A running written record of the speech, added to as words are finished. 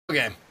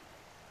Okay.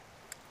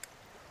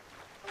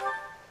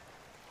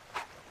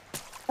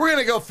 We're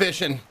gonna go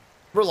fishing.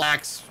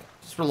 Relax.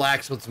 Just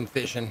relax with some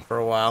fishing for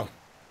a while.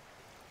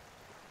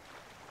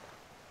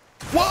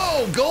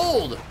 Whoa,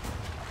 gold!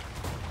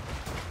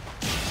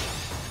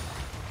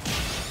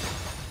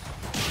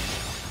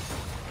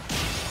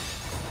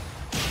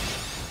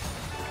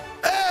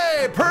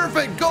 Hey,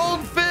 perfect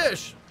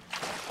goldfish!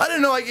 I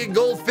didn't know I get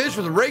goldfish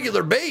with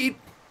regular bait.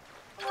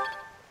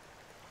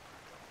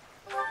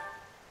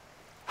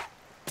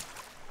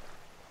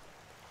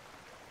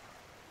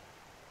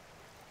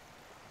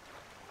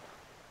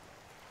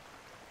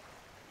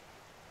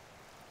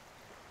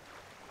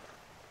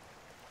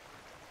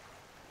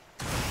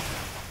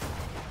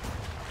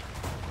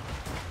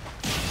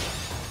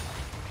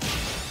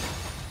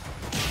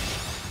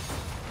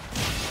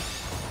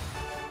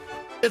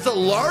 It's a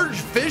large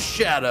fish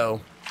shadow.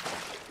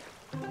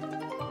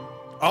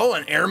 Oh,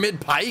 an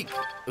airmid pike.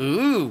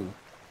 Ooh.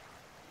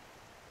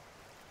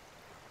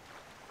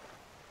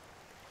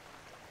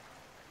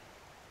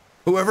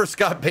 Whoever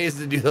Scott pays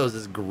to do those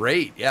is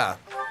great. Yeah.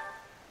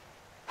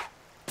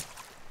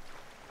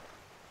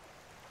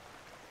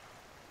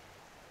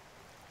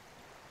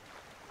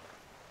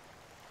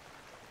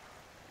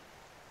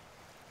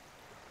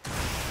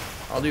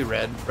 I'll do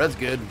red. Red's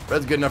good.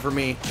 Red's good enough for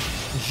me.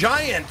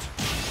 Giant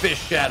fish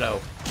shadow.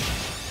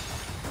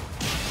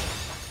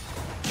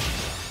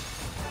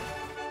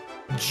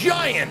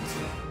 Giant.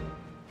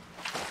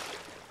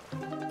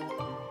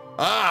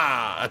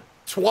 Ah, a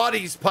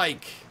Twatty's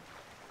pike.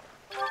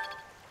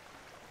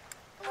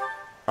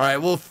 All right,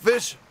 we'll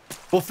fish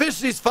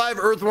these 5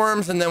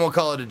 earthworms and then we'll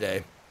call it a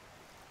day.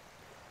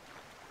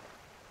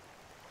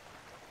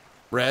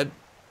 Red.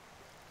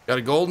 Got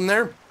a gold in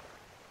there?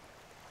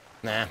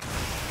 Nah. Okay.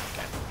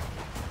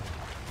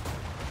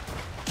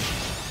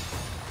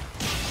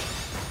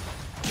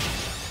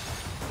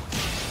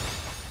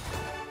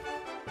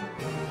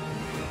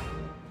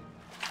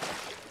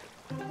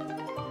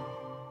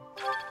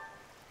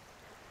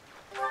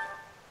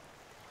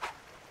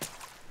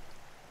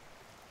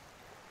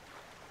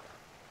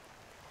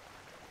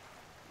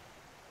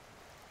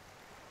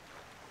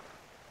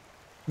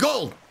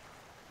 Gold.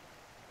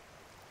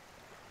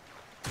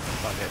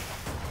 Fuck it.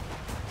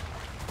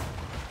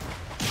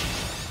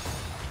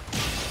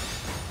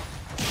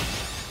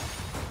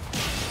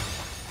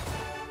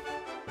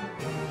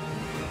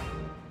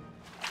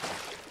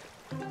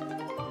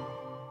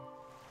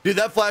 Dude,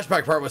 that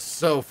flashback part was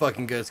so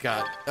fucking good,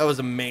 Scott. That was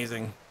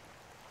amazing.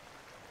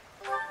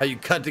 How you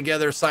cut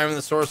together Simon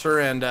the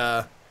Sorcerer and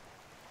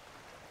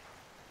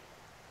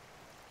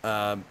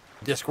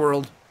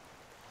Discworld.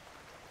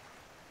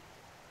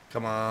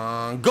 Come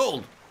on,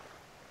 gold.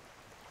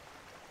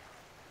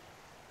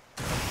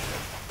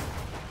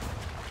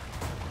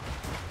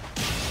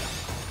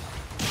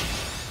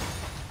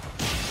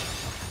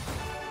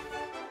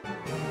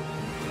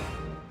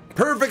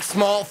 Perfect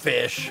small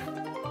fish.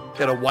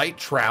 Got a white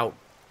trout.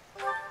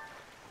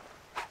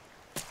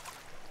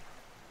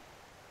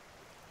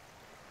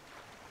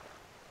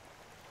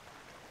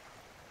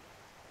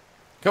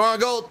 Come on,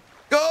 gold.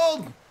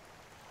 Gold.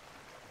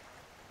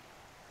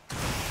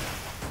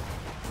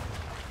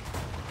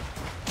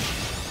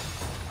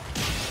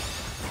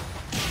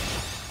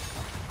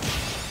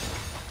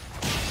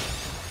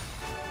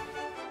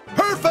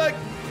 Perfect.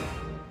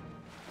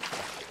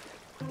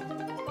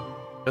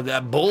 Got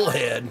that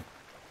bullhead.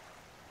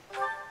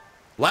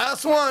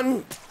 Last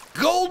one.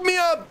 Gold me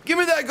up. Give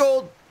me that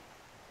gold.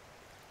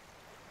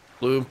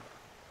 Blue.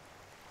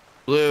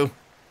 Blue.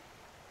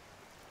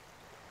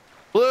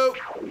 Blue.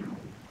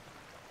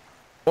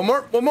 One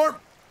more. One more.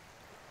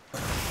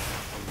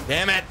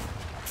 Damn it.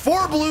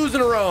 4 blues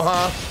in a row,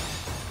 huh?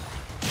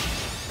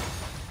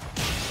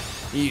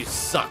 You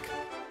suck.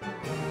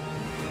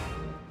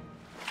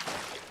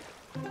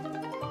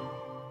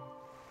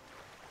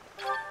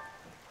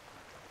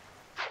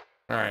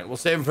 All right, we'll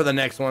save them for the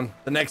next one,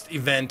 the next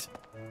event.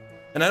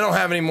 And I don't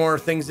have any more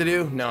things to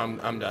do. No,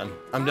 I'm done.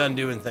 I'm done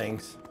doing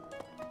things.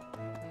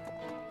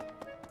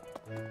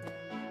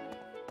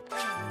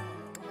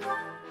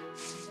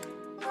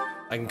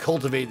 I can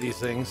cultivate these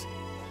things.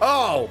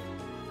 Oh,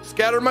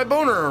 scatter my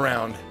boner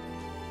around.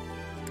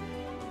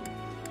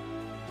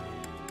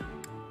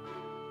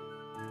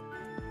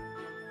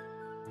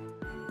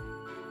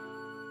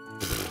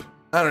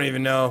 I don't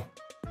even know.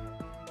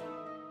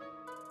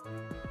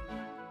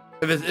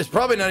 If it's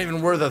probably not even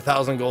worth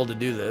 1,000 gold to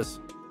do this.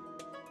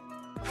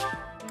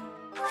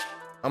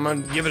 I'm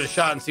gonna give it a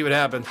shot and see what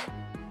happens.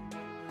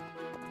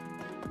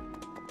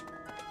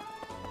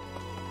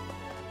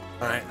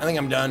 All right, I think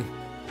I'm done.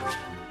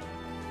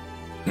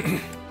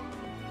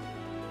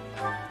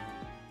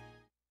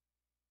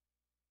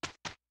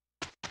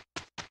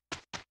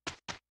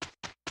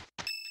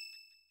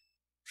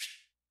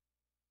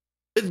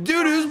 It's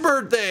Doo-Doo's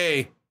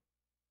birthday.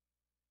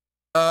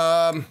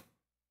 My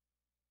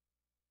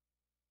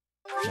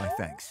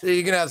thanks.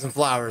 You can have some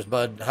flowers,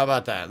 bud. How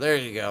about that? There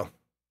you go.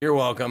 You're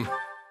welcome.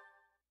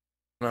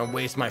 I'm gonna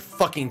waste my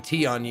fucking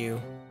tea on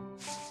you.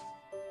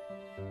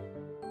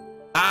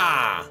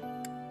 Ah!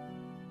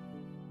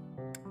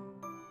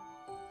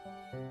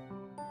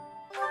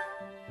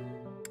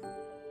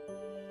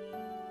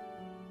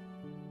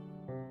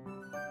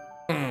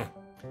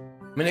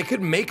 I mean, I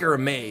could make her a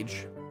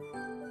mage.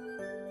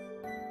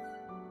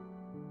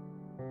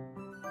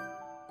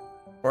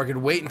 Or I could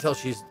wait until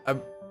she's...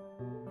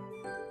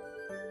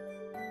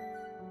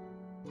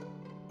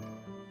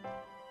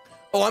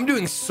 Oh, I'm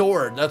doing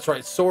sword. That's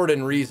right. Sword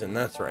and reason.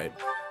 That's right.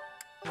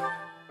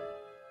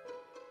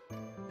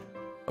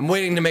 I'm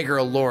waiting to make her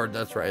a lord.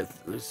 That's right.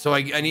 So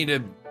I need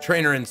to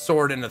train her in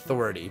sword and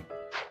authority.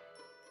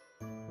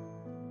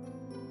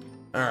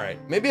 All right.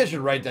 Maybe I should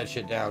write that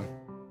shit down.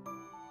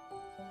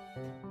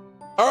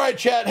 All right,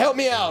 chat. Help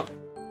me out.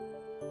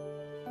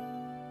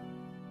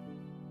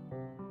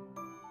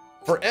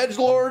 For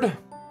edgelord...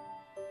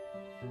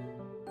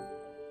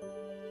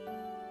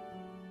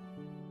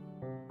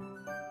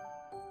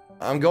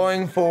 I'm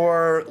going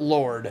for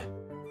Lord.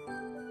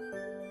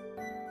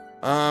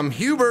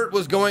 Hubert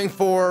was going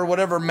for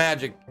whatever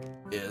magic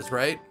is,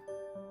 right?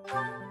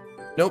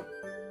 Nope.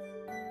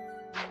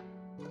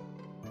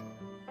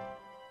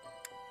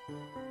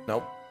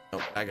 Nope.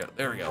 Nope. I got it.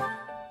 There we go.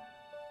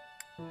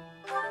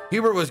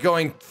 Hubert was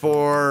going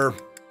for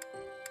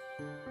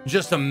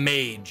just a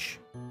mage.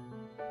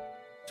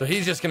 So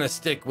he's just gonna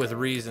stick with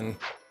reason.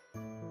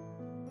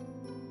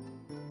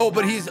 Oh,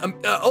 but he's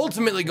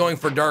ultimately going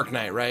for Dark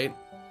Knight, right?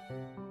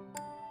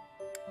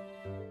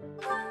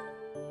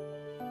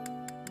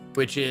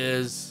 Which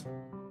is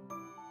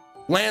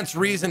Lance,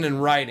 reason,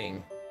 and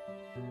writing.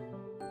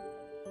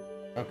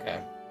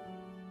 Okay.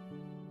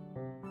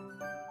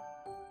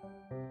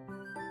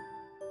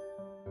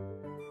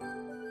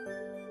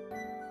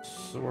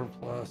 Sword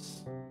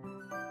plus.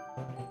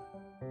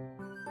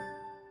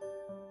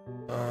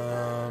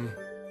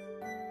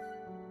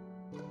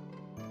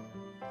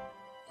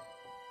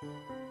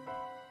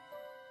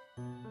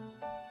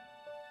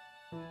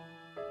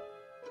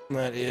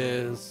 That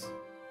is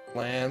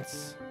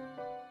Lance,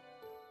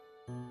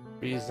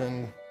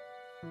 reason,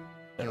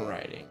 and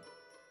writing.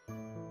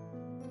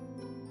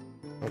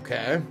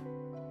 Okay.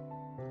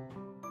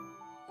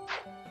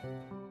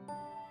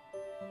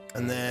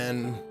 And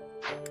then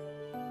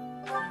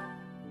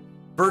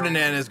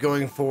Ferdinand is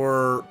going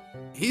for,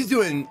 he's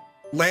doing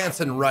Lance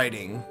and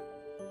writing.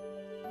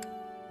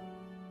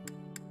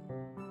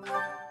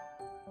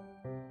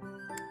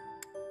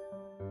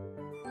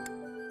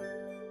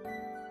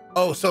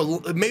 Oh,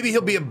 so maybe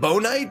he'll be a bow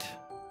knight?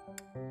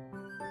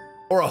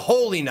 Or a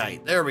holy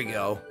knight. There we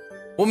go.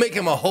 We'll make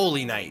him a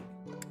holy knight.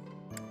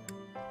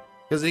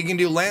 Because he can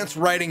do lance,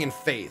 writing, and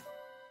faith.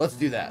 Let's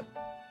do that.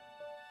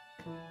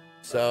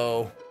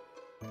 So...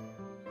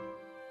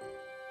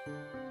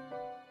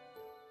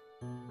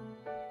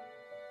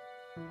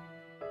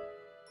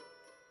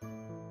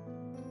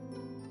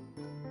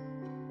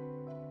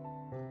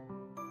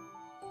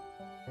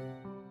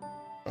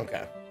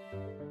 okay.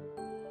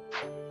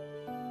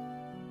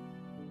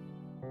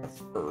 That's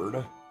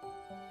Ferd.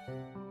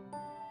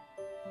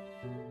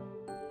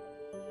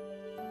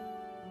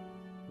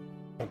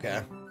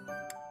 Okay.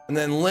 And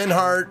then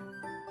Linhart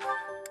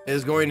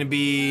is going to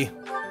be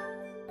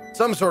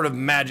some sort of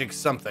magic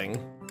something.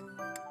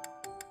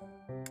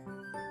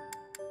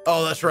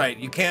 Oh, that's right.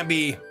 You can't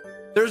be...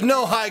 There's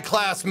no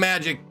high-class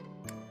magic.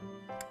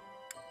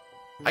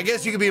 I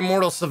guess you could be a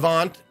mortal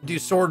savant, do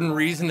sword and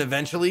reason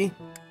eventually.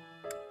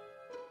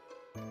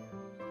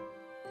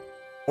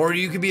 Or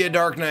you could be a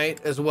Dark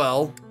Knight as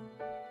well.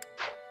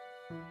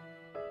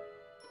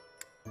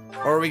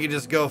 Or we could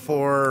just go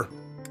for...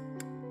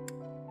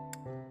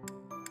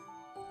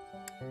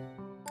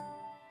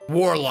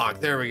 Warlock,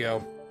 there we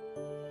go.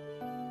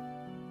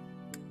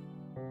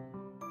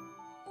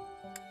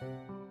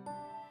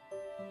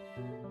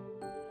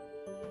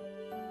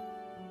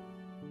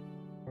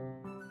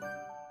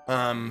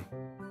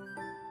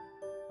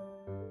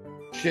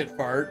 Shit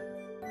fart.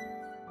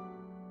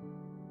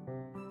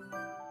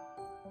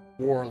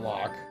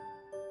 Warlock.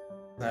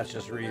 That's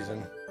just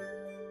reason.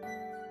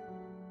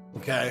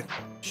 Okay.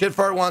 Shit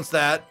fart wants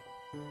that.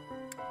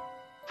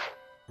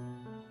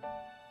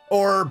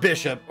 Or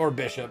bishop, or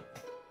bishop.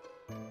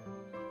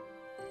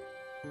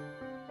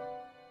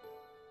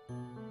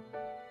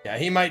 Yeah,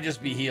 he might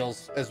just be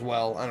heals as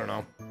well. I don't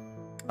know.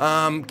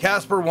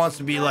 Casper wants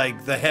to be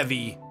like the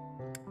heavy.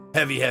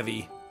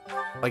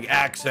 Like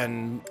axe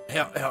and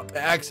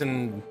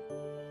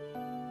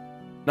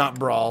not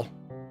brawl.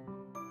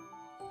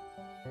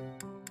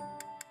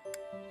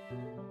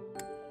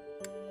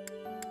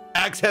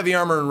 Axe, heavy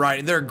armor, and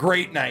riding. They're a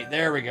great knight.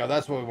 There we go.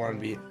 That's what we want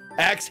to be.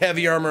 Axe,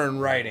 heavy armor,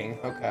 and riding.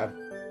 Okay.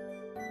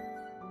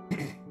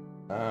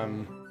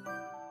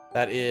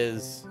 That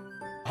is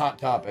hot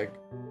topic.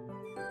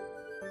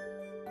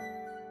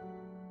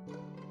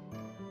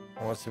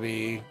 Wants to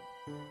be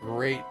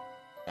great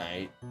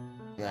knight.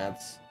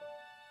 That's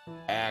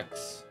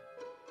axe,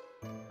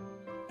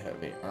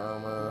 heavy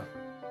armor,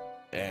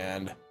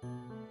 and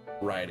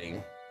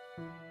riding.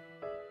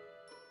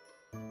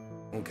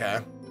 Okay.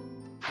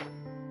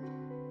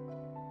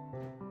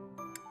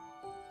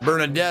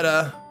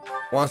 Bernadetta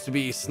wants to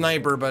be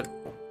sniper, but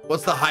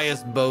what's the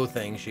highest bow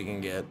thing she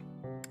can get?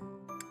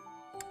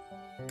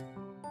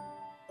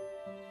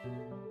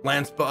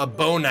 Lance, a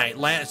bow knight.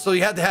 Lance, so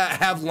you have to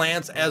have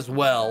Lance as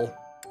well.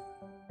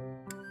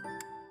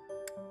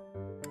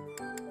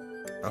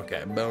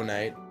 Okay, bow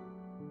knight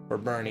for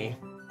Bernie.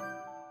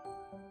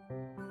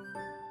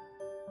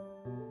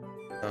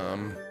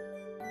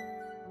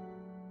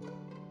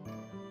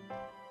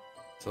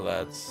 So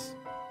that's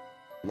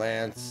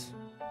Lance,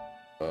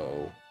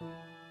 bow,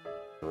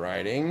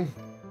 riding.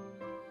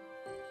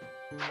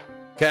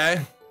 Okay.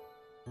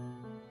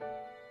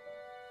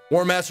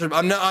 War Master.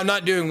 I'm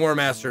not doing War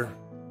Master.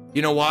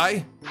 You know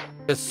why?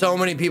 Because so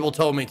many people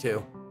told me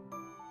to.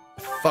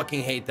 I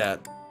fucking hate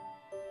that.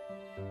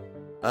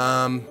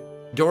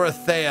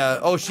 Dorothea.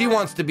 Oh, she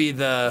wants to be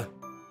the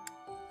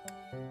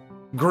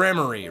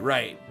Gramarye,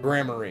 right?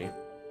 Gramarye.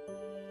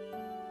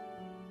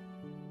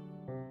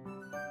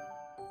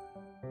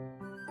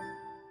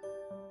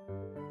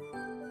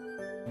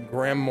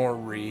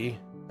 Gramarye,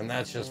 and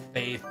that's just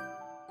faith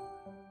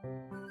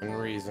and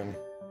reason.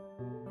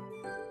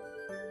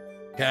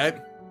 Okay.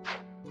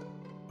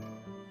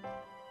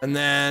 And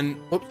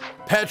then, oops,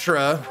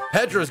 Petra.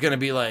 Petra's gonna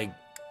be like,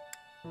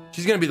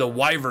 she's gonna be the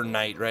Wyvern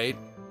Knight, right?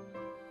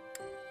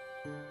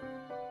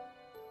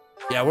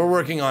 Yeah, we're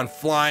working on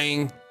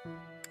flying.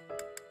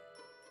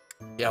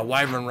 Yeah,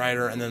 Wyvern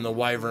Rider, and then the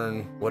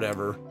Wyvern,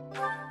 whatever.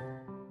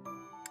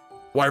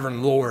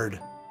 Wyvern Lord.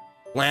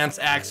 Lance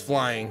Axe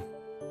Flying.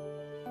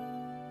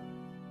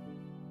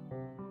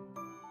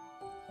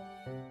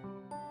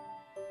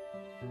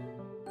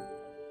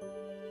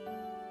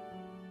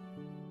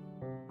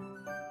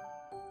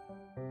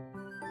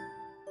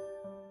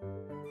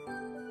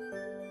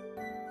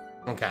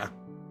 Okay.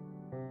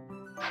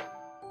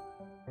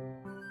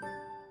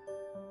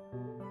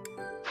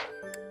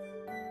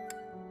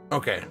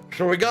 Okay,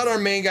 so we got our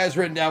main guys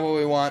written down what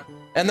we want,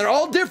 and they're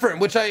all different,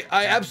 which I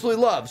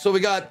absolutely love. So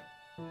we got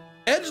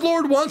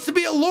Edgelord wants to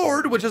be a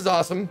lord, which is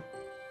awesome.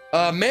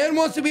 Man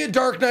wants to be a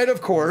dark knight,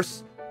 of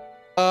course.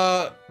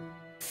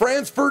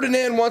 Franz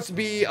Ferdinand wants to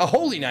be a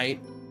holy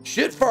knight.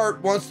 Shitfart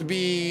wants to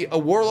be a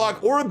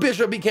warlock or a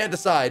bishop, he can't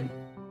decide.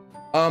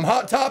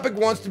 Hot Topic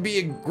wants to be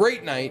a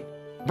great knight.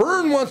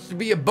 Byrne wants to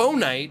be a bow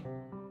knight.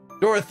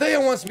 Dorothea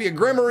wants to be a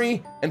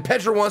Gramarye, and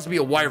Petra wants to be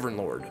a wyvern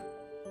lord.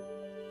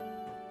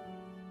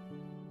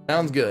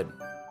 Sounds good.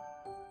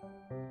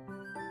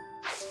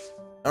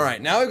 All right,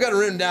 now I've got it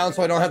written down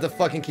so I don't have to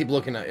fucking keep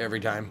looking at it every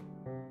time.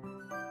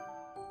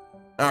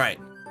 All right,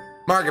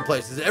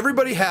 marketplace. Does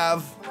everybody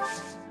have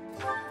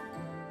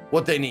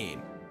what they need?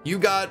 You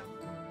got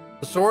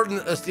a sword and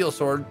a steel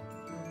sword.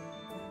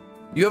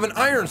 You have an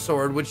iron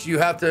sword, which you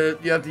have to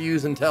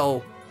use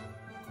until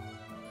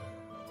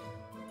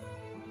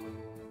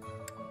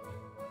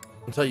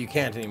you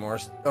can't anymore,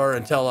 or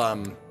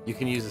until you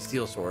can use a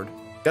steel sword.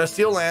 Got a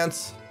steel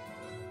lance.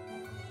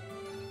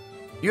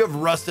 You have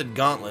rusted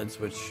gauntlets,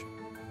 which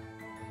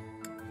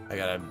I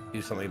gotta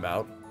do something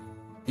about.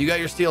 You got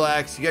your steel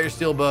axe. You got your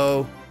steel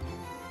bow.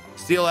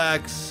 Steel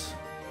axe.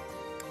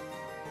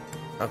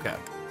 Okay.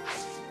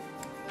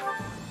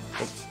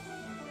 Oops.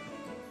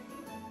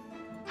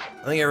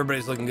 I think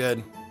everybody's looking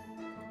good.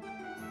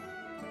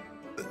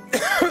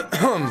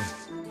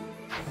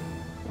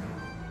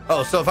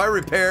 Oh, so if I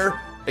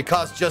repair, it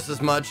costs just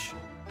as much.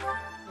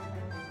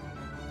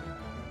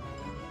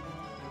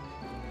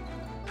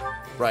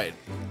 Right.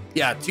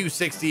 Yeah,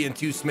 260 and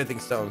 2 smithing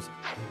stones.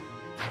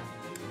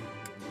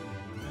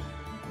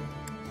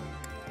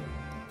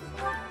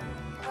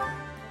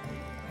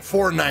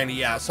 $490,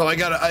 yeah. So I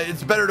gotta.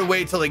 It's better to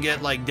wait till they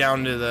get like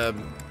down to the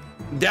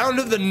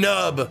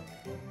nub,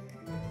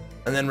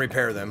 and then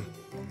repair them.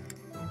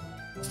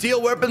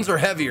 Steel weapons are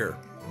heavier.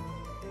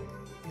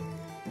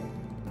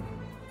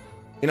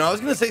 You know, I was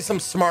gonna say some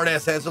smart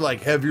ass answer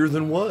like heavier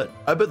than what?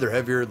 I bet they're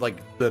heavier like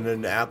than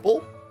an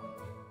apple,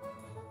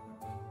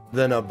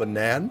 than a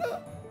banana.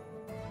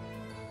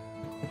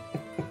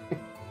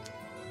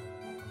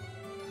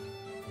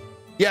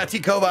 Yeah,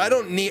 T-Kova, I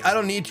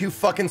don't need 2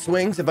 fucking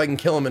swings if I can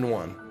kill him in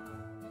 1.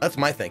 That's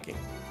my thinking.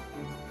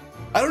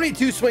 I don't need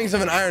 2 swings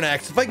of an iron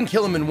axe if I can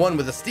kill him in 1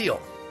 with a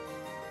steel.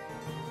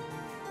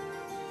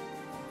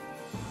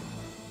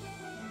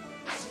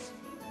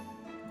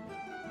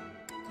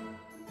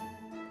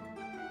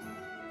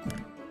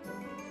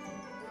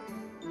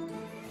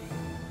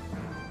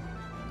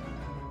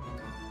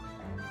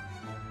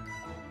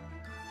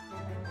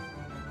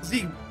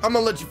 Zeke, I'm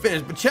gonna let you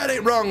finish, but chat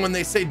ain't wrong when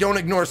they say don't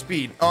ignore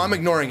speed. Oh, I'm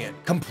ignoring it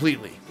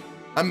completely.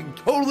 I'm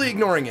totally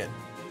ignoring it.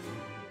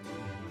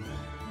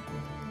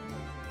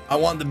 I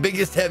want the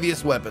biggest,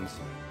 heaviest weapons.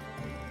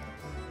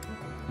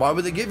 Why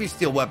would they give you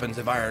steel weapons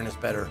if iron is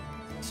better?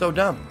 So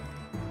dumb.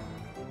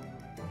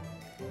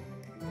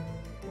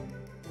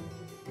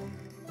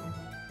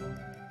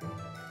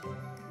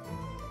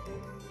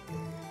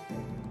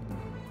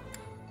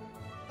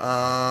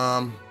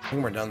 I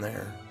think we're done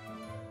there.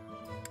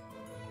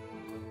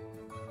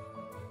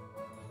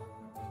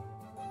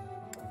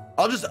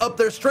 I'll just up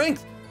their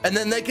strength, and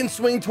then they can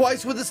swing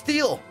twice with a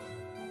steel.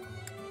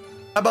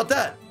 How about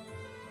that?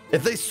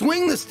 If they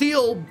swing the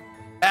steel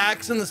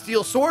axe and the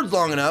steel swords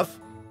long enough,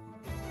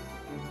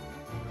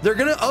 they're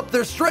gonna up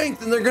their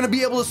strength and they're gonna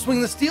be able to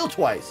swing the steel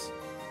twice.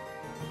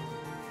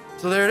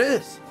 So there it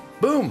is.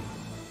 Boom.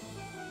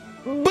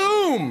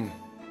 Boom.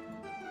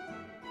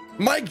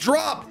 Mic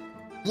drop.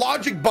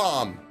 Logic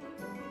bomb.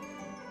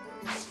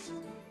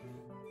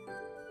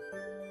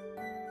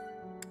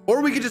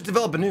 Or we could just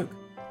develop a nuke.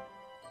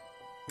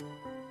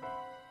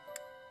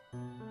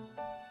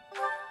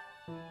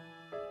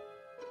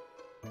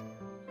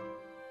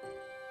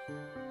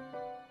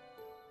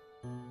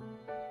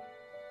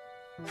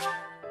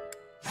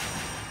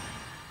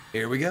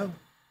 Here we go.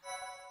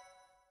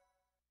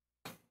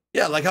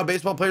 Yeah, like how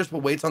baseball players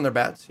put weights on their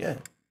bats. Yeah,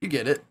 you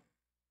get it.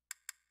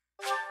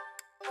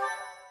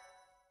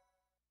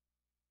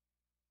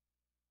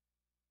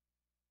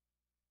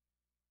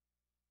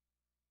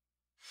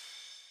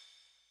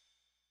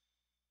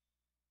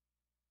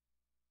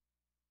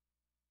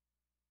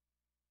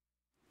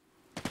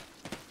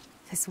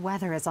 This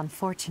weather is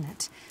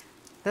unfortunate.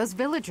 Those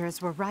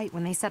villagers were right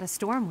when they said a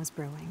storm was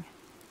brewing.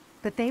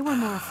 But they were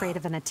more afraid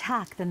of an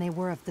attack than they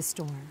were of the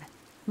storm.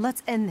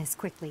 Let's end this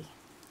quickly.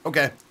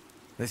 Okay.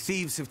 The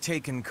thieves have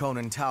taken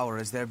Conan Tower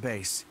as their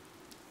base.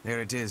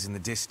 There it is in the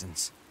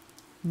distance.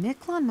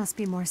 Miklon must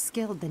be more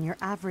skilled than your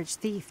average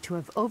thief to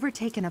have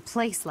overtaken a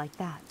place like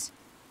that.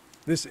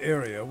 This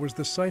area was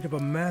the site of a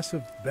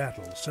massive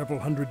battle several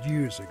hundred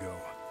years ago,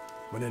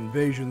 when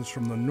invasions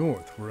from the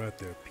north were at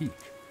their peak.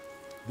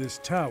 This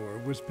tower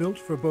was built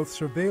for both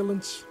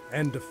surveillance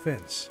and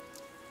defense.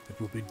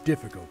 It will be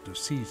difficult to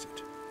seize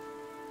it.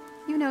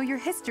 You know your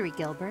history,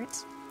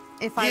 Gilbert.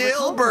 If I Gilbert!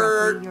 recall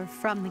correctly, you're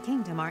from the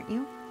kingdom, aren't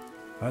you?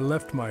 I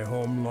left my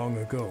home long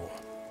ago.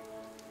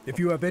 If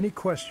you have any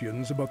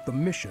questions about the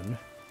mission,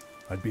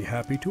 I'd be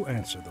happy to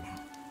answer them.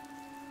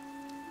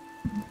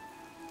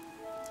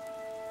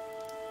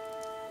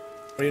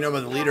 What do you know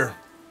about the leader?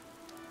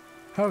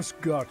 House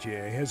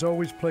Gautier has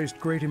always placed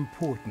great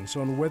importance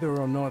on whether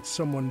or not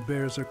someone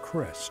bears a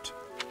crest.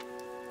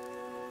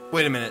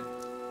 Wait a minute.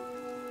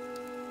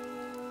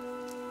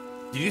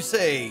 Did you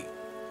say...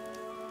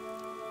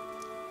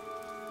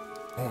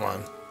 Hold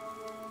on.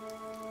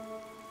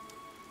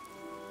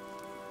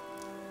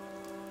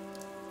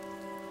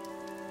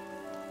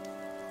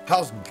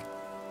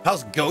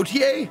 House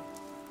Gautier?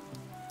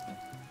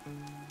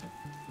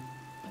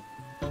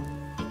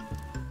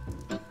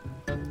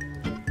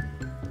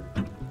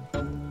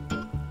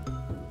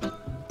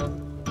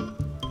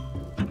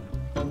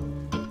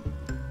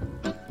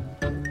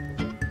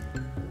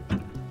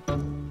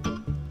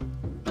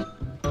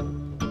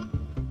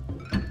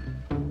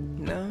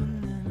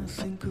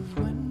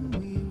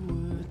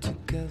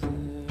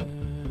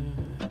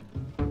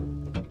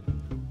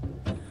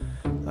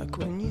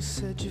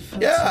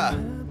 Yeah.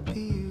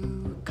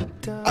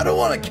 I don't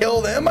want to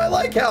kill them. I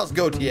like House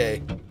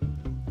Gautier.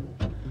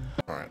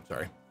 All right,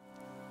 sorry.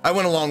 I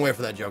went a long way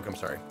for that joke. I'm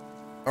sorry.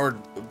 Or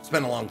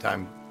spent a long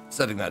time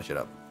setting that shit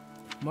up.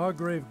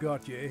 Margrave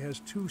Gautier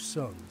has 2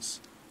 sons.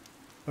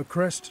 A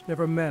crest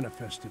never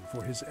manifested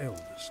for his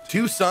eldest.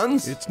 2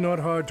 sons? It's not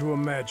hard to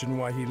imagine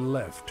why he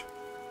left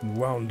and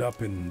wound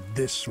up in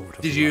this sort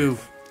of Did you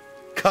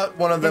cut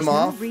one of them There's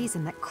off? no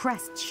reason that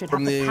crests should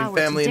from have the the power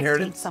family to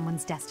inheritance? dictate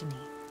someone's destiny.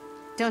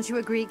 Don't you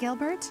agree,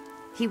 Gilbert?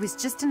 He was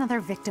just another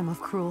victim of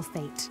cruel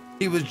fate.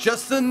 He was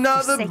just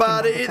another Forsaken by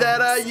body the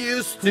that I gods.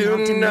 used He now to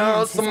know.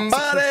 demands his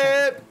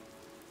Somebody.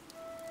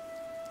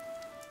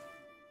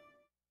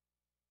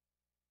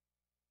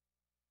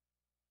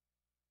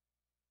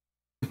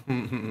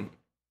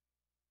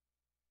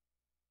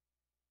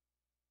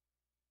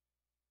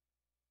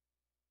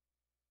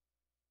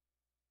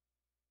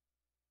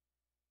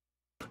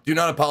 Do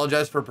not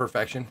apologize for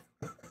perfection.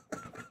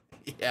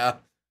 Yeah.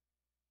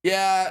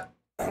 Yeah.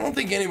 I don't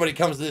think anybody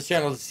comes to this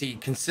channel to see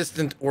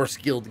consistent or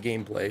skilled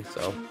gameplay,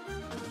 so.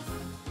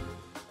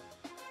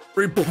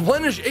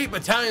 Replenish 8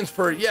 battalions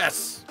for,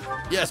 yes.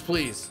 Yes,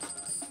 please.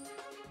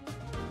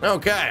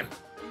 Okay.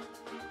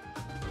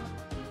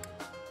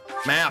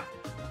 Map.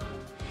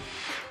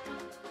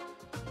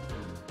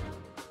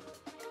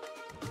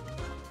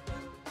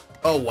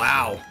 Oh,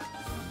 wow.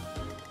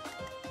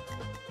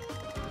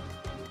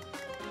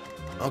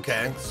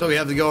 Okay, so we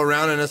have to go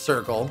around in a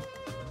circle.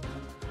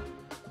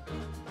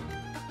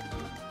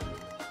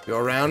 Go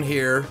around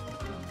here.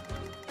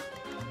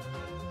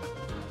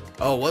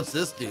 Oh, what's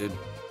this dude?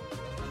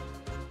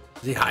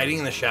 Is he hiding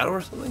in the shadow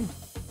or something?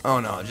 Oh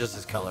no, just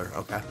his color.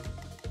 Okay.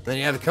 Then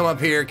you have to come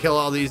up here, kill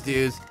all these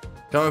dudes.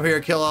 Come up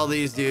here, kill all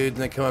these dudes,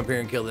 and then come up here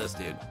and kill this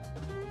dude.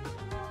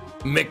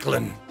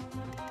 Miklon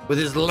with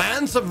his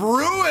Lance of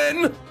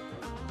Ruin.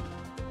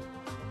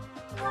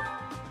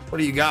 What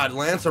do you got?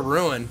 Lance of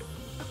Ruin.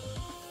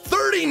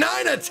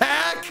 39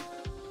 attack.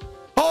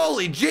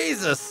 Holy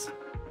Jesus.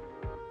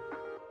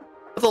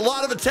 That's a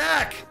lot of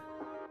attack.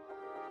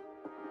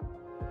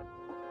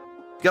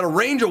 He's got a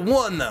range of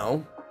 1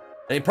 though.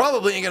 And he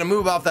probably ain't gonna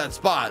move off that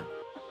spot.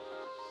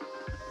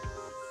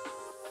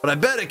 But I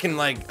bet it can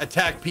like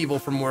attack people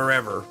from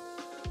wherever.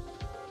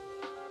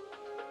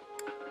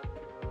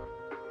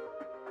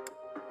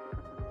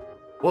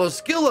 Well, his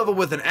skill level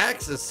with an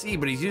axe is C,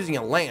 but he's using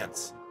a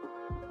lance.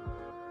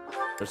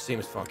 Which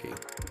seems funky.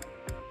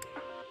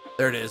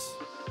 There it is.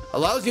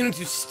 Allows units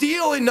to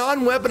steal a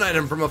non-weapon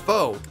item from a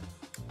foe.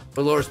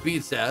 With lower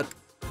speed stat.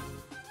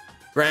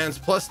 Grants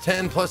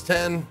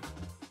 +10/+10.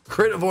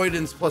 Crit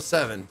avoidance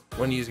 +7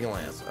 when using a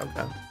lance.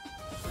 Okay.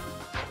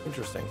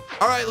 Interesting.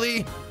 All right,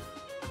 Lee.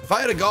 If I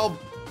had a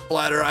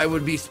gallbladder, I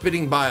would be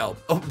spitting bile.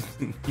 Oh,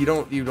 you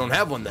don't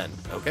have one then.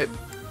 Okay.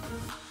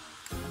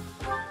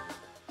 All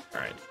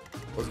right.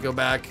 Let's go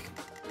back.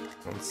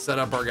 Let's set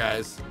up our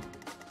guys.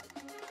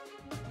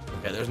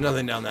 Okay, there's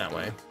nothing down that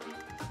way.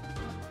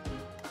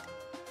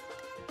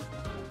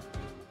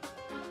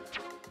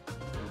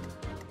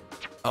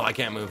 Oh, I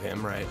can't move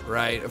him.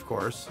 Right, of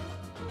course.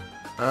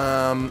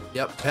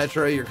 Yep,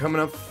 Petra, you're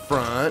coming up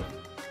front.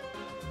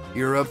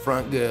 You're up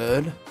front,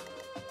 good.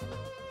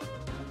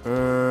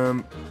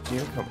 You're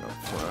coming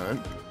up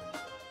front.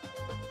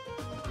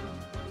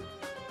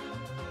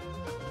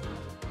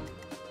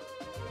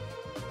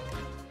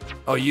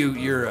 Oh,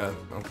 you're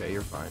okay,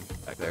 you're fine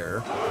back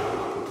there.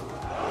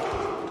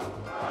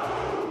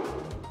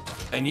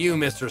 And you,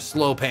 Mr.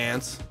 Slow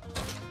Pants,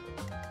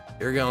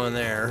 you're going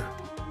there.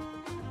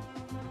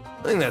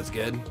 I think that's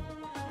good.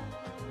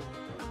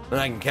 Then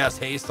I can cast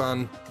haste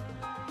on.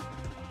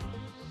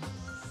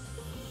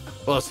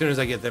 Well, as soon as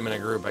I get them in a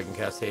group, I can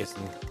cast haste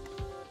and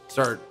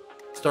start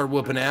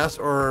whooping ass.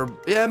 Or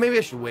yeah, maybe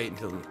I should wait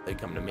until they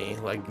come to me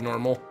like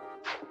normal.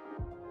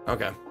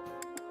 Okay.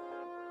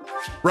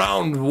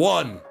 Round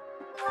 1.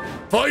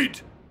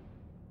 Fight.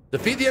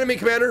 Defeat the enemy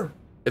commander.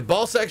 If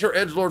ball sex or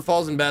edgelord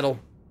falls in battle,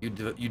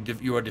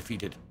 you are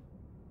defeated.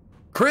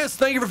 Chris,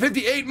 thank you for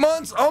 58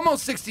 months,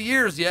 almost 60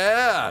 years.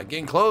 Yeah,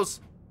 getting close.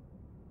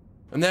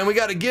 And then we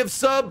got a give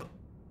sub.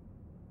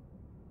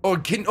 Oh,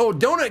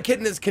 Donut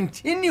Kitten is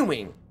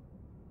continuing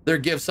their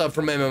gift sub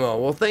from MMO.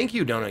 Well, thank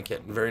you, Donut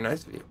Kitten. Very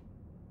nice of you.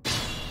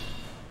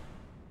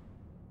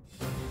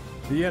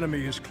 The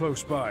enemy is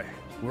close by.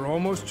 We're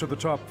almost to the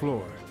top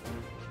floor.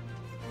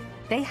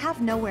 They have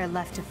nowhere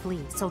left to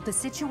flee, so the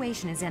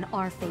situation is in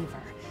our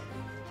favor.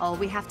 All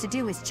we have to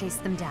do is chase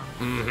them down.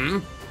 Mm-hmm.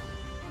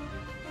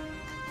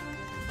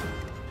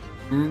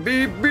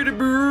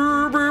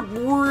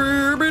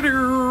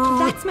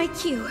 That's my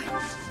cue.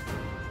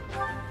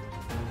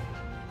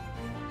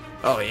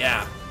 Oh,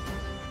 yeah.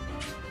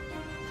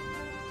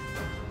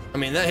 I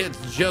mean, that hits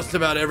just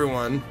about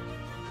everyone.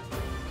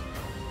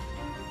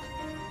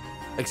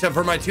 Except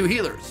for my 2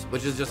 healers,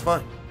 which is just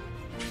fine.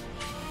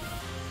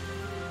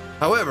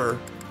 However,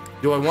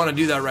 do I want to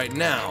do that right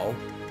now?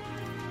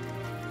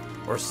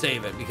 Or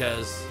save it?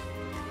 Because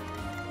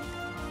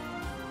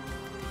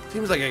it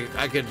seems like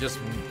I could just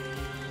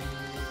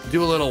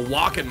do a little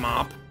walk and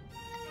mop.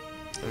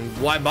 And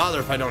why bother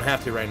if I don't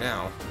have to right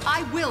now?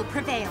 I will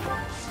prevail.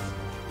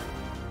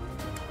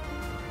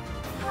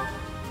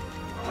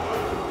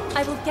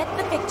 I will get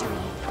the victory.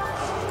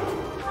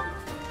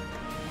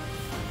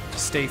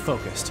 Stay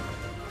focused.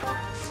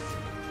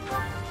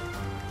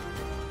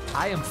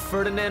 I am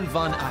Ferdinand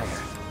von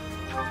Eyre.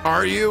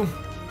 Are you?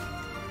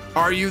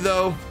 Are you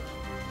though?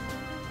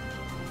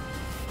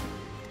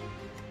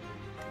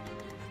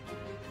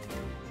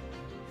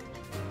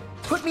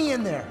 Put me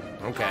in there.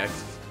 Okay.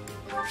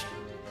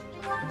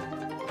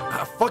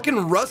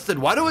 Fucking rusted.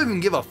 Why do I even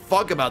give a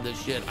fuck about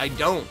this shit? I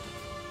don't.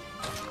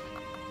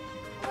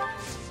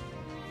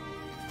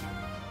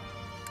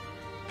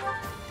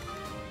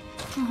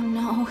 Oh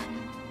no.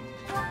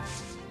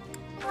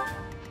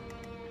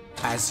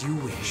 As you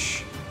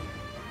wish.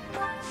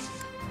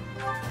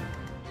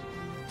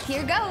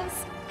 Here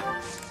goes.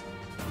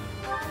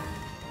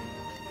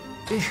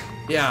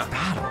 Yeah.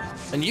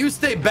 And you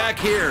stay back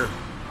here.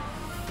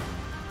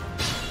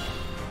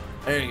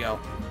 There you go.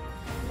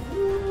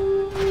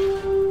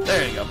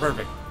 There you go.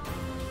 Perfect.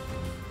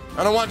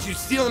 I don't want you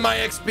stealing my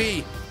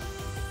XP.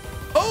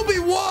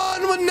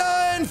 Obi-Wan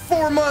with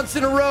 4 months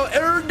in a row.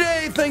 Every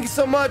day. Thank you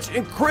so much.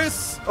 And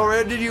Chris,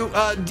 or did you,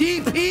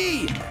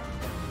 DP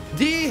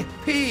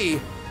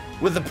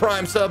with the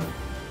Prime sub.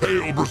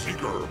 Hail,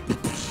 Berserker.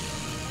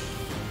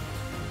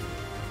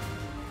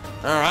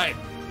 All right.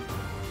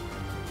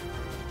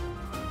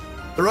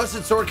 The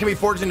rusted sword can be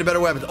forged into better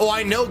weapons. Oh,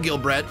 I know,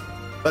 Gilbrett,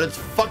 but it's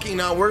fucking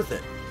not worth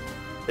it.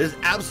 It is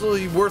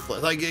absolutely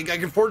worthless. Like, I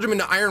can forge them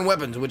into iron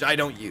weapons, which I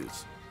don't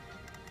use.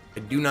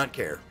 I do not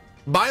care.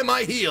 By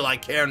my heel, I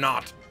care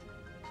not.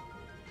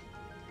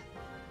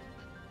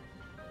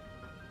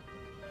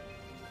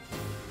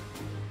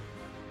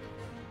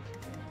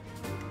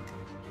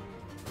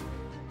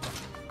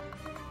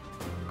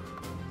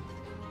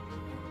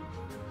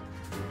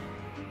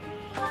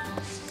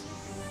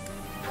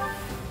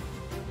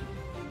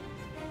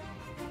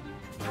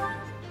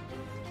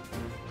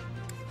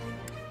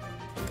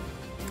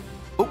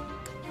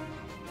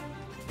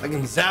 I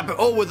can zap it.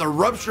 Oh, with a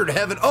ruptured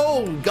heaven.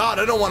 Oh, God,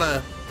 I don't want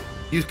to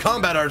use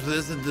combat arts for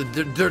this. The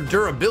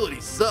durability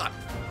sucks.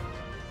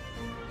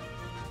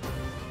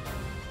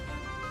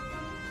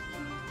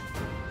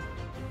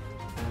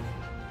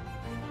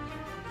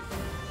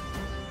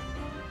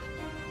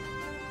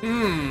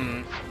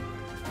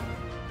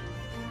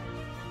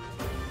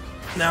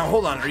 Now,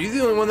 hold on. Are you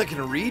the only one that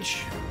can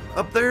reach?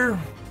 up there?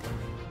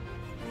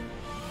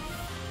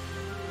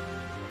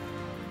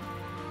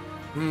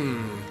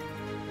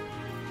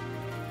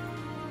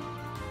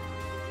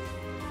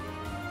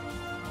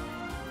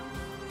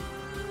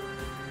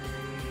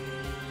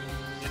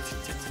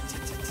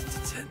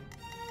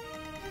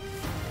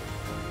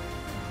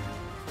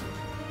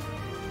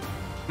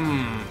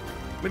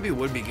 Maybe it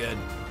would be good.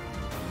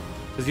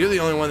 Because you're the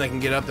only one that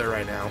can get up there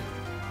right now.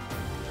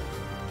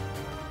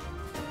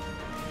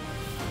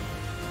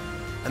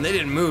 And they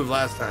didn't move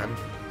last time.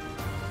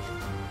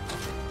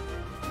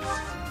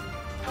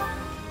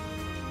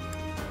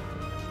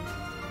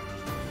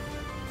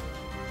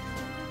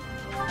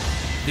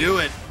 Do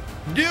it.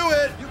 Do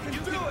it. You can do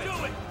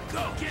it.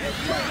 Go get it.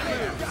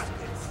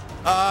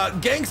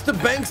 Gangsta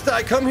Banksta,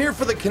 I come here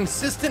for the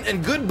consistent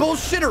and good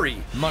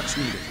bullshittery. Much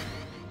needed.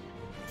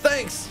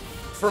 Thanks.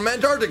 From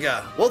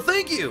Antarctica. Well,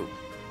 thank you.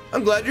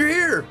 I'm glad you're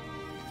here.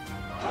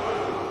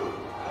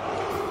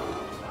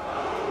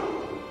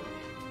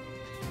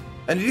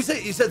 And did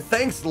you said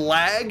thanks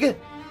lag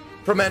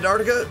from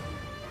Antarctica?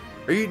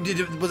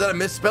 Was that a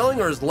misspelling,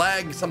 or is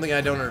lag something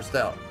I don't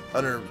understand?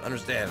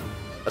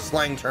 A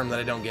slang term that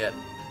I don't get.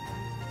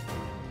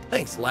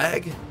 Thanks,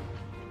 lag.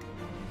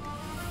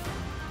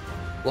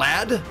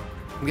 Lad,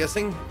 I'm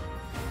guessing.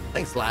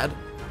 Thanks, lad.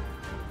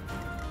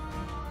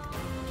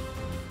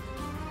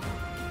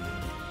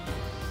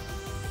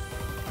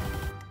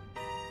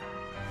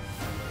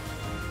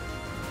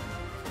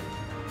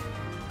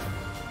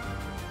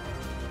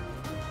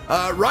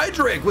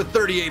 Rydrick with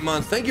 38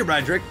 months. Thank you,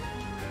 Rydrick.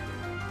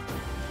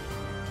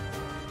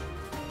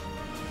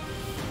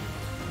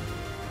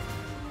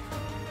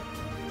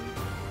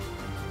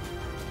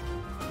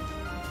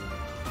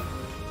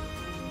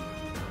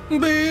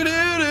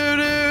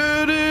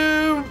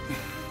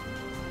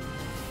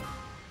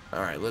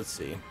 All right, let's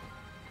see.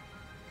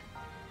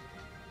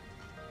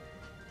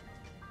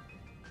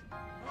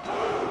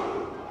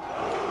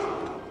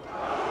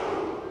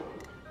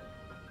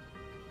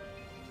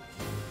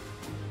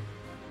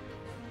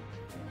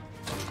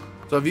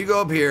 So if you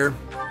go up here,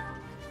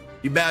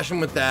 you bash him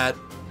with that.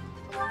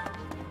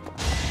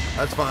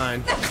 That's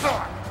fine.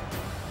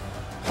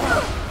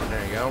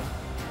 There you go.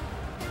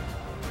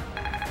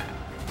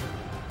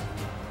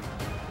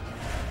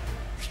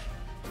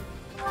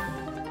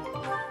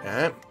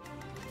 Okay.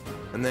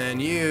 And then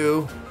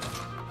you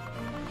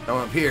come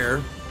up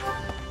here.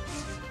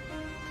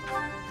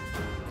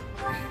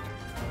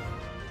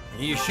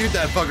 You shoot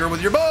that fucker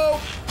with your bow.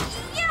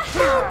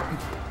 Yeah.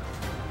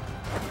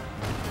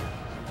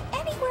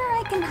 Anywhere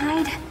I can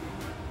hide.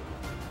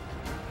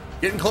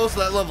 Getting close to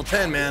that level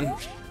 10, man.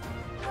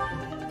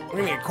 We're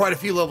gonna get quite a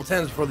few level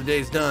 10s before the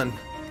day's done,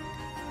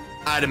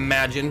 I'd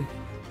imagine.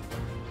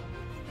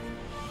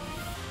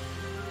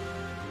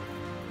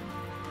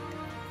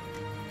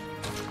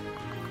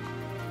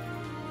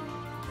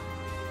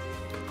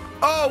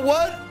 Oh,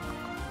 what?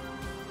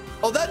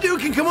 Oh, that dude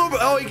can come over.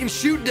 Oh, he can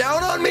shoot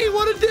down on me?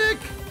 What a dick.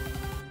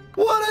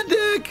 What a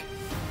dick.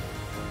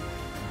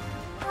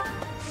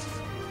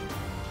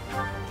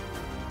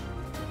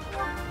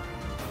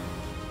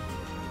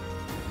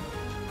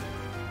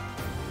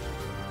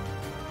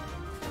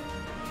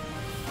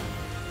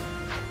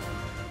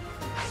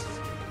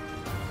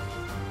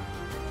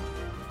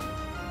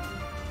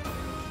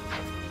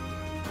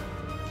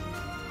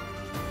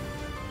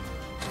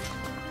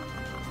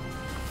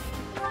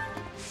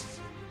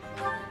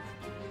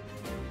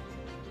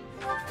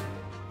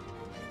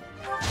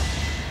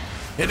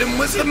 Hit him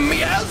with the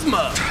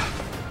miasma.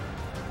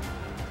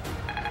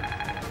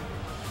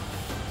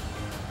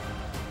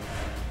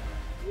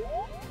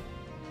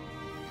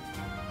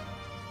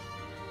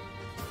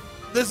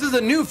 This is a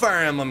new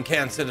Fire Emblem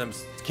cinnamon.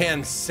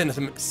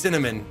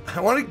 I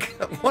wanted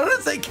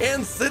to say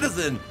canned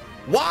citizen.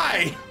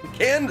 Why?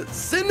 Canned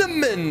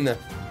cinnamon.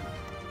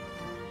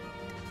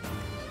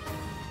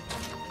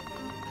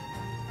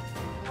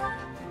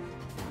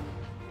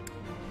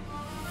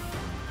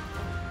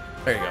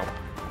 There you go.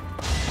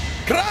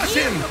 Crush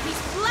him! Will be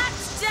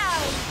slapped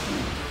down.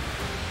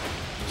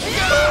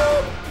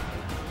 No!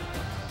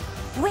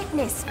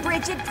 Witness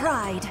frigid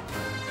pride.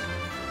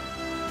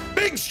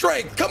 Big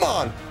strength, come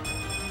on!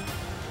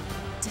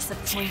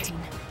 Disappointing.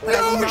 But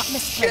I will No not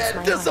misplace shit,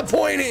 my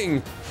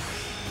disappointing!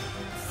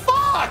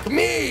 Fuck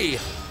me!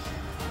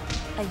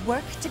 heart. I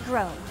work to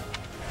grow.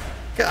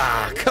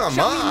 Ah, come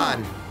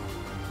on!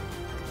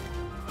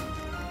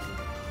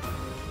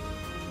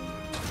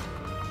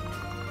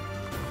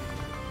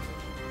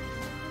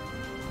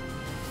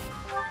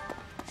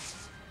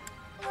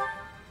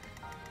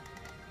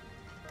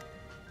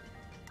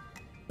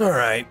 All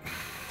right.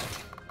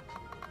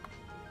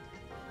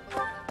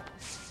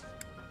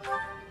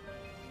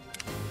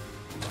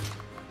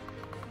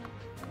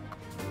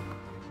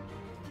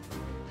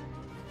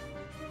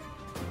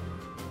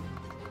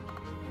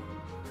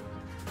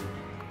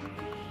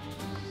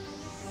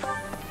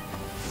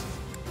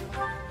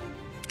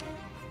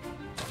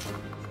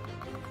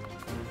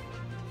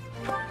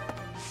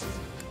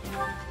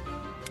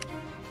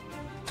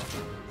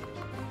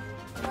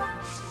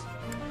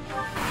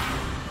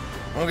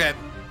 Okay.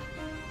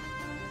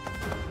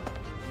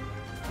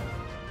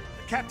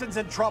 captain's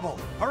in trouble.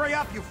 Hurry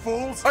up, you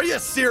fools! Are you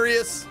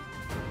serious?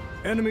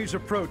 Enemies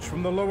approach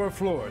from the lower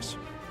floors.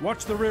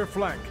 Watch the rear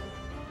flank.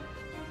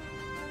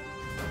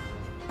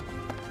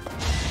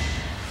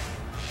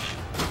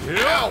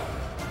 Ow!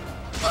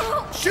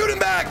 Shoot him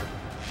back!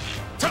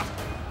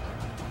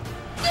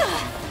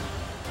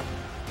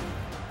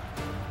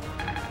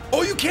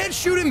 Oh, you can't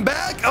shoot him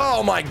back?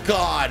 Oh my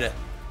god.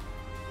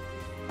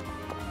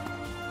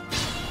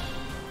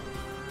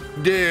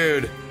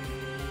 Dude.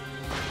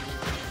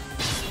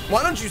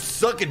 Why don't you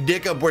suck a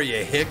dick up where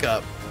you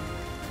hiccup?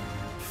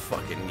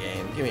 Fucking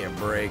game. Give me a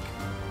break.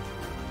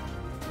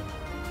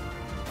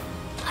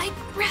 I'd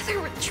rather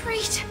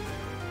retreat.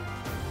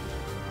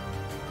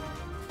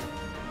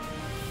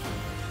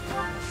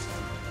 Thanks.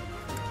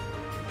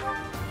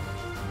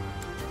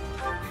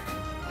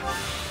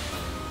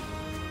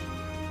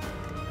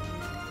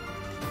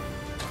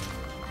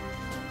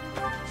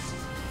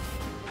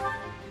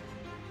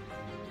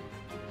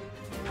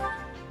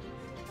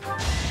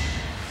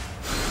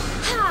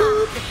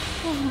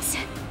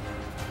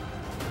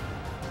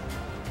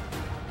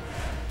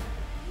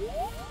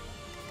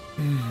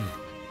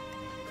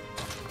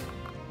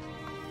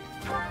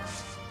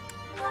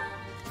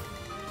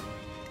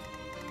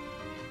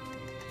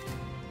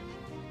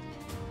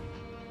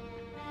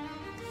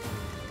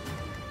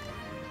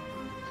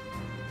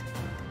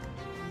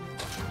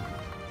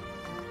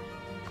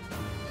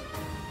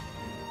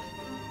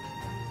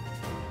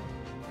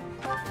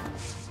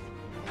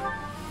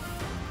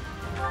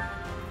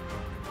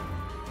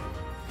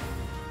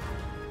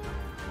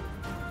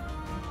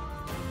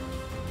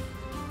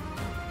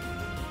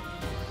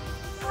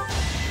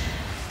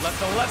 Let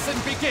the lesson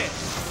begin.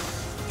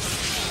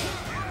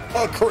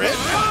 Oh, crit.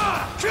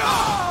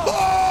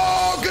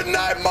 Oh, good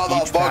night, Each battle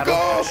has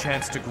a motherfucker.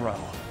 chance to grow.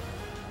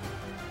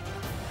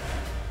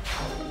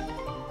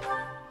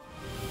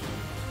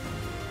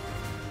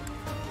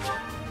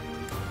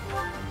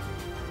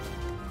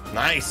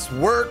 Nice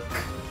work.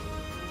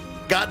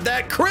 Got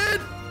that crit.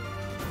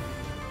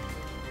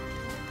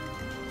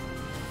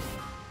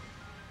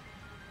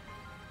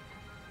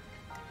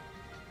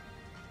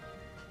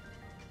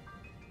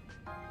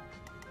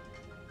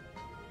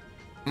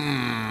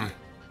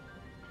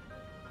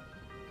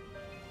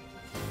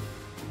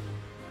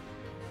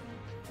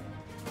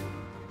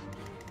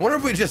 Wonder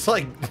if we just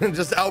like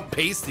just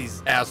outpace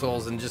these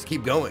assholes and just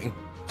keep going.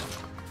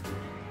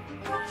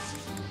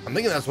 I'm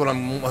thinking that's what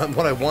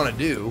I want to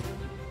do.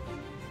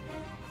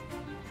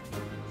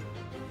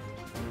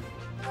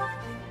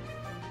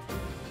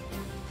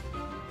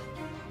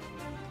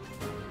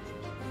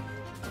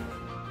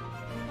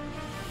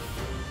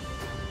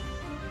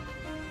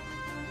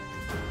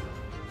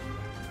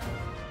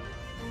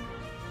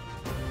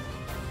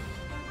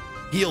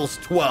 Heals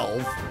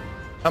 12.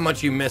 How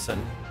much you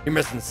missing? You're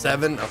missing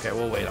 7? Okay,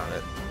 we'll wait on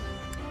it.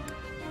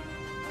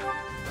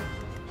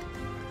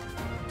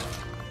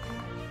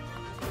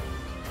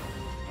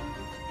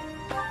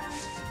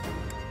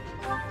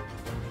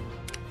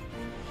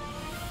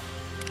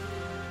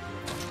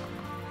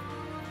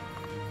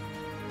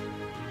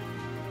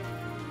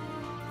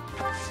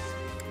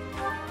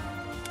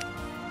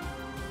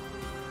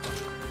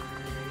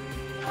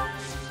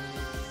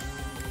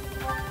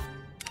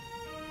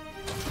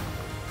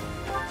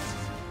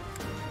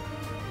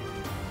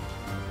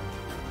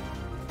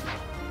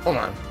 Hold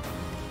on.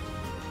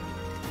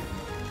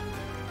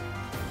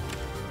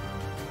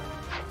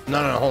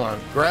 No, hold on.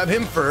 Grab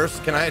him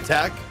first. Can I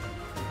attack?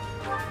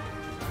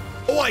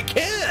 Oh, I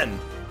can!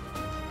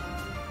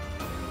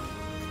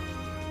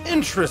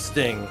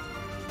 Interesting.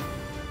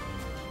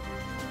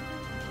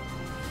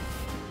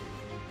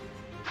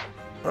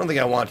 I don't think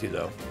I want to,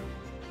 though.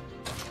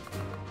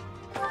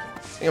 I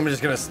think I'm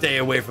just gonna stay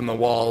away from the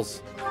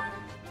walls.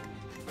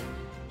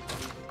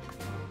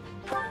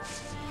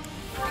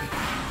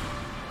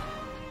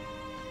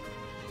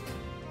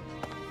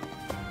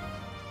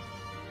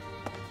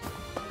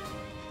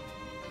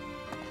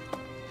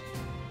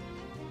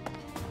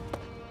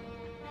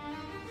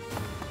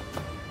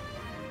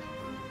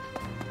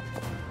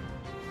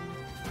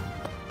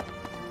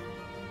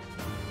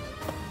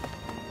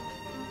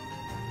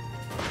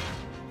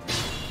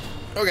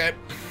 Okay.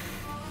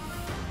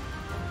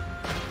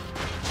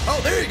 Oh,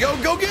 there you go.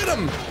 Go get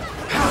him.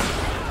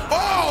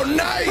 Oh,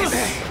 nice.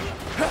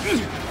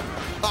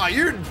 Oh,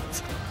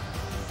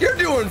 you're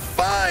doing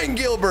fine,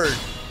 Gilbert.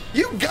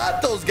 You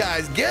got those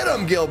guys. Get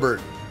them,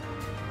 Gilbert.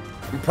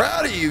 I'm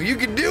proud of you. You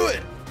can do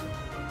it.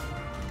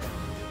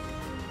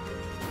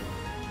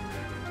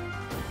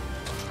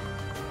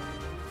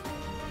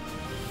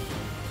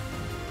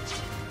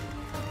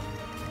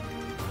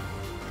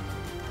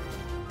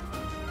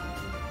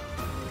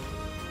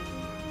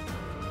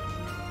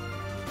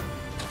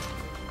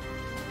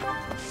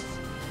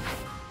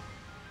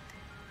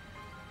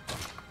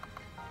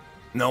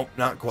 Nope,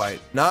 not quite.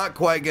 Not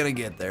quite gonna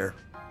get there.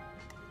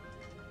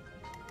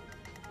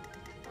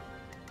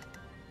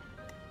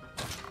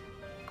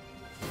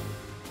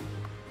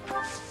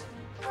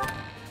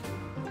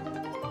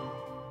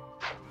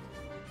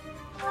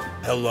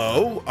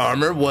 Hello,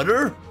 Armor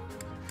Wooder?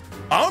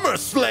 Armor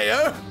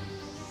Slayer?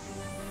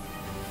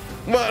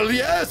 Well,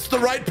 yes, the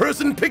right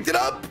person picked it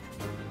up.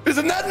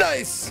 Isn't that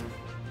nice?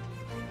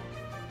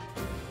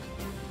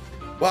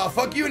 Wow,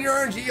 fuck you and your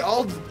RNG.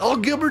 All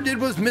Gilbert did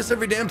was miss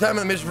every damn time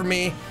on the mission for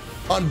me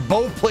on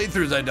both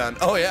playthroughs I done.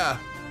 Oh, yeah.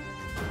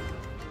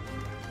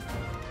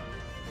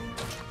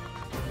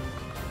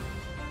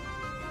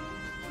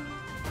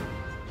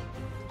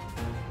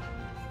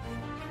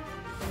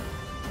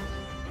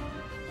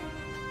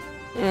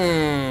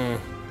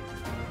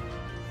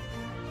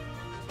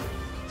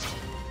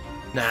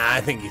 Nah,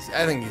 I think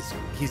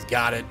he's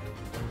got it.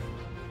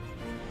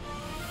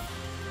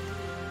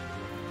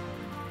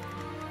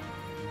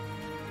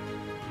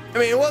 I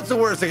mean, what's the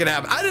worst that can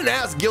happen? I didn't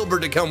ask Gilbert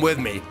to come with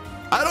me.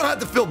 I don't have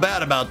to feel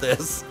bad about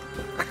this.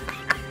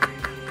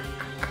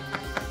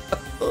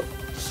 You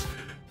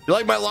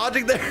like my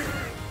logic there?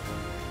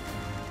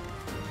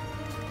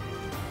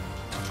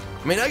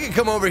 I mean, I could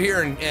come over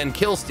here and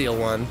kill steal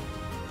one.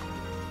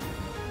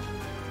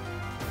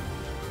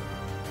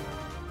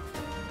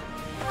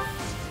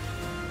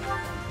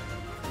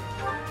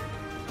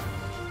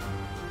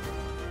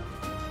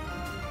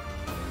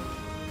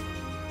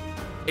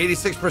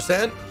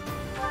 %?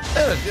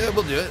 Yeah,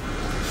 we'll do it.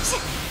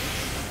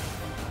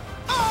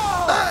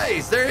 Oh!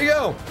 Nice, there you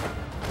go.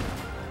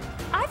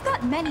 I've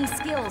got many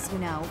skills, you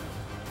know.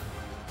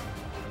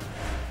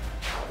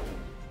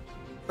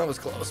 That was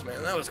close,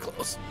 man. That was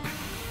close.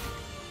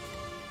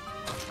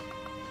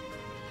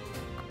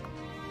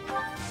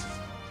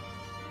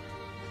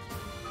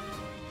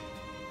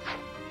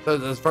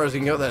 So as far as you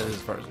can go, that is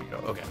as far as you can go.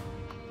 Okay.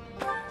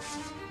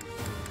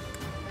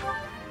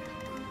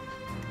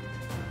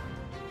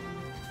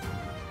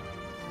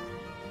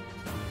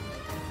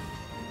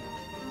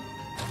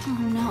 Oh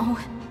no.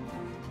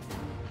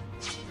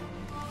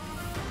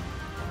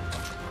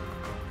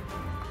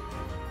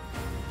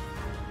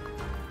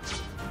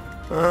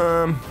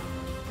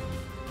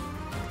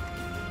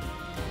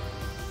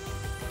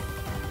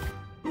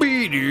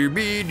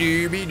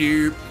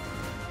 Be-doo.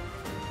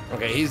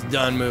 Okay, he's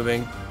done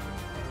moving.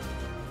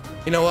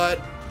 You know what?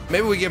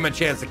 Maybe we give him a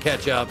chance to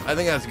catch up. I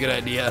think that's a good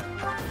idea.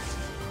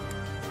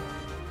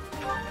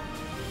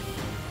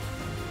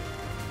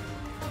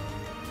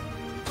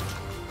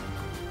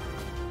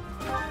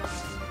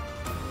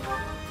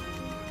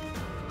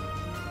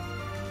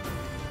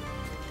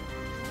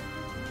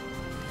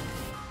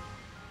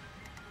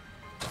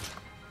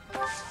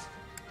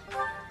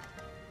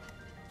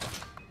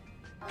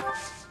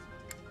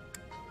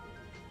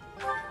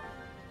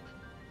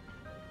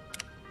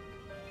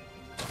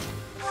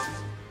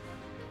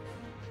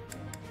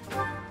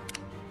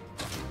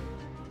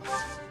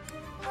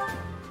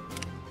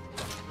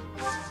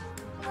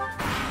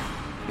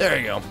 There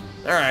you go.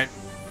 All right.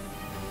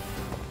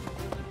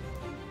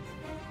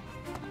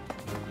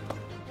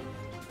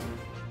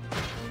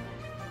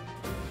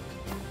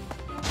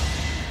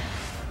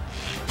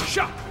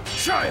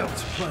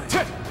 Child's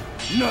play.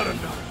 Not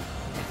enough.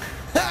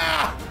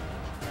 Ah!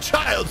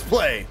 Child's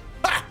play.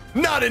 Ah!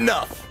 Not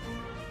enough.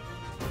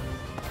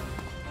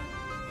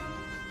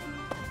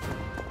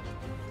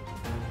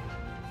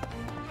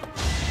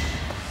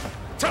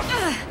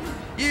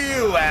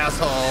 You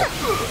asshole.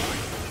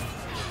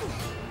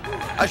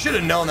 I should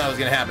have known that was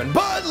gonna happen.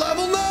 But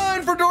level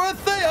 9 for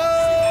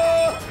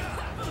Dorothea!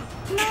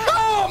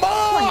 Come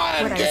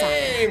on,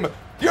 game!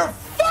 You're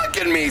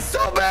fucking me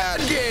so bad,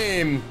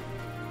 game!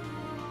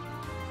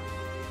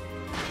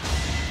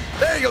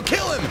 There you go,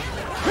 kill him!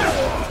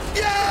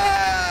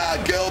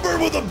 Yeah!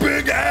 Gilbert with a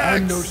big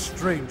axe! I'm no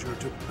stranger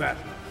to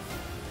battle.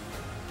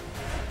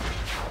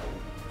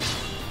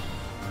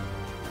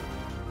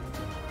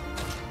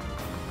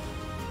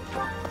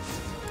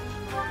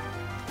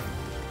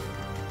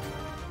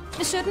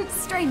 I shouldn't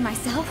strain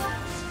myself.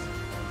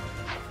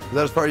 Is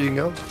that as far as you can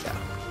go? Yeah.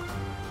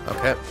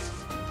 Okay.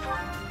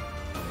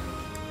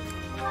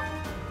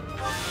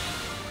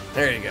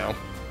 There you go.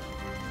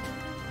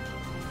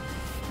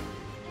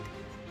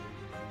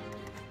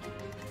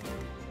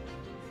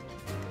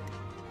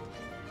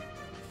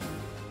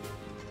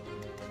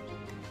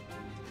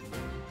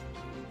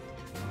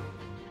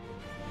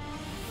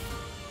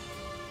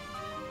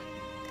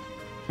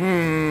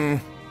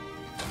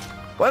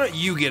 Why don't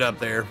you get up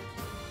there?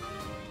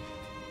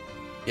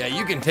 Yeah,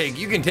 you can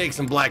take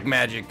some black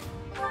magic.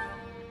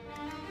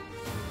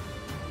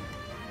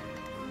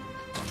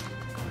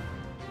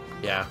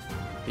 Yeah.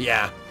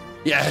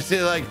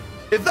 See, like,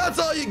 if that's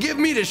all you give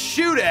me to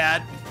shoot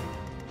at,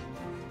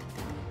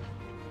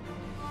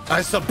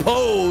 I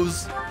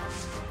suppose.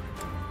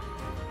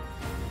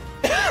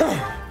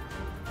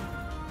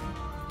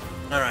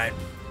 All right.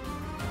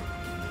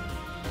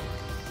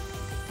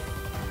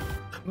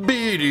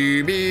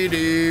 Be-doo,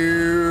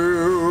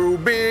 be-doo,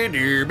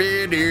 be-doo,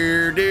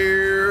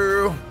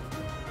 be-doo-doo.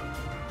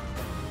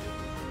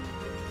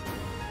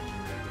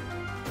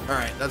 All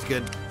right, that's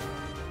good.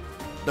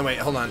 No, wait,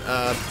 hold on.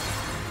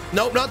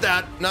 Nope, not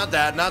that.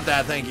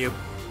 Thank you.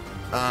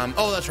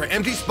 Oh, that's right.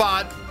 Empty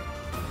spot.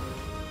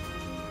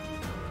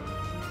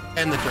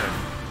 End the turn.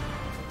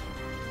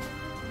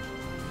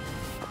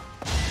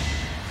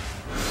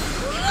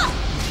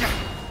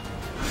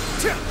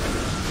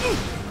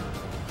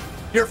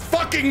 Your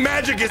fucking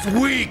magic is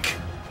weak.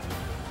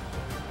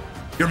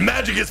 Your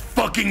magic is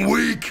fucking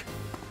weak.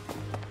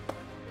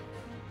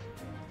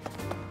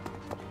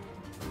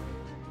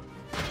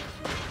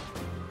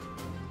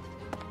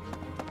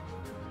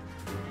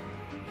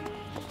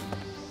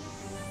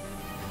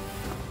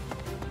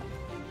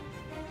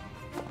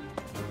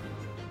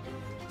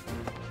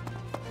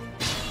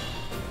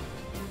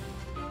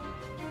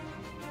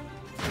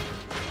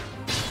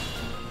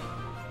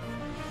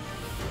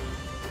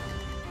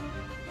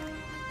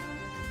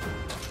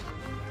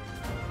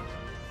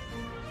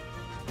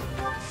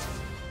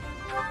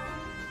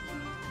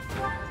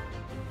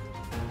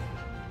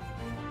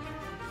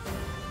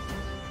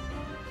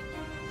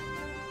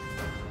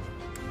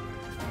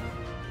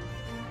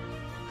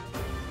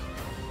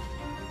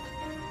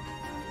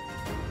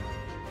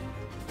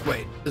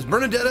 Wait, is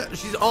Bernadetta?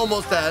 She's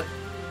almost at...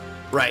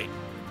 Right.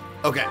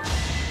 Okay.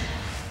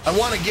 I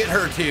want to get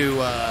her to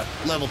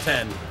level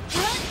 10.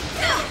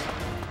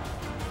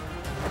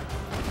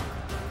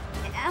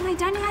 Am I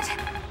done yet?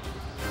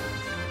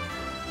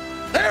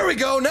 There we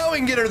go. Now we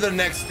can get her to the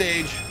next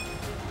stage.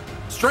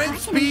 Strength, I can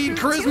speed,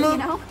 improve too, charisma.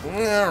 you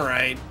know? All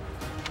right.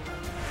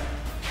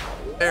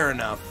 Fair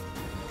enough.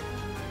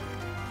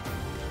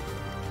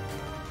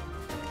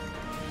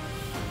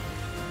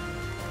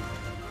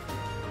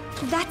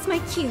 That's my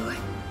cue.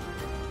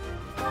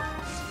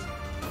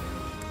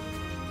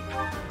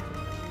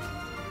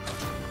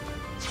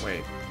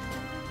 Wait.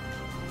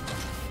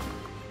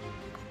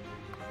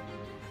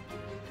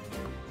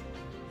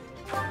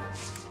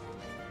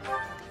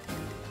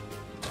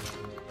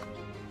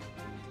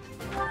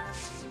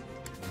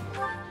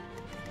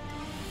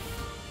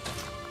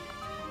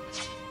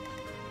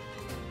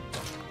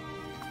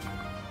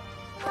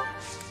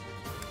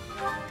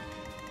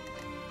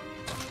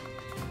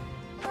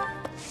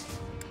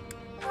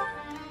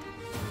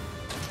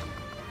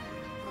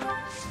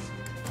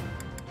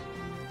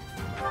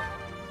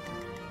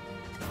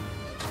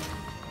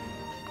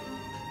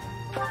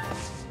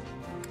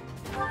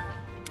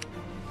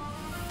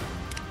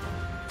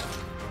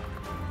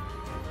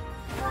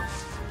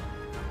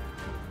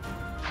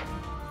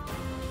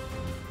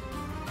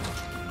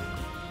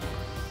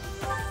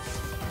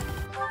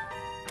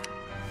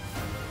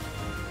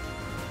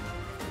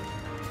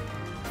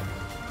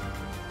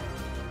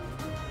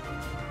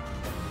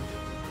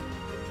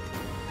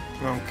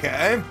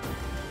 Okay.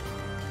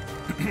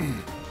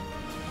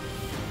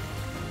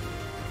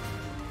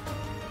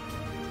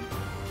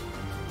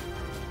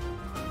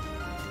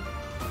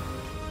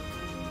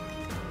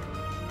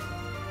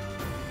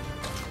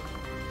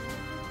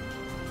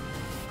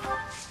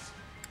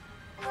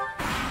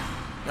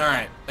 All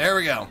right, there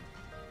we go.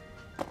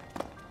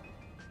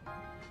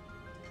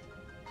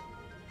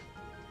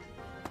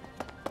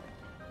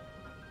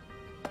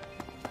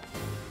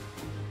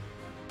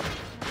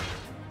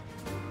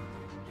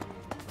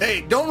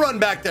 Hey, don't run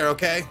back there,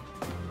 okay?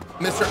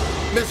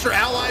 Mr.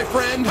 Ally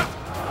friend.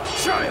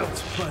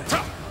 Child's play.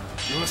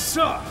 You're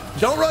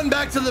soft. Don't run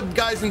back to the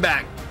guys in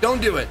back.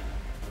 Don't do it.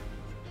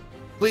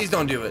 Please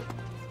don't do it.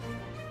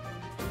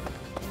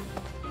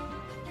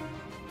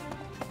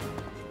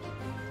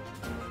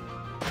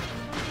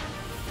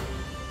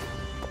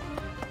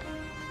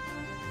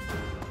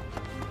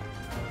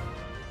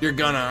 You're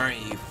gonna, aren't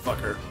you,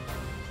 fucker?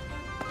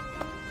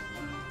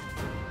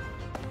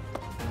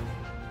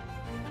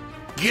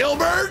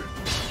 Gilbert!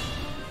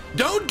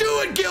 Don't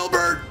do it,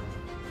 Gilbert!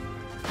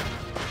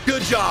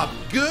 Good job.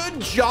 Good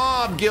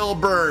job,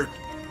 Gilbert.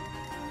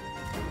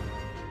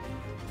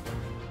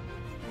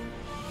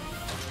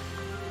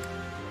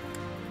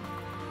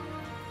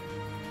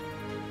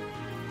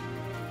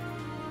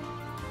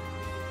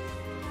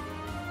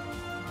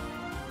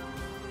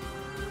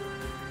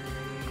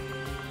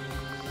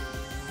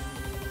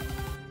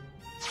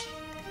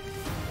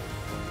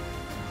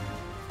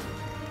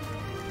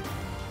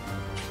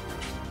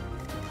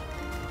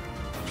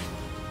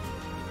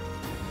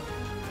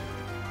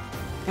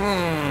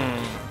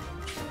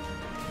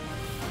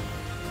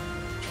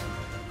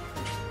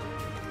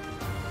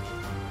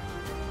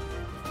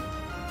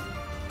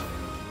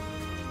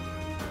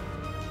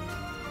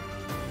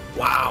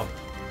 Wow.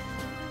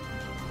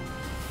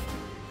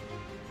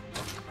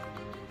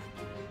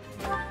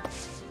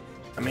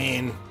 I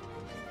mean,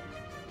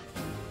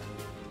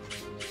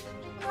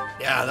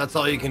 yeah, that's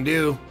all you can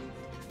do.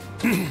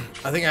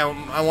 I think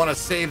I want to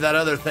save that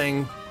other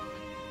thing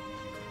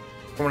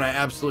for when I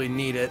absolutely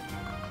need it.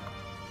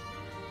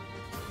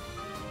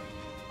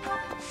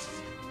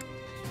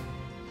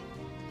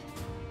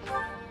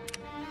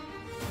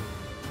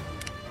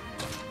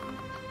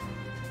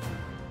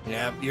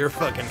 Yep, you're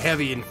fucking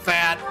heavy and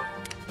fat.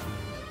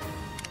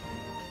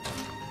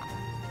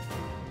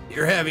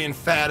 You're heavy and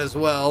fat as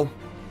well.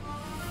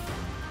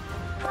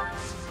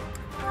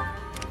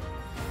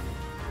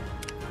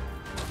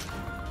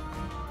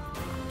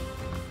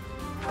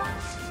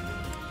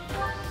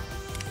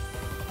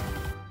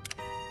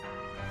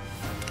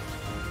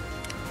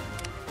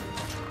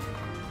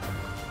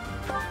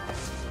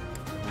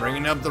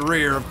 Bringing up the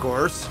rear, of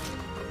course.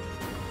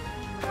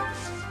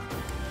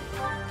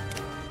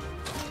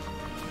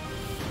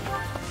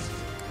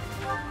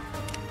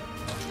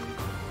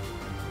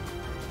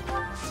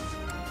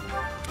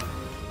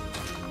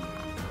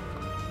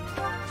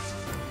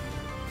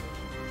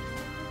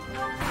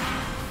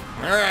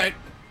 All right.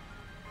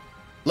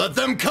 Let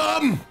them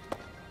come.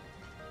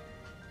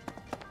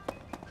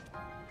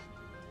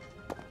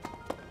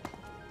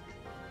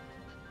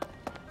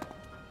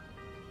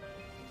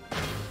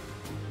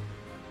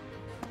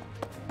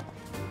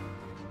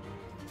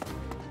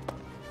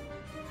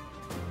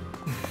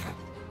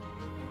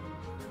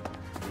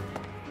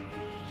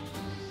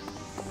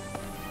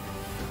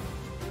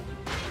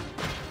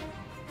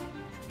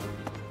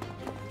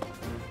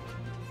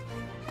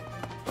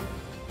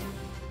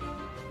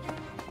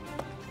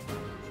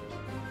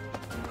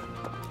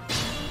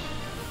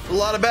 A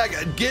lot of back.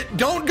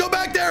 Don't go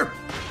back there.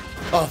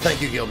 Oh,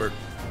 thank you, Gilbert.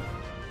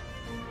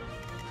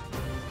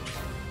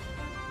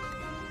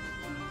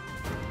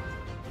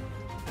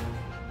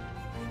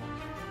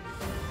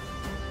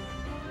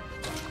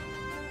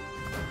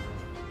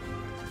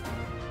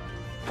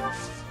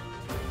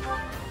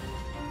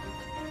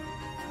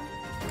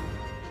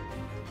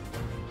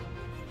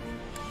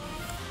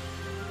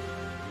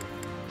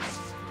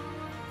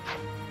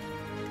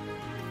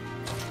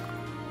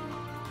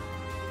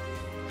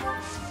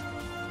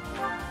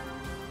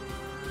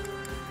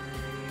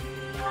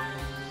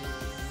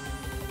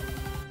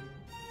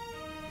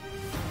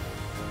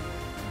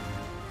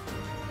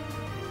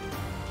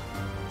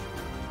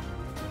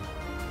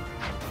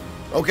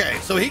 Okay,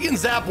 so he can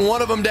zap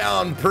one of them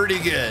down pretty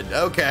good.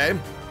 Okay.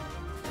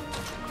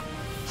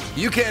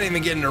 You can't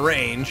even get into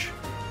range.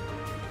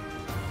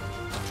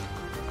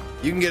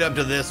 You can get up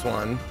to this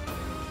one.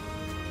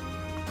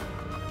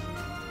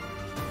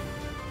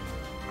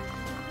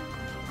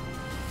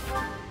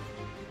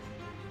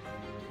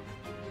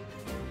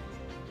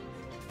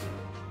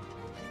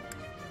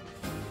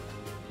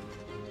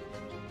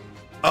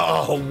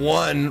 Oh,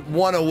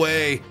 one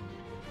away.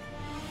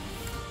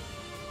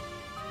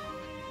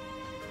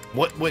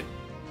 What?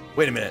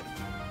 Wait a minute.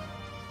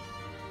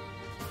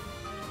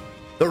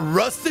 The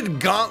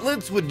rusted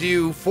gauntlets would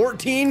do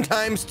 14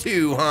 times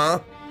 2, huh?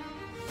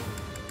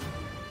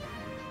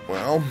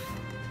 Well.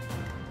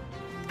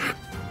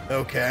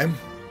 Okay.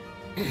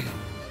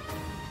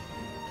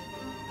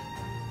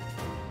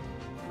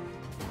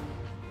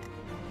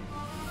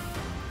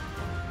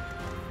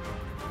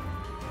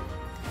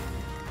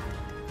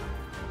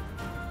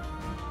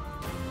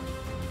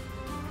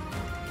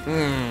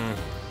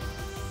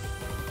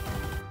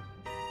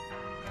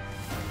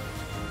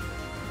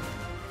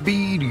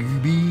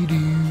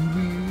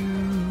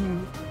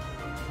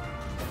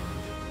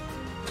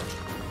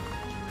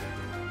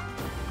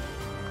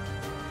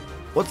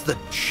 What's the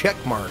check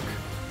mark?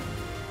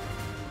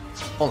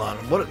 Hold on.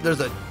 What?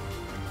 There's a.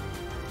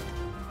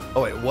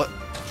 Oh wait. What?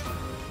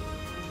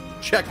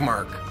 Check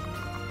mark.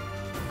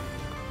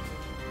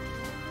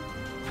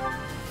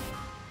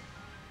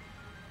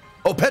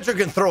 Oh, Petra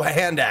can throw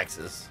hand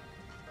axes.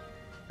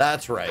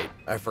 That's right.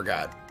 I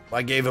forgot.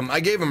 I gave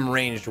him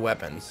ranged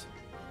weapons.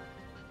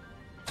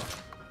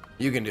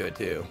 You can do it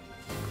too.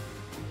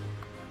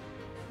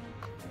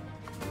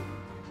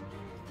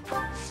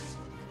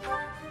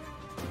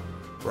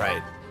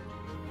 Right.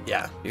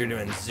 Yeah, you're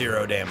doing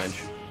 0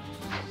 damage.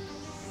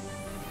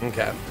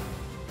 Okay.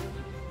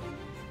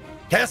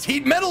 Cast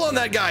heat metal on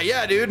that guy.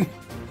 Yeah, dude.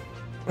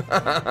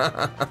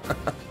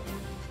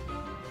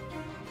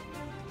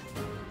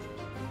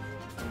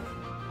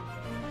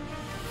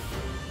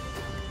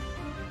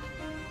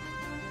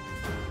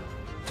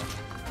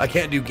 I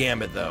can't do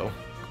Gambit though.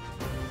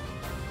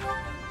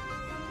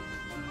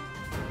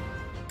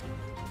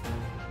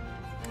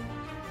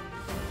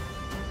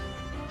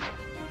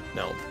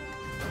 No.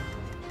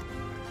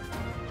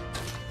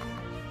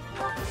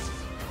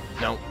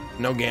 No.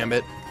 No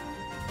Gambit.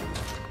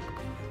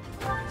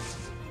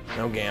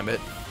 No Gambit.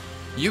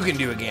 You can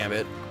do a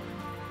Gambit.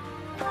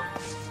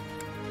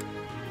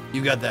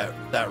 You got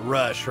that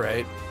rush,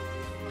 right?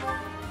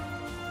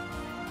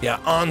 Yeah,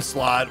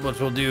 Onslaught, which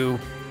will do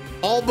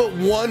all but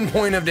 1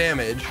 point of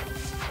damage.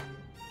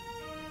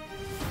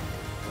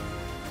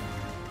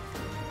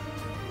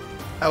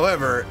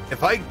 However,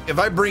 if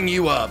I bring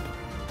you up,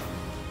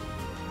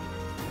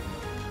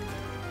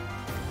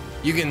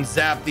 you can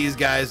zap these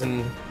guys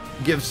and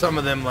give some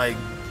of them like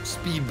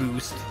speed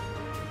boost.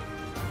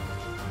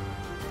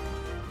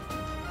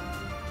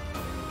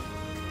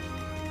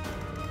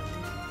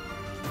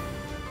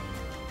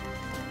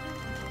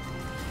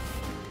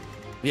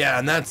 Yeah,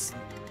 and that's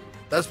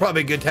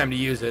probably a good time to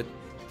use it.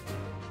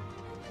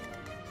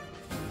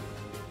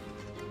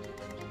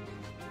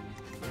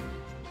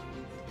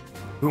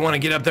 We want to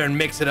get up there and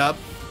mix it up.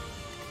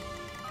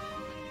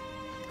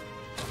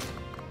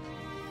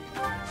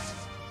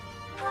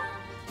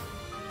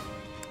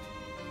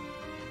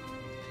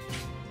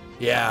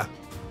 Yeah,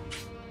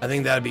 I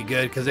think that'd be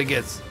good because it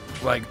gets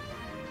like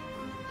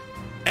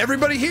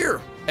everybody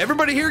here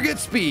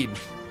gets speed.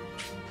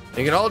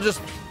 You can all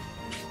just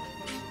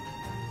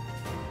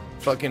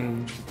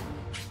fucking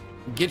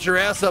get your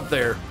ass up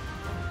there.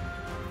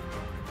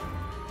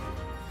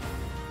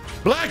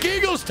 Black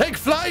Eagles, take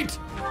flight.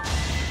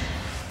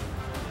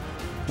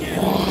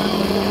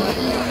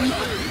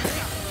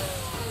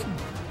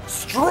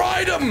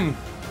 Stride them.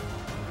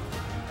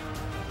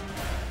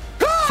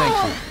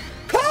 Thank you.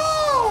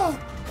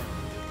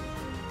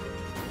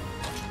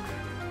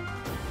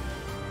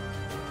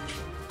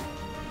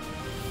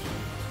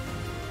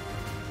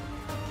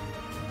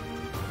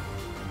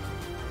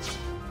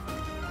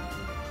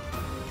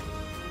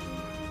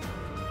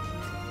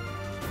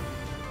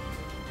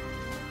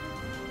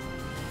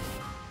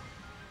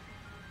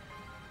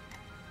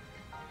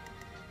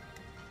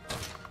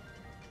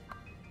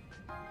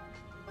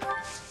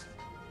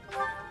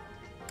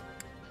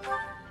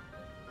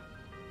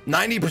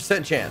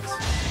 90% chance.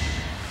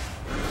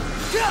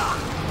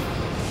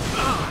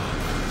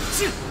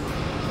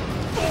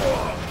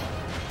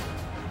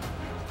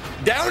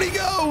 Down he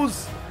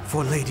goes!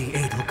 For Lady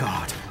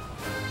Edelgard.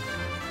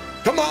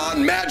 Come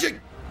on, magic!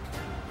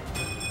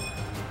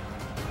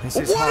 This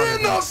is What harder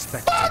in than the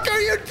expected. fuck are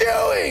you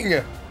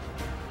doing?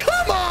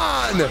 Come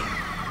on!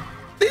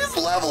 These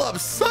level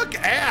ups suck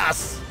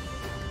ass.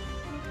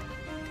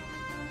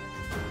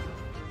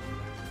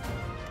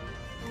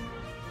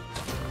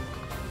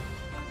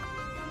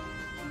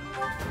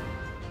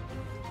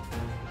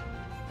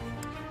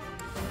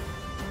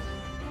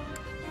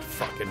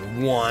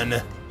 Fucking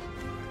one.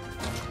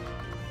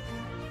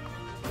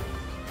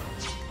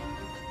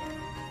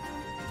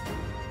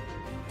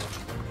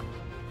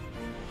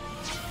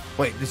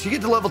 Wait, did she get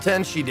to level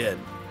 10? She did.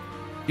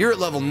 You're at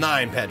level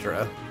 9,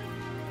 Petra.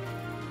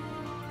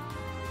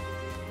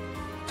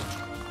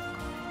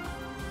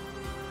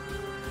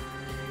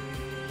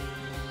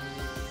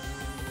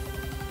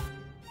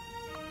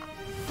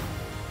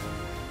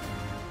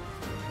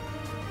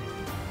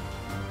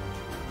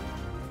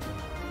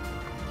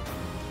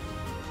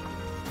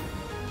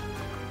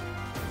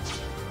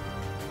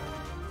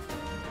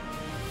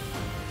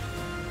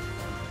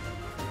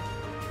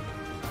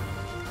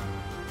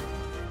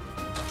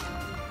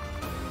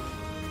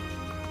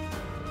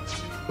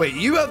 Wait,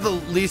 you have the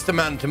least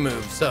amount to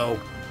move, so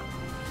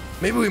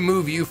maybe we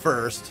move you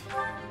first.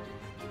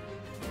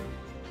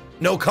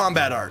 No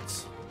combat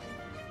arts.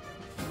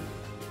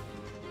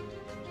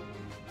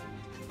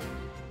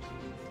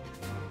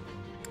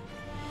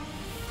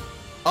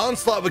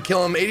 Onslaught would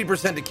kill him,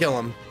 80% to kill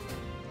him.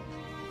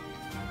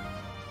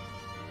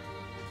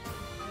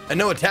 And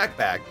no attack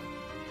back.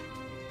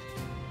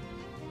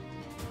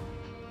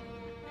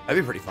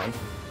 That'd be pretty fun.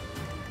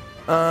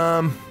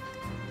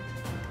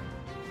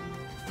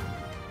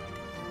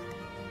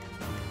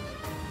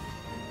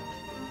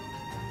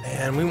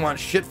 And we want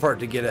Shitfart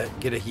to get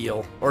a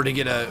heal or to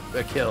get a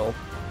kill.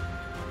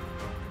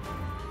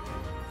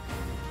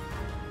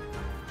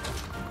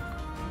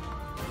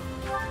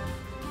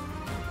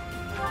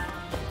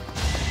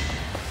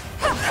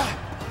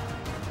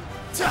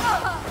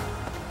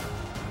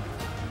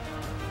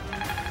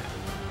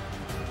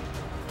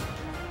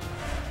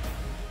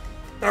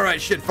 All right,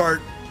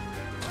 Shitfart,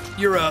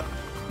 you're up.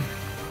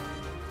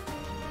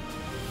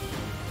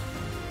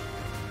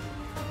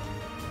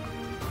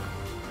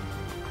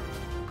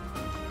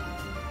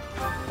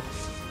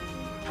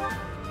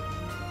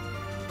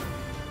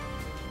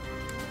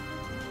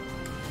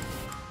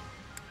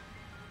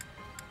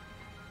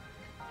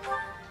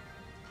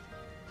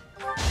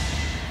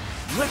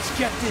 Let's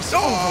get this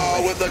Oh,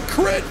 over with a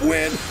crit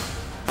win.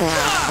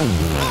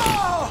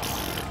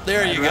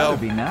 There you go.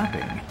 Be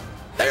napping.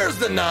 There's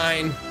the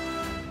 9.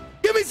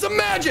 Give me some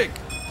magic.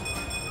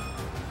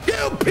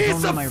 You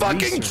piece of my fucking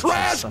research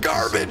trash is such a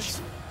garbage.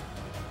 source.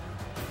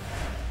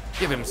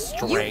 Give him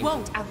strength. You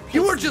won't outpace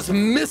You are me. just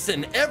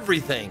missing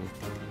everything.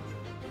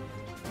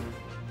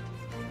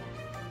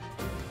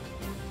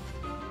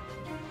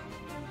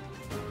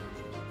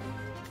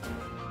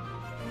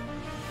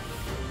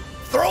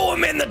 Throw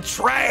him in the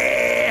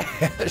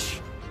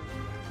trash.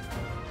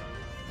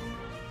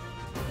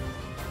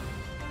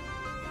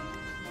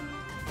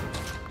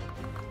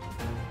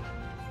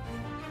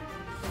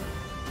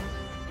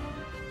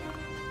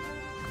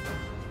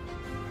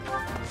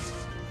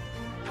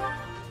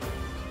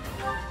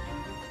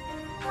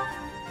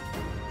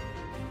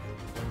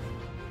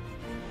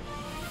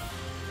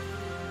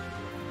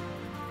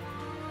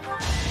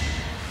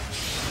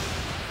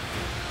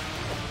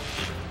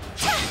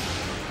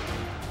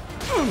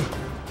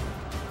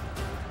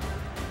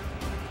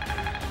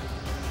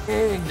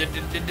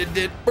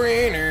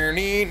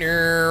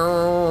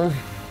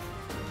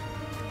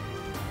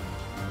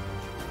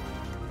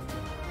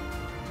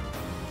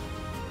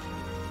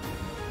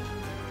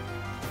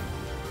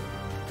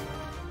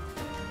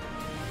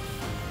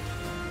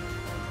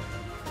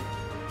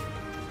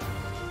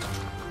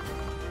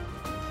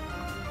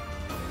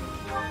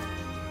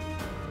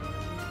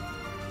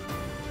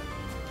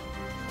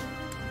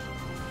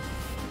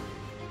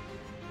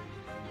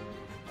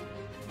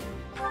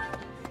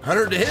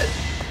 $100 to hit.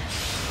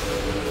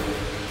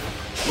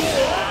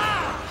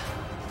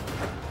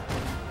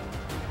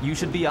 You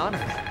should be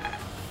honored.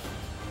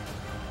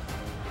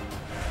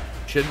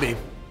 Should be.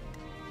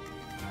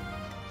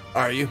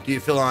 Are you? Do you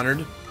feel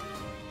honored?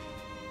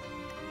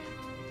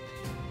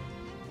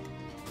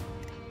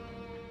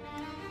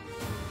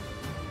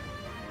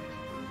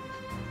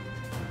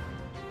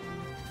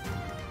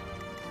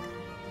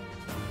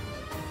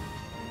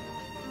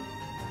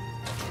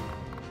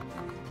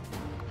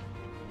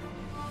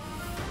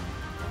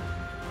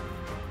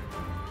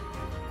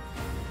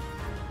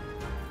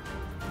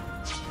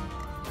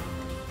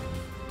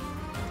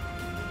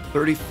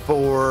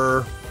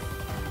 $34,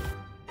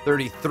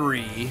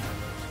 $33.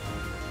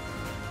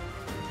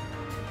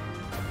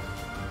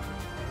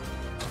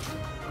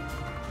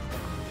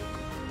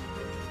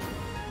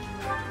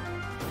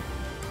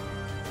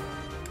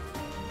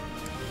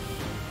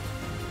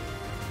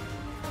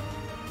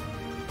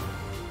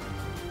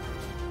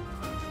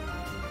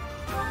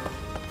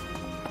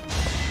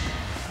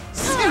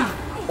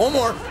 One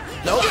more.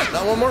 Nope,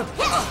 not one more.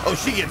 Oh,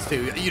 she gets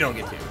two. You don't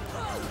get two.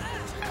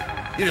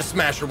 You just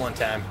smash her one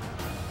time.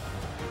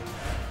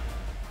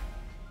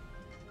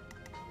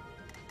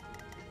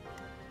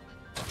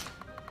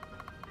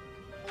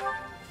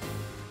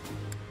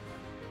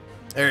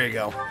 There you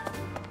go.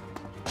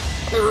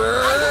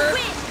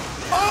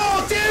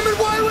 Oh, damn it,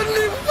 why wouldn't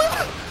it?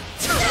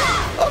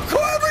 Of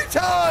course, every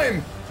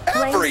time!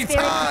 Every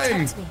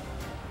time!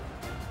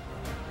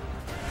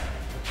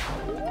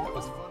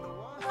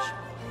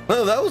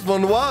 Oh, that was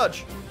fun to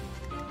watch.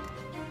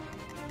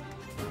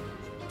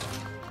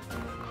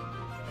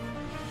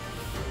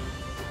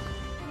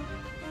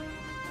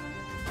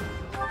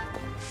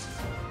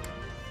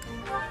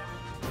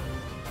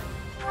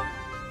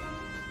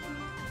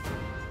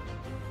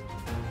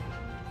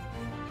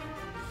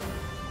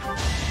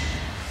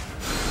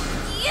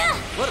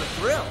 What a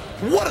thrill!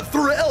 What a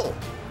thrill!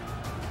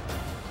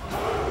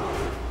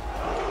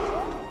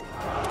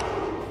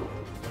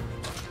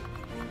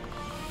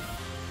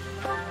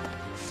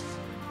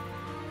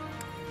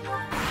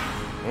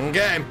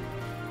 Okay.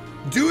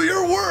 Do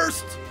your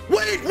worst!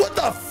 Wait, what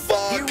the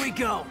fuck? Here we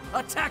go!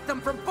 Attack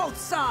them from both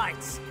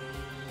sides!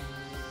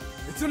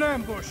 It's an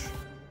ambush.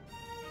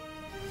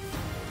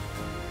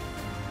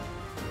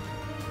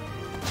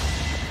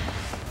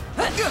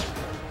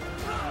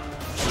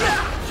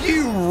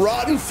 You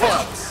rotten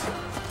fucks!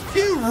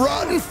 You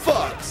rotten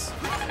fucks!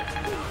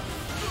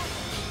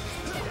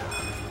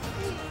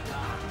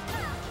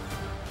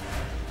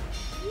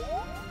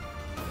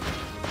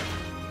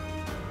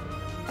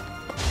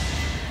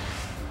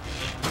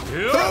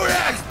 Throw an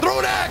axe! Throw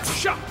an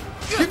axe!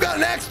 You got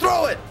an axe,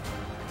 throw it!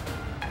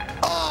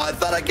 Oh, I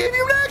thought I gave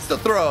you an axe to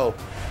throw!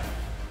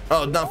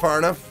 Oh, not far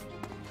enough?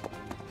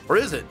 Or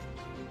is it?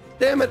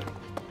 Damn it.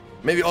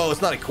 Maybe, oh,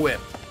 it's not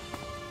equipped.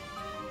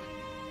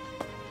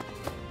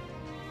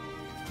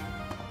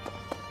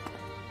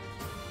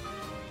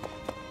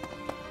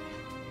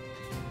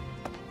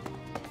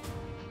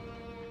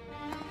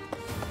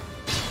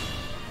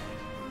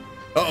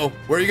 Uh-oh,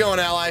 where are you going,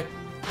 ally?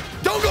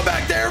 Don't go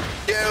back there,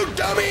 you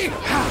dummy!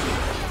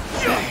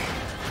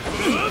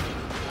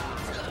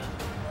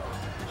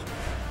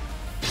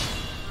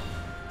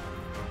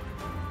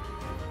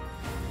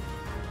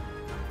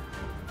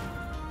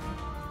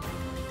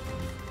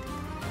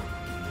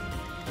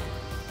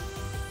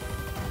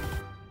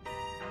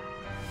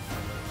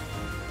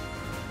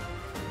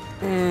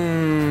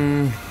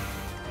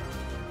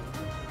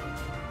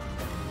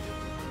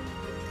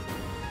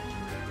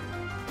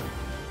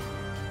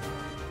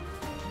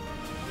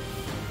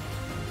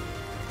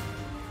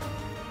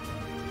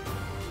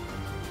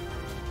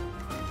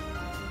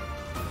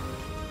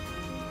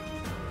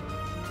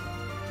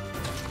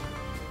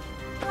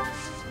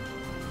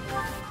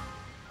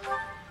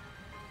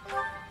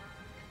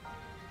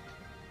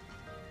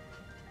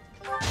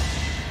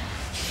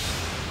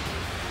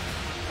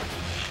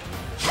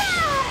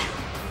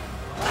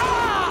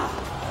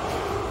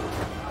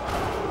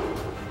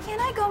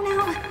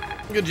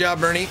 Good job,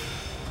 Bernie.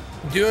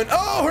 Doing.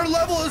 Oh, her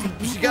level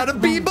is. She got a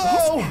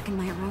B-bow. Back in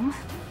my room.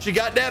 She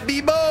got that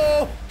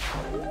B-bow.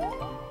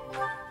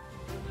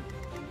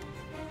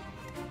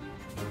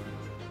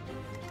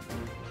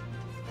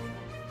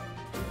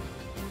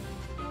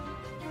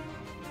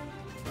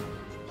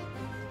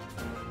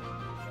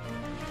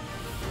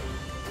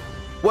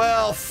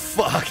 Well,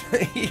 fuck.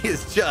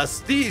 He's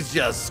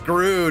just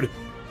screwed.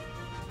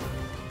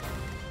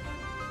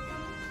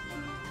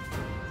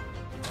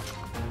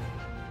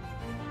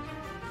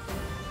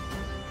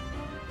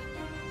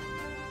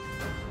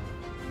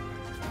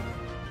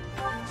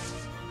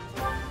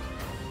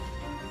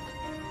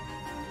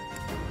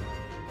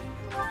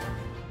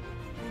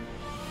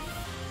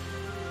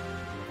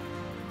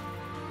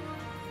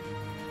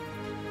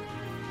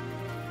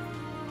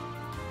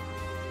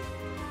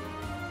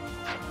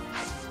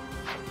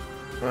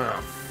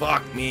 Oh,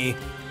 fuck me.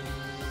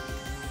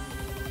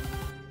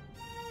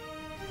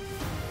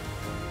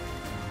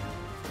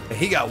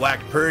 He got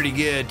whacked pretty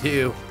good,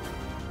 too.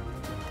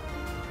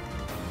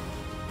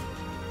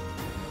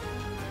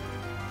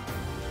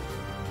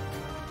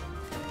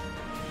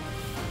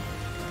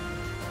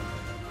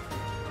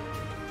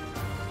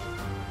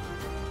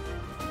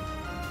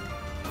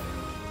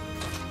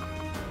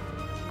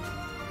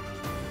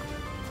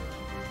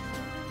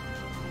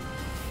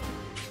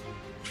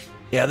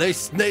 Yeah, they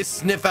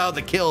sniff out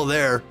the kill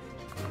there.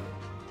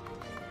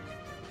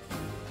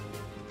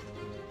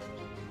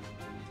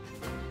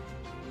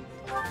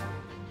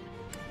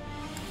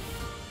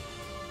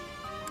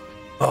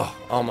 Oh,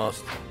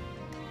 almost.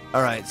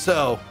 All right,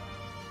 so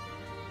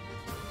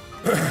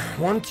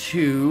 1,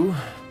 2.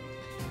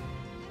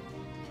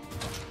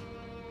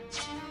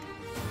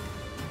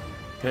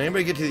 Can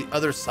anybody get to the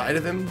other side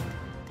of him?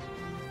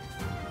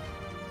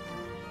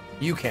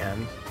 You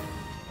can.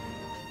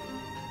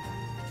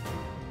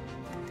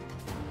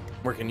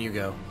 Where can you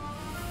go?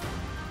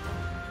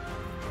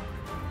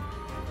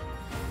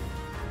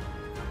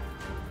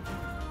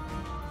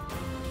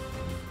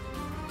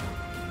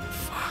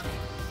 Fuck.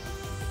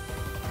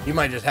 You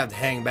might just have to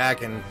hang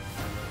back and...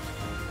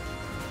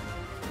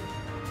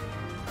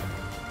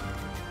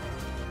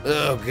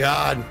 Oh,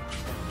 God.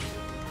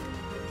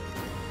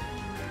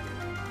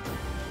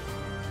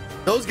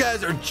 Those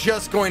guys are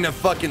just going to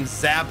fucking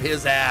zap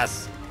his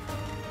ass.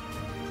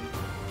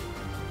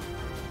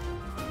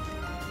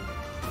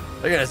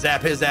 They're gonna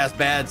zap his ass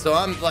bad, so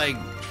I'm like,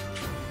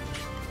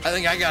 I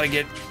think I gotta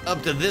get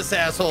up to this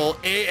asshole,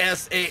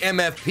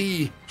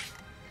 ASAMFP.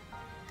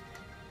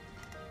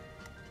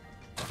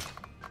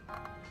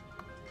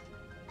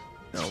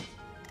 No.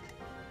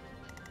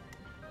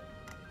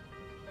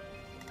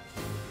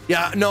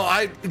 Yeah,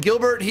 no,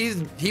 Gilbert,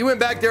 he went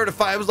back there to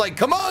fight. I was like,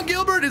 come on,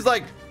 Gilbert. He's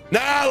like,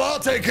 nah, I'll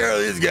take care of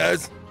these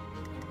guys.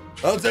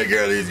 I'll take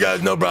care of these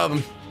guys, no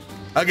problem.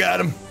 I got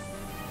him.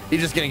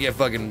 He's just gonna get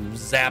fucking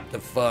zapped the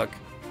fuck.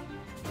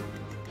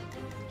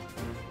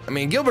 I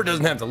mean, Gilbert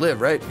doesn't have to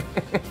live, right?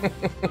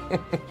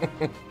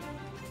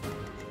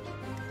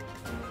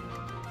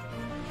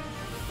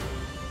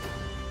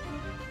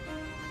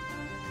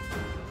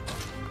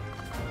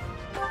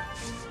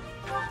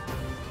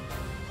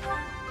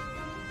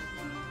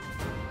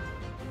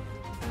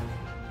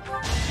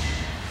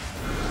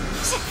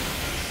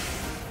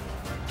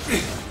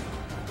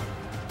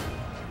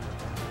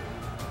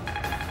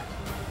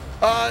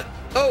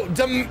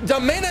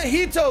 Damena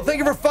Hito, thank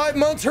you for 5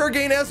 months.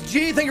 Hurricane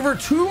SG, thank you for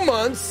 2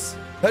 months.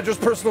 Petra's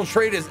personal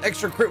trait is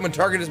extra crit when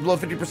target is below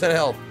 50%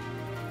 health.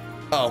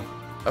 Oh,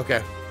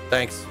 okay.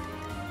 Thanks.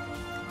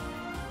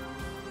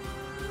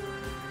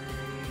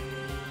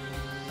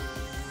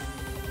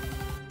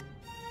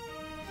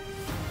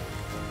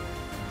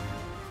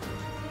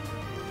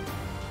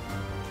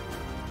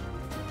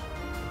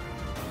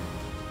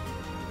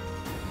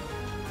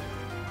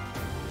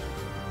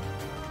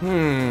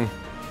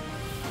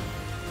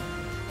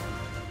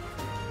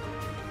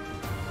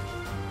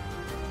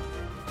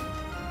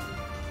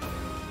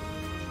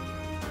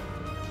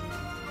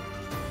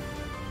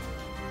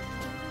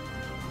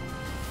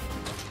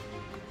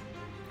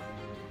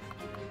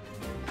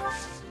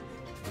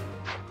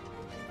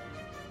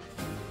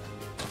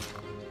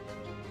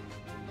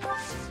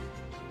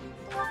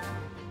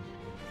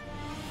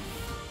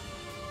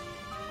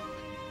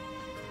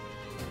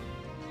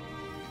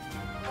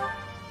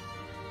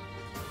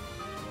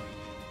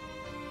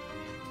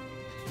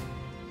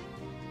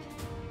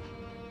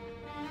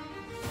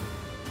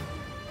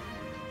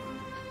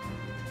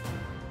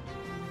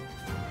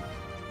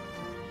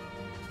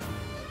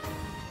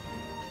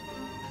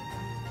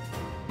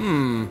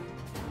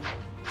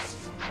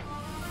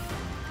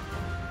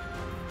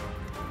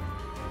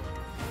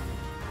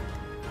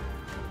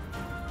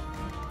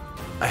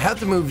 I have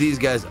to move these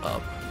guys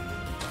up.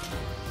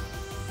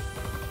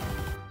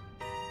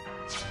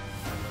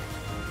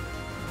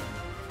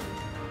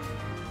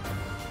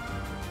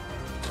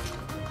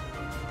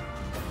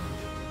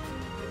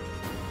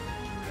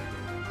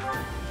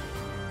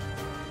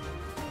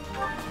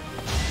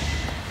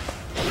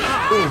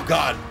 Oh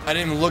God, I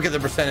didn't even look at the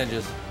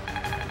percentages.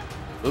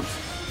 Oops.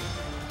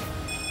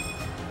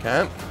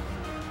 Okay.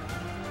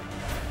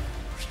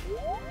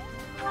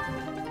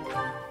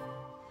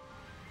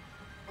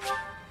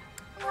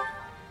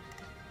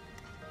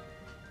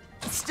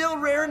 It's still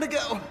raring to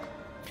go.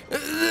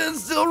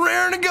 It's still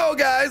raring to go,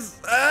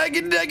 guys. I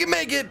can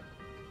make it.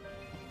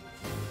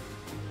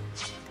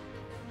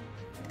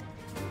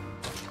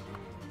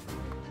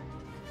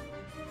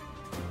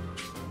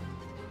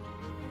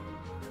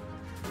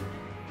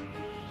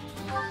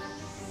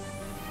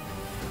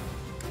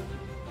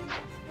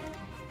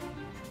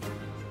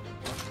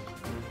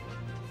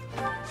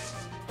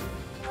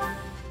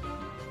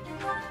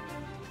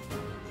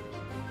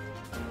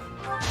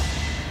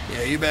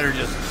 Yeah, you better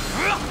just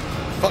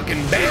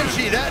fucking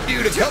banshee that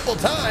dude a couple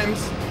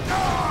times.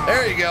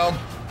 There you go.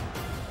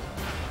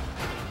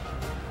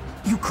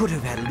 You could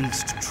have at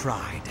least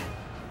tried.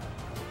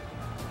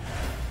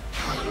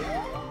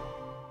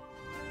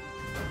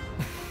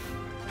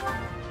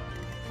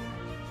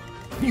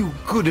 You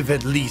could have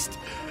at least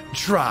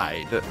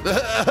tried.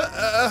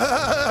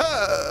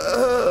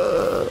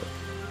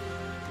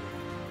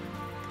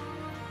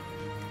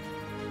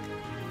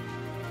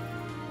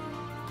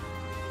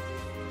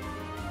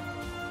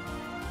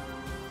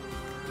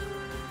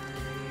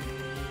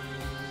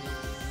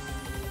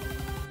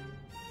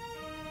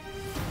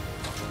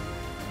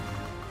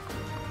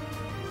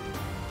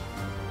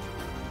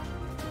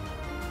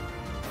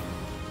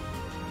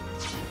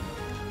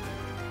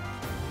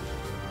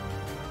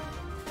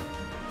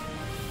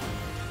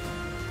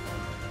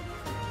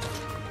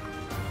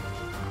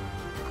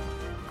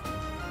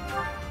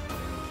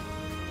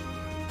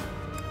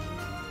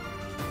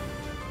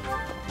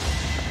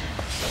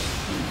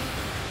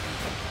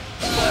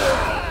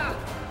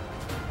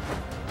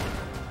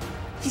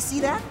 You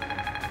see that?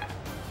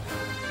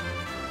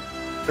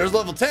 There's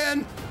level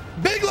 10.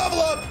 Big level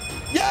up.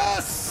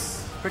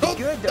 Yes. Pretty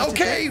good, don't you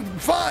Okay,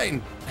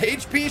 fine.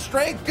 HP,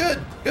 strength, good.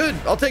 Good.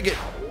 I'll take it.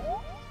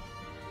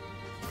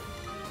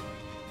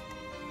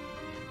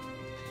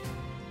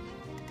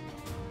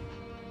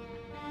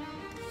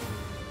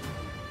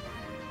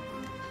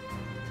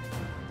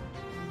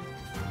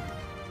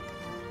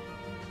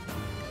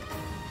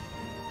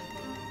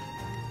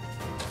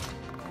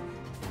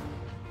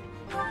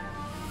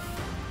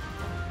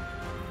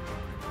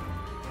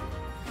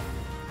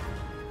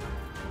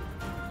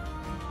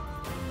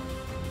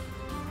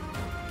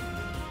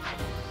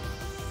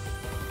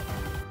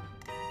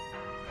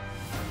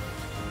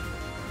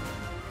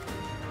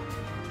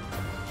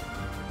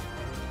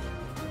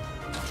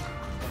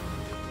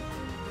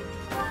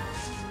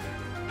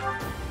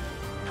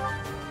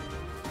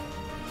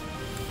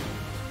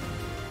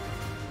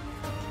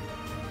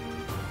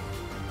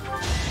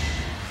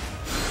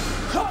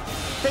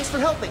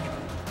 helping.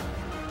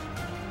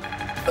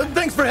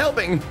 Thanks for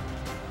helping.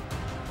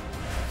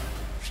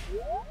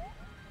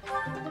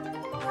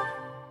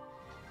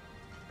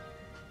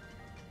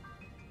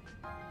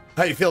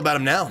 How you feel about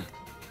him now?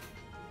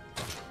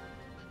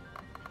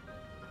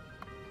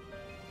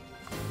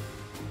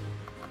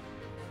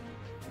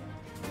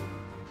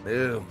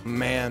 Ew,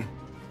 man.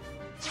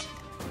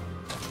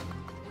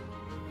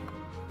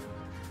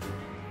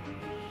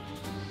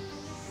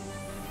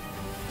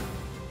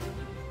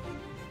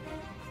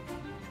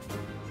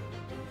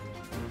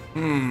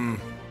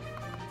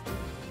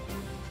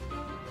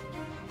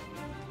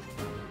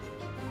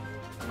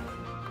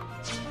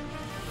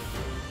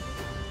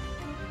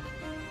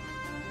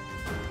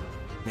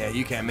 Yeah,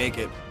 you can't make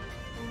it.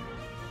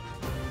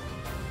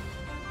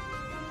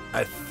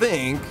 I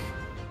think.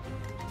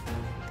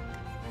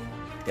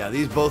 Yeah,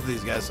 both of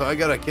these guys. So I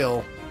gotta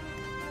kill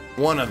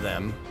one of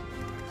them.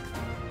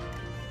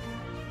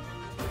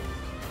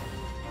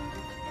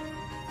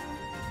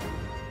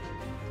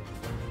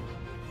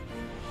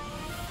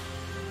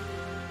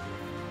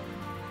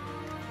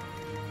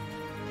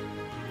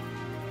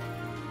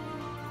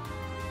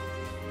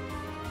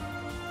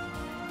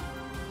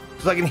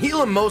 So I can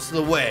heal him most of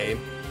the way,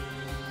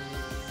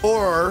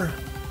 or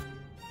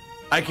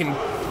I can.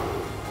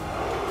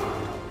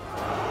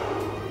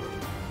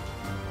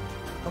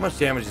 How much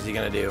damage is he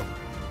gonna do?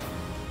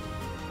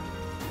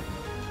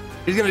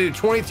 He's gonna do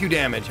 22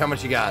 damage. How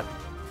much you got?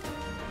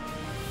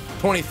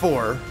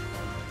 24.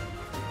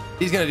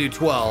 He's gonna do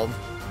 12.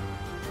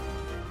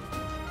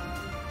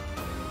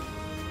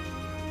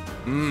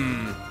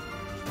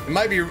 It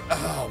might be.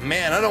 Oh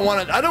man, I don't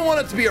want it. I don't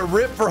want it to be a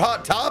rip for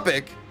Hot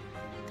Topic.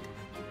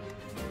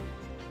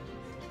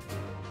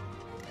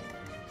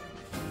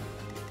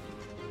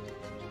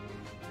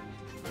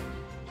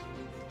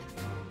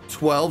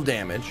 $12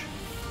 damage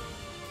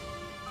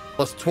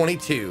plus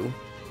 22,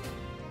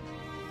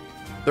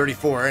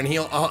 34, and he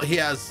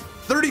has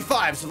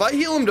 35. So if I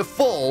heal him to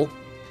full,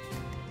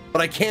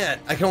 but I can't.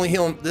 I can only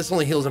heal him. This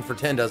only heals him for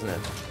 10, doesn't it?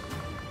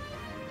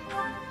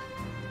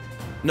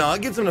 No,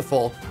 it gets him to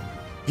full.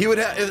 He would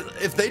have,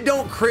 if they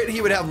don't crit, he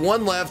would have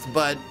one left,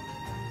 but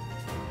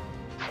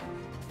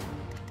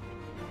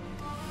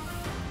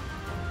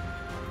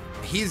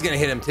he's gonna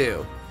hit him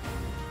too.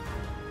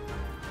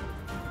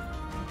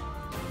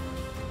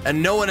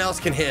 And no one else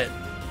can hit.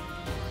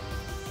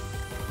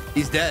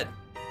 He's dead.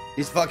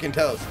 He's fucking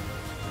toast.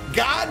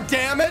 God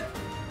damn it!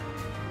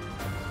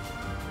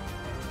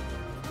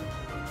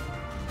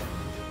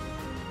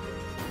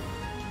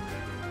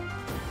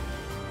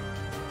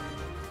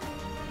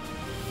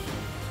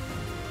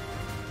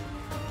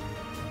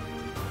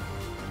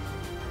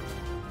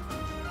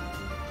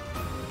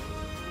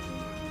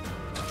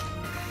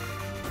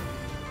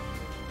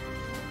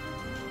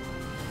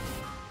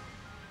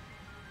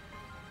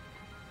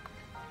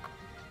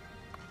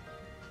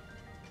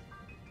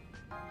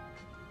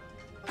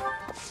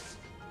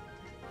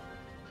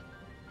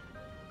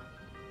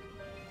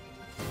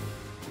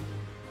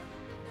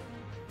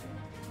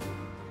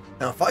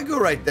 Now, if I go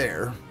right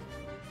there,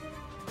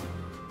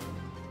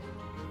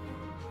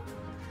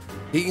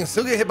 he can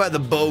still get hit by the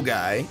bow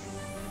guy.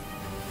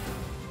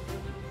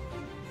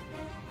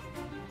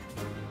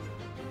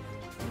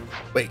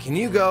 Wait, can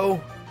you go?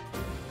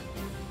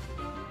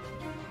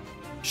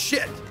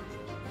 Shit.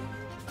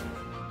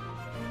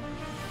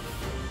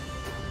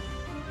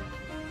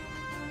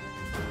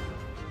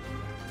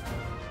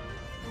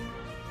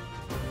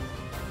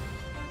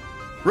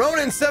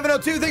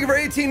 Ronan702, thank you for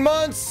 18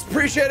 months.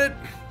 Appreciate it.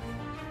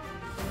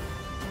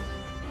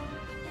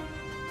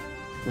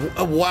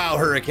 Wow,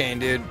 Hurricane,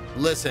 dude.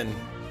 Listen.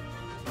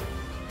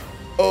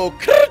 Oh,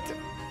 cut!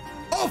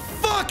 Oh,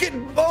 fuck it!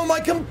 Oh, my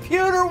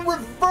computer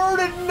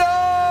reverted!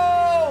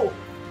 No!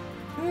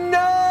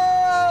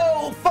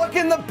 No!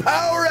 Fucking the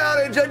power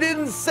outage! I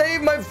didn't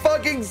save my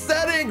fucking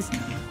settings!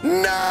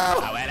 No!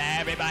 Oh, well,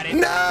 everybody.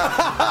 No!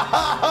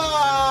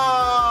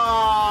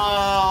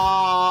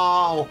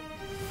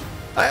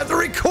 I have to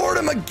record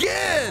him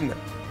again!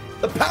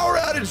 The power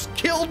outage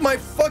killed my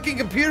fucking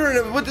computer and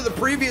it went to the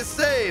previous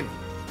save.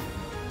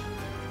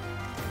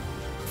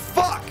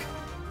 Fuck!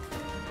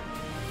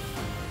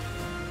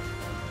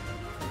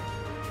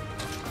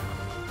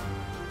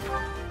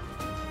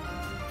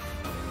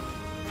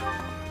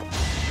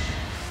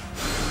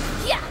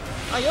 Yeah,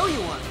 I owe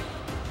you one.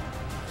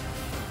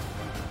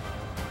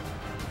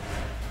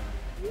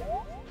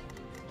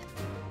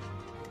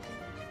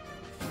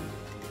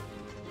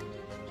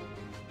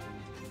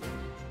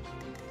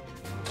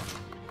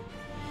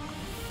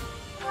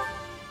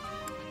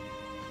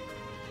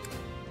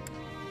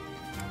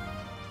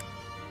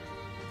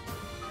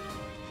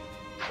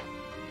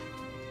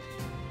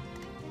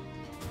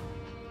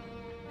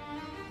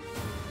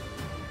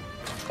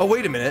 Oh,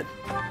 wait a minute.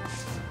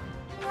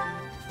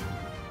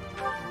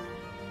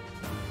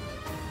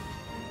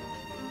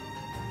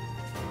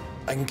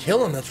 I can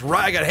kill him. That's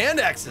right. I got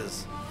hand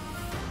axes.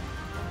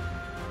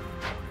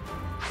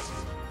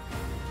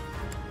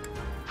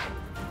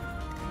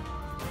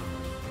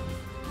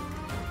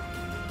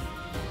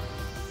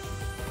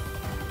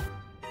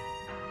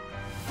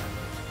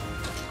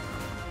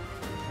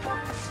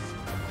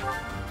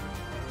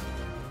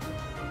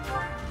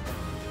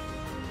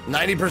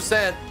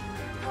 90%.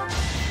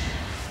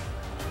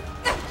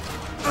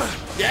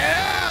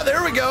 Yeah,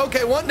 there we go.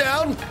 Okay, one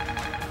down.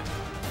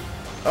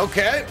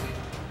 Okay.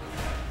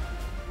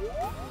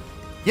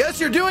 Yes,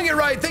 you're doing it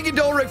right. Thank you,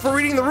 Dolric, for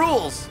reading the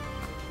rules.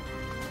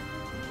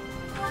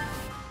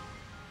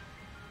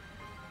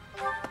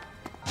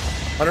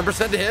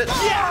 %100 to hit.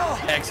 Yeah!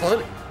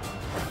 Excellent.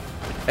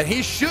 And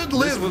he should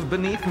live. This was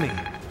beneath me.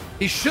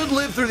 He should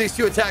live through these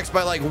 2 attacks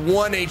by like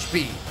 1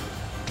 HP.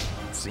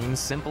 Seems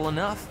simple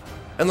enough.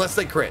 Unless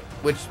they crit,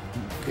 which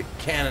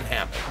can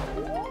happen.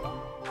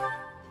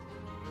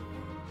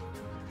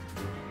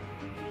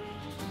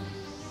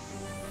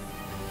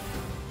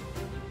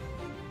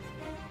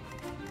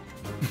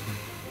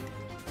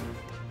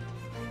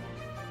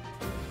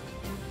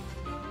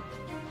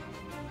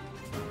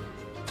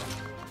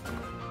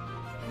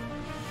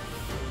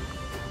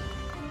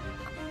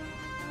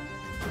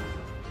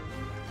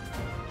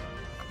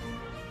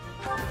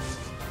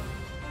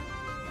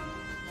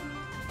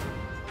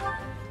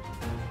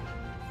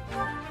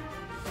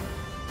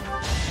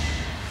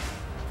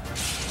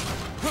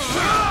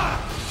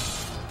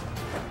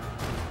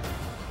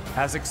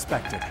 As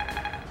expected.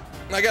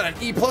 I got an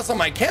E+ on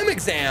my chem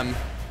exam.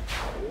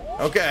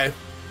 Okay.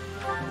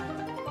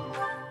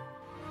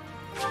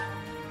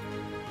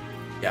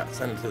 Yeah,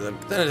 send it to the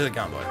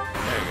convoy.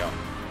 There you go.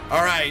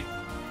 All right.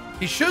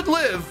 He should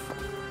live.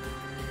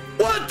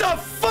 What the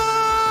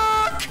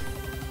fuck?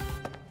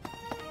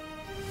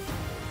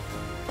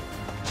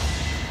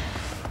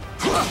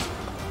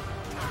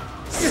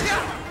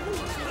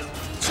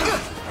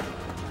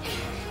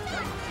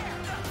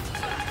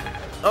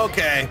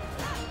 Okay.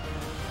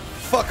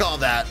 Fuck all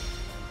that.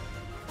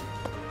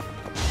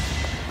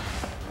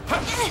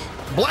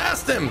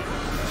 Blast him!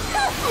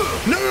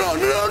 No, no,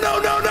 no, no,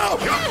 no, no!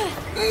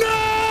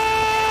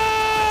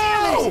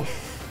 No!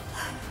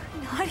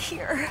 Not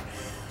here.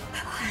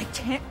 I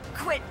can't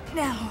quit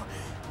now.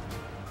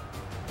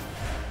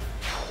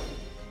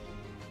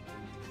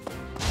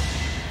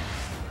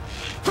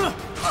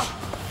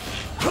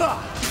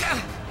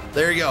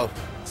 There you go.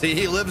 See,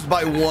 he lives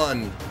by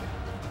 1.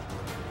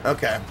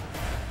 Okay.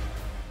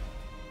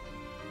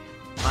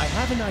 I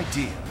have an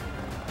idea.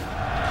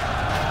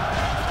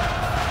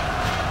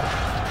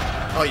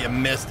 Oh, you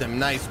missed him.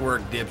 Nice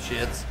work,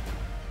 dipshits.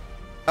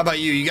 How about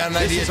you? You got an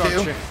idea This is our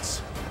too?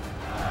 chance.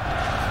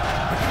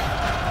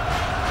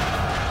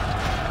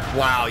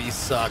 Wow, you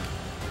suck.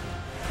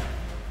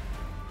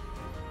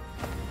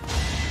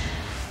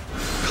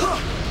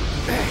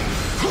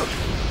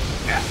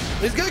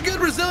 He's got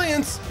good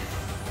resilience.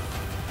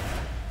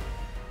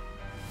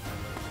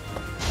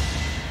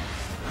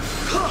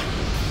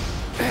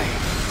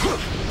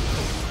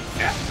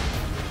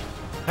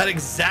 Had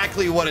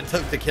exactly what it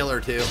took to kill her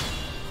too.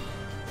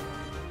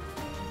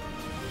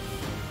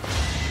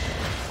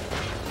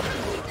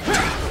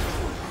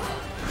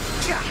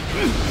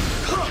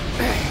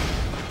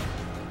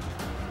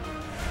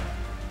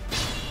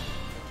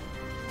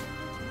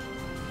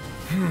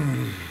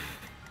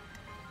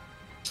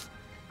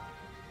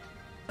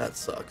 That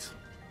sucks.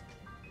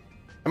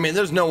 I mean,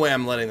 there's no way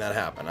I'm letting that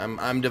happen.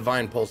 I'm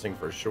divine pulsing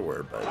for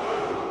sure, but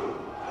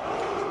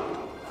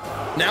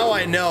now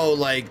I know,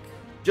 like,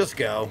 just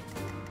go.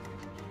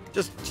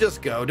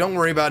 Just go. Don't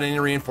worry about any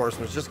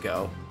reinforcements. Just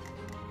go.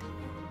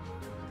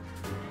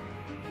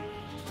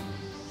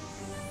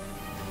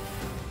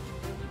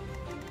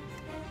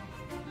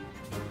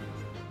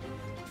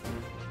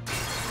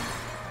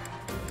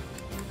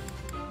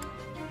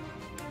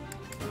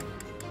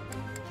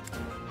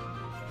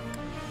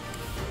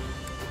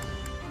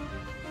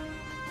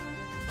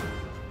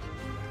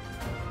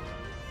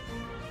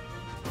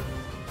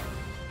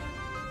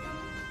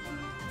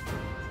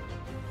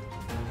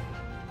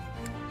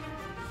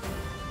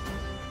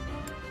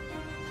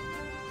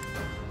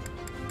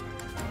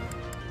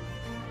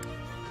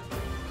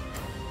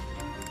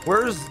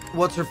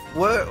 What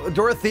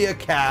Dorothea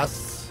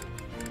casts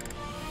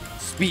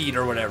speed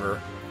or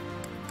whatever.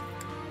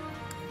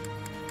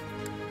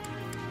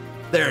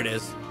 There it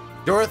is.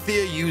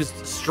 Dorothea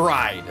used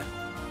stride.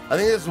 I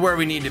think this is where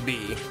we need to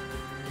be.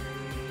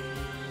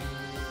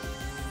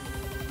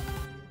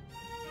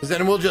 Because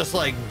then we'll just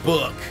like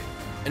book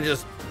and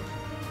just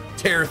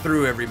tear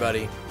through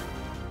everybody.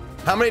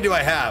 How many do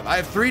I have? I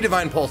have 3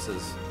 divine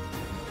pulses.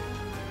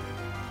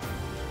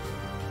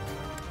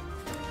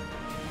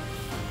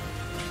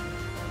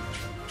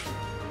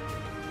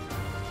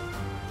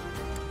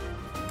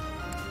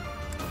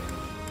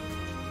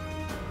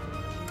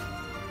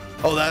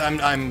 Oh, that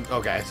I'm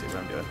okay. I see what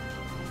I'm doing.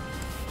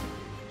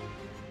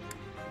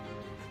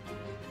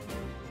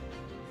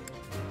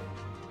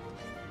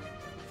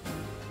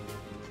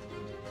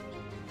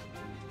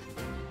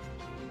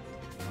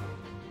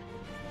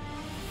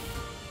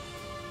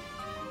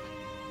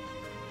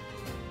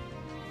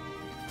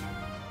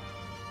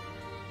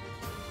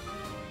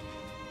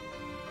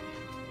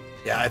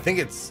 Yeah, I think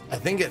it's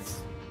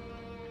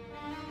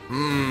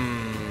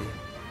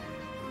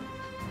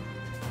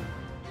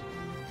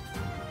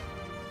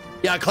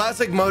Yeah,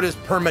 classic mode is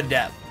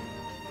permadeath,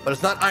 but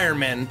it's not Iron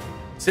Man,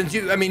 Since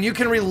you, I mean, you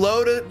can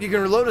reload it, you can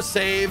reload a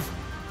save,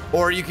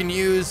 or you can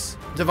use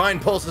divine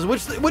pulses,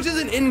 which is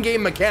an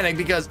in-game mechanic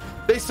because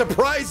they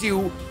surprise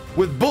you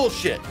with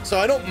bullshit. So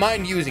I don't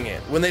mind using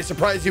it when they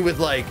surprise you with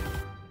like,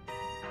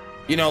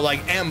 you know,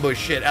 like ambush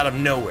shit out of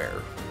nowhere.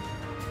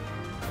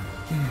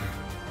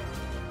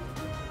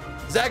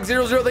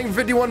 Zach00, thank you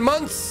for 51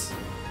 months.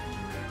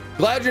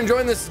 Glad you're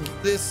enjoying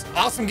this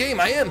awesome game.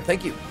 I am,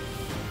 thank you.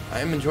 I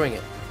am enjoying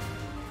it.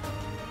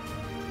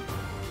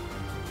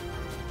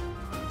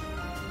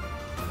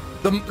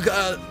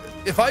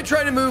 If I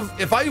try to move,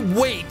 if I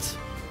wait,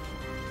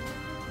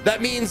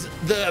 that means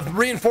the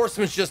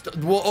reinforcements just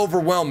will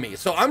overwhelm me.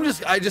 So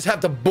I just have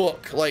to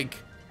book like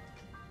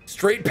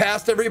straight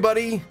past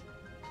everybody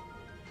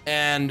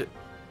and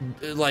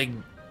like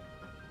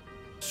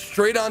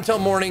straight on till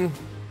morning.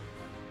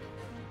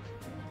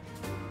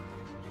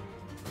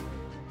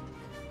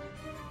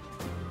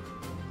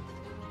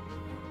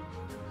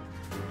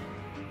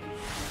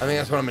 I think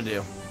that's what I'm gonna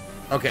do.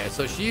 Okay,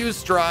 so she used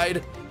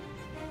stride,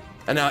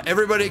 and now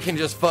everybody can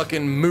just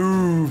fucking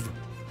move.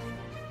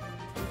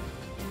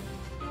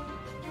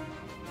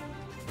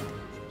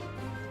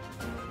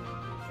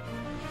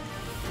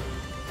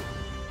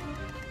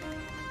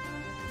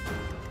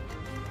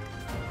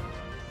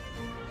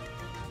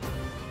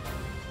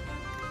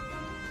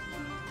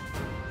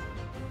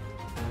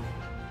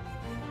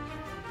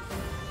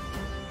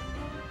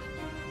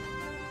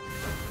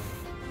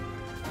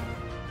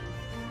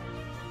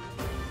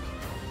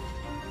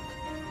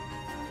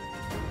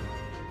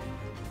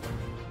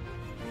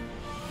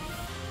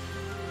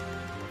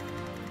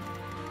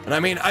 And I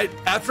mean,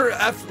 after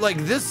like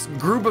this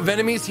group of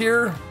enemies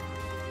here,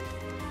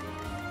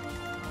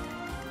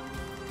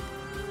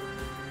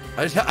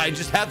 I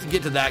just have to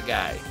get to that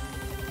guy.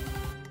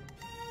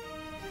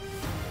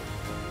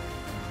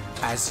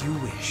 As you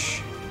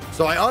wish.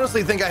 So I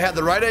honestly think I had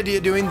the right idea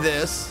doing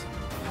this,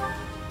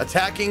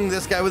 attacking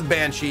this guy with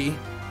Banshee.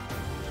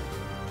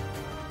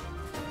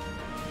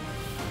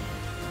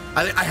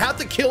 I have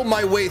to kill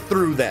my way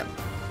through them.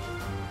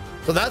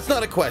 So that's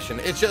not a question.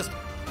 It's just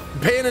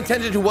paying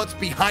attention to what's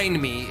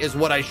behind me is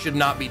what I should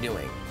not be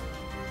doing.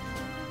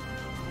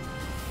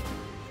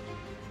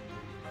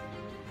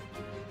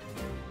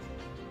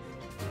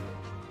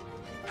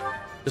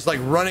 Just like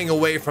running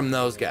away from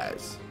those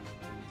guys.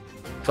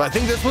 So I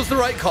think this was the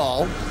right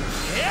call.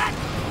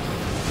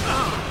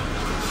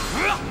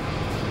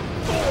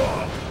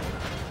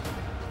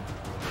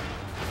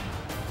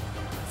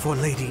 For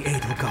Lady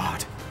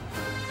Edelgard.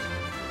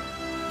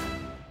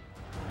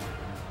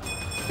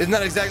 Isn't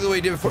that exactly what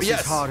you did before? This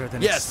Yes. is harder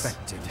than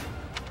expected.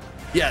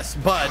 Yes,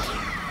 but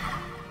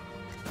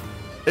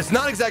it's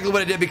not exactly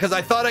what I did because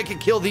I thought I could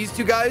kill these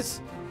two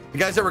guys, the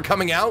guys that were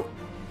coming out,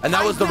 and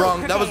that was the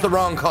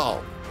wrong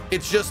call.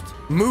 It's just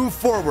move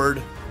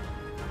forward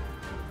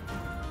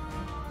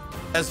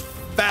as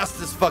fast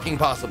as fucking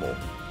possible.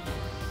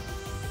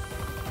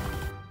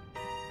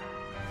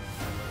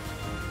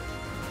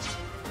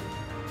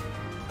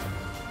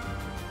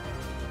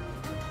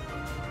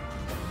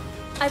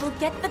 I will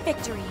get the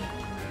victory.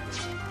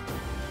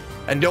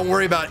 And don't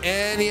worry about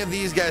any of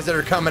these guys that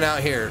are coming out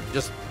here.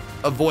 Just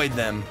avoid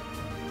them.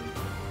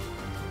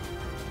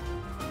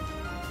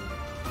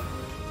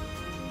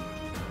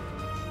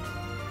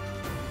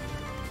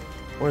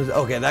 What is it?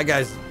 Okay, that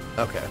guy's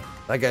okay.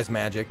 That guy's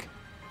magic.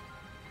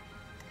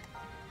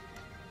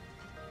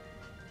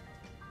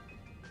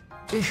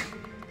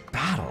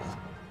 Battle.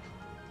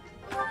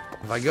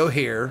 If I go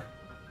here,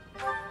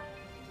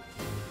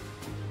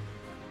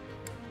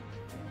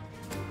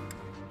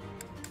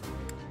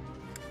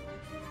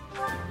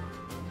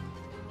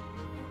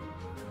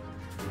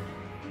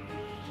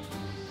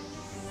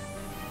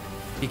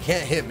 he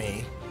can't hit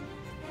me.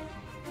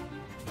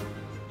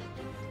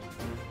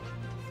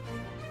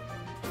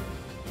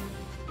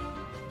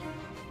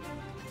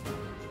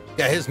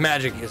 Yeah, his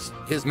magic is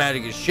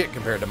shit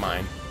compared to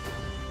mine.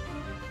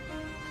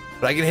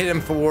 But I can hit him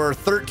for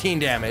 13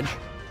 damage.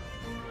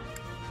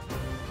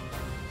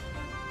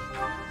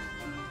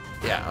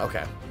 Yeah,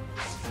 okay.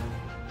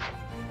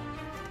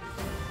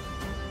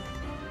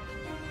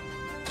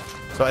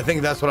 So I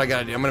think that's what I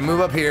gotta do. I'm gonna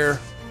move up here.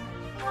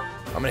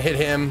 I'm gonna hit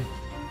him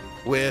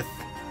with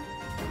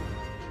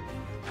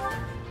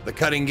the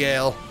cutting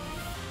gale.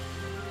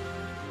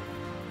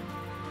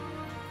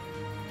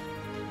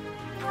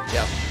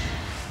 Yep.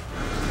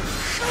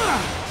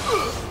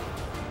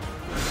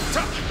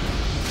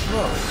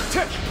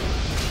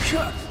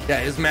 Yeah,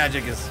 his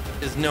magic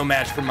is no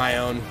match for my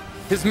own.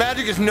 His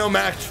magic is no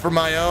match for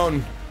my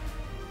own.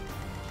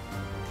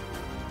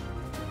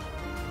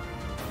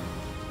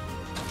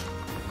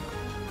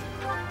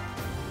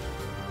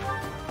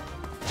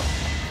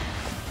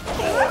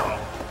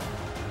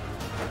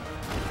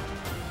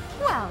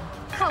 Well,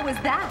 how was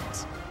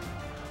that?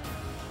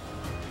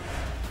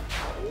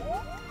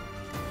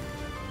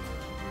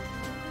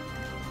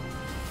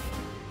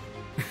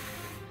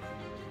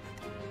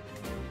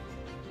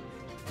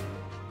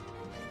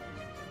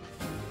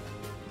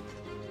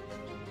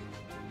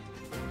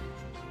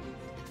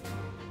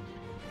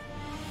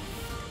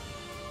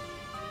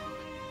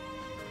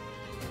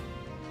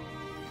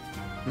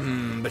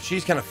 But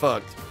she's kind of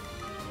fucked.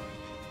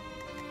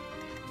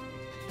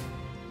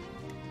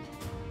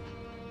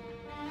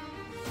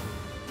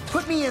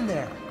 Put me in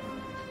there.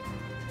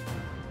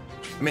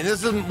 I mean,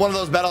 this is one of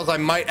those battles I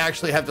might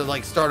actually have to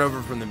like start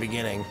over from the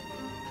beginning.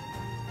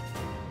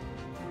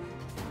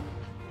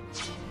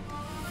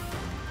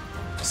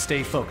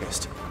 Stay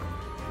focused.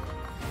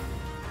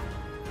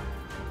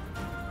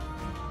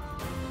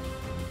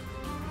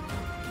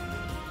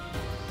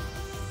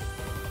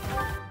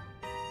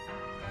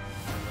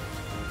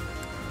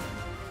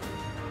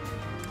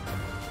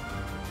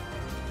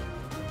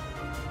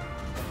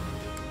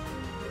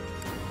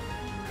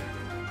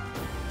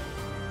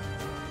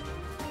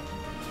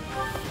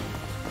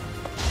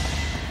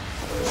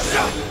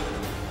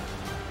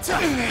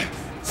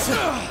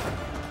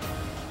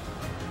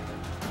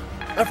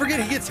 I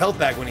forget he gets health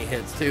back when he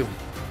hits too.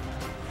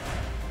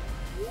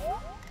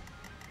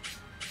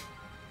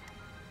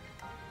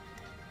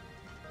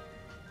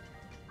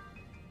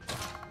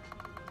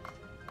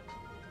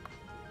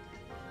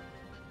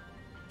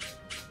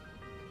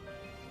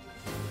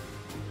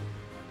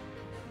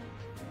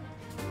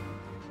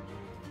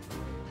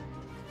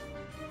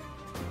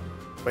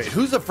 Wait,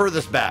 who's the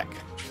furthest back?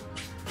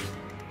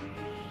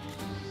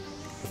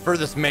 The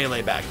furthest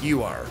melee back,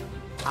 you are.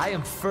 I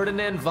am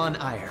Ferdinand von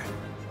Eyre.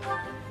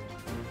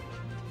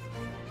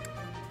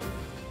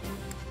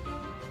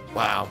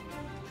 Wow.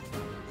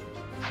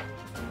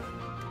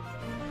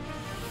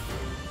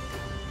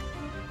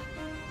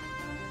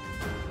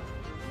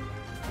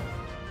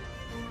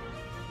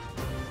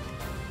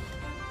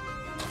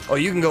 Oh,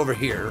 you can go over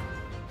here.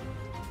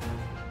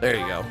 There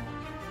you go.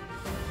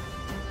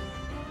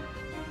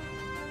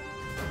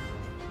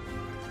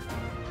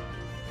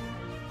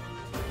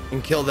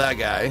 And kill that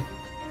guy.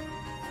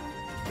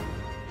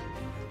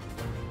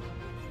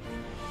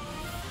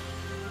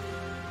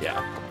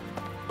 Yeah.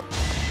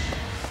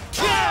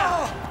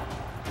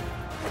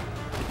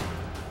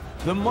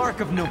 The mark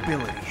of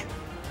nobility.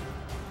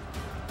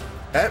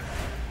 Okay.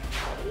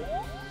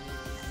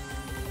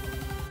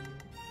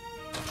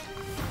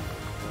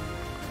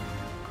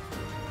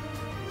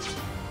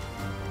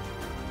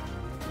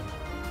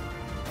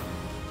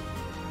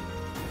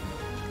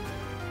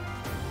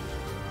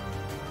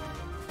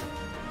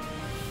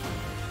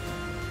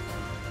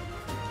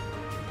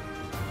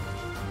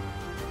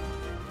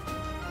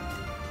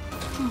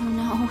 Oh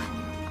no.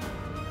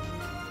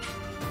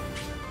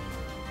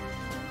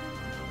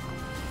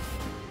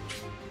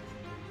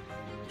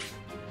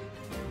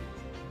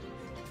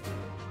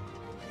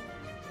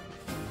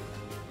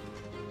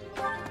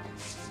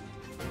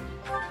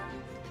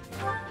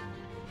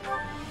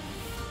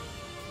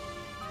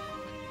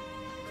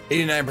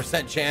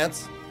 %89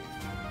 chance.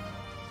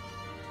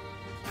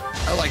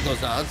 I like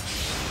those odds.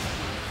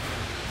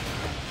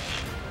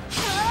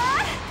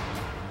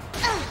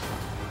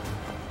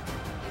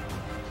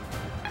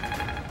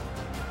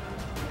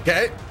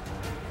 Okay.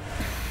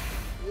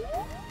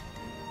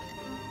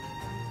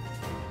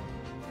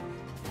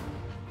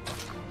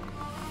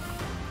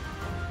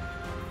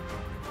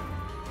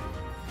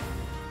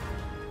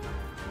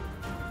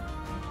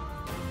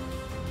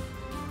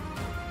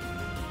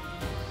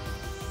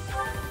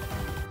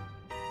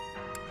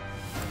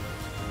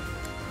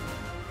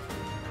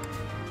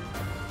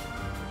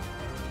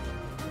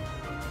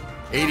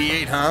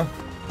 $88, huh?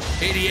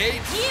 88?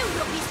 You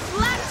will be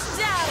flattened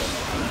down!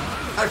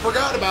 I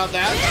forgot about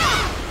that.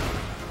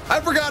 I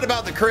forgot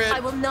about the crit.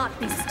 I will not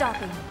be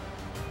stopping.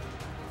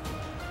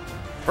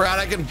 Forgot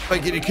I could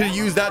have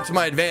used that to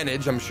my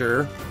advantage, I'm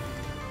sure.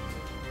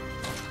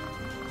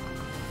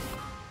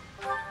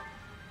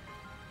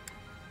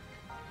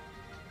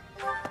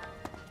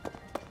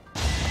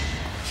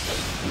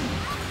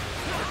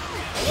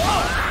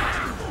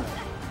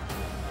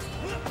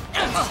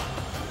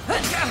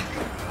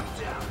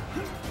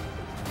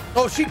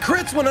 Oh, she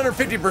crits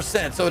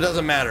 150%, so it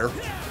doesn't matter.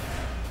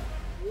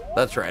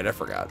 That's right, I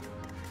forgot.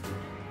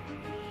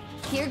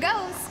 Here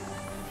goes.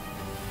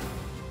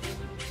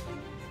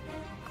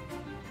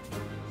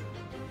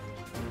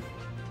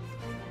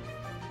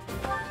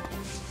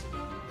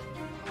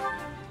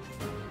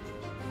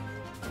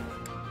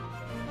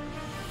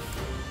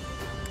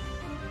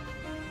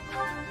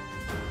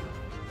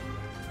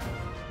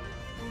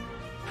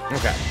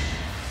 Okay.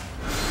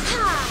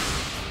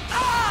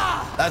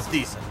 That's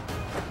decent.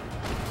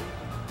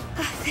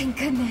 Oh, thank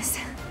goodness.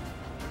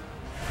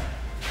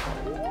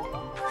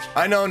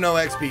 I know no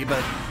XP,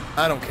 but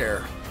I don't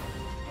care.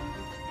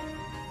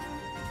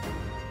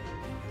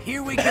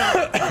 Here we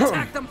go.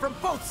 Attack them from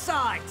both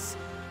sides.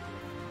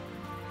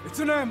 It's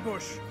an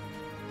ambush.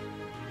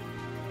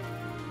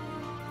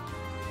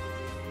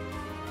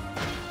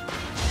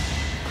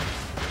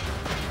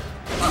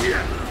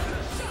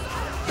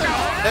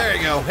 There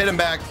you go. Hit him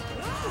back.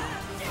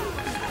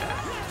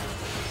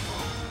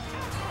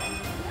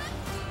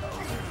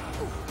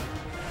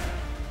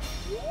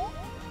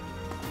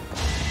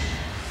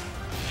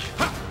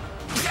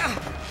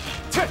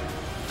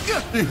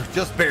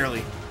 Just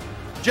barely.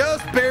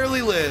 Just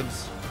barely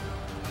lives.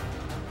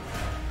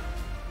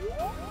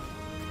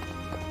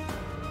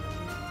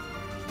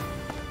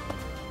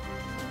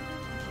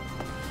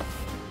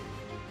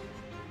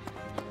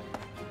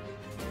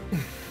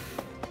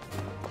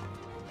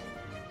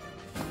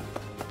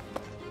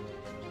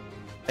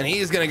 And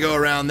he's gonna go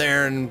around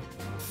there and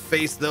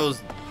face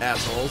those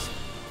assholes.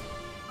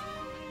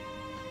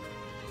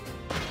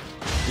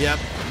 Yep.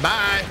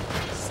 Bye.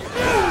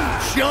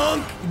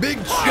 Chunk. Big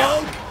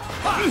chunk.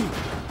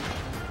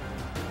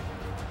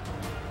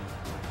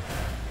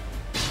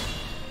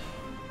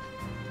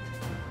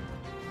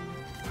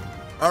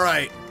 All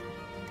right.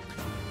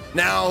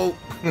 Now,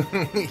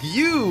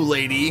 you,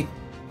 lady,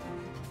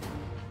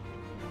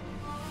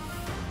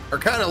 are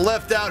kind of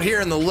left out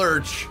here in the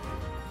lurch.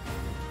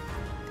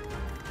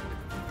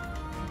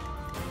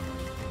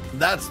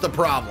 That's the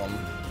problem.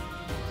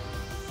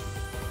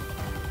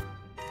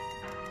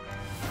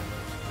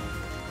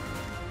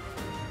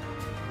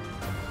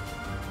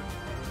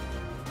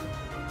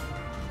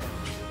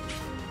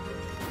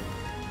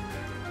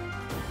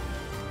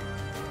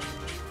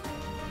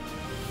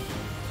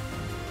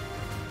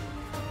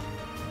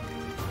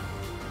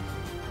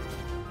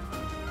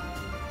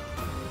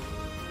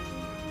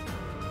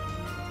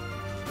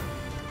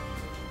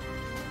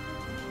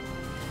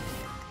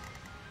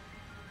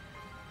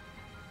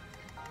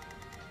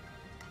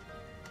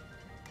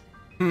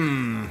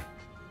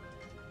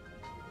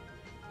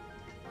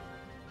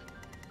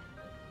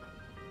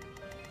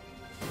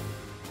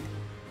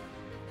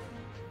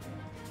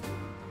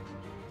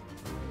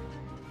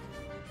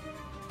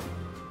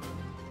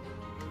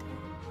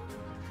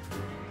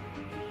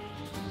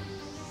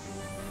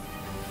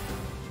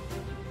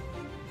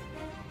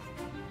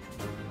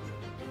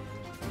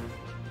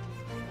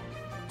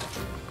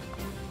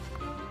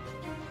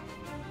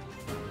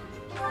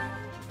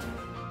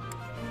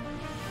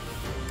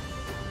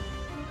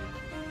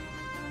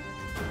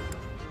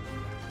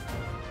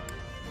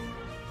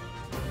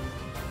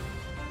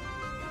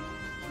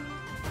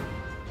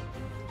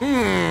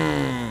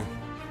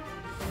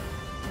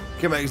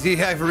 Okay, my Z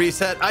have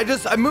reset.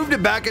 I moved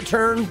it back a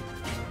turn.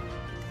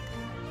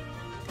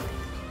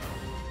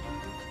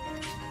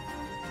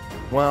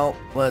 Well,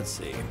 let's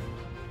see.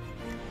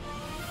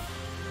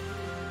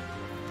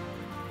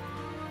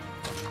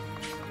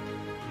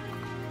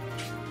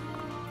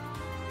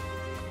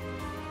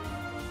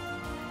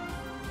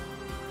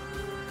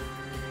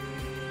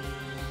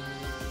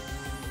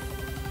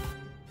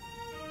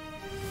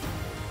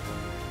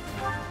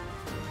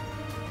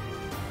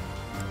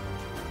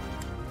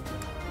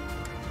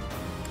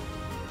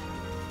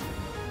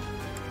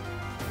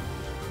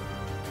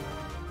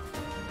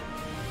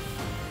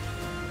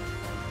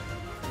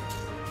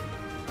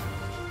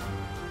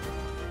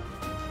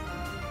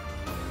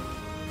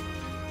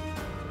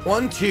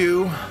 One,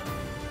 two.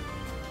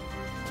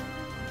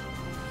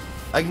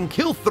 I can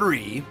kill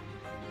 3.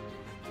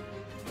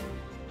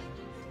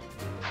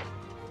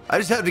 I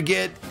just have to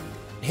get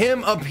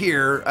him up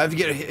here. I have to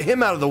get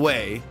him out of the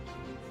way.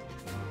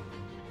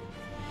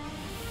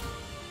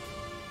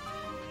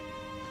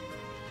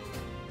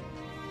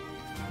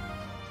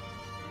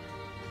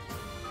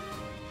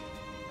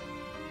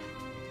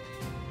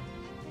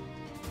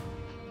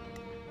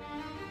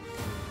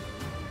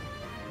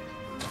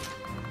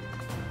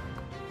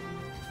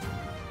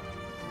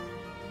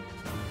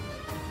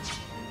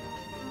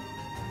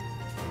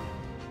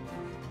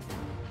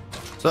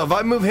 So if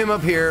I move him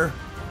up here,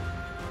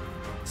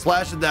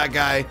 slash at that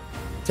guy,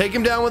 take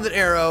him down with an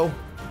arrow,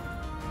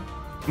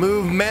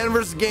 move man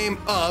versus game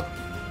up.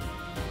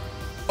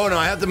 Oh no,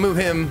 I have to move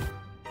him.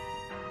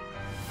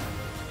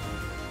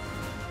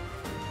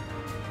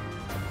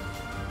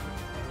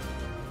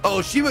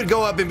 Oh, she would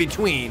go up in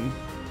between.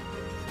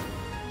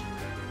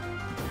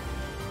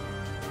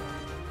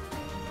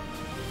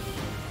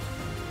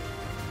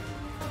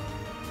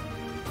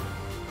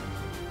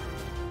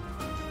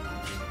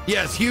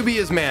 Yes, Hubie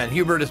is man.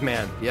 Hubert is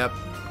man. Yep.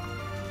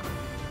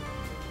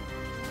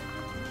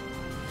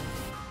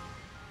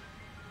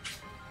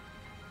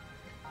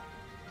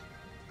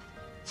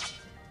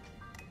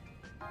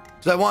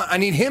 So I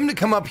need him to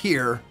come up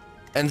here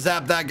and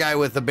zap that guy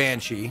with the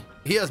Banshee.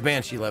 He has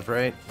Banshee left,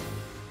 right?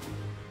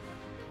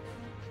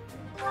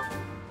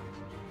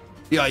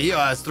 Yeah, he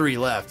has 3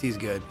 left. He's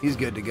good. He's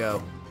good to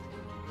go.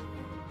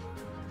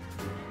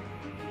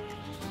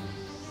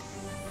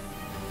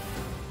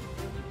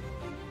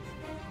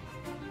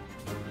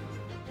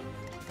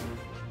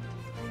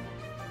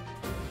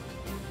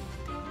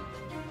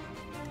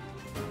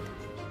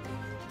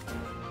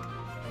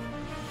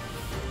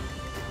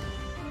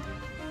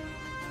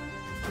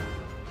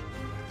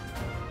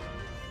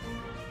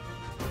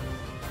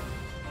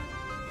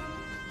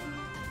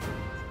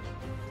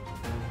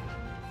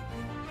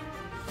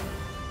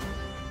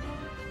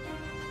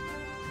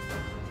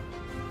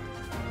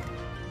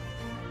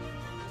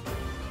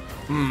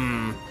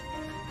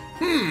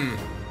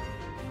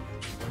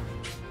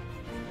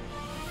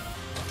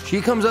 She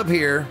comes up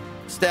here,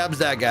 stabs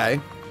that guy,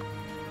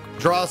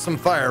 draws some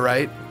fire,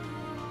 right?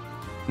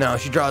 No,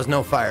 she draws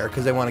no fire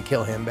because they want to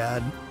kill him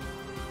bad.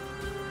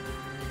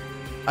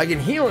 I can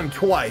heal him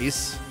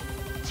twice.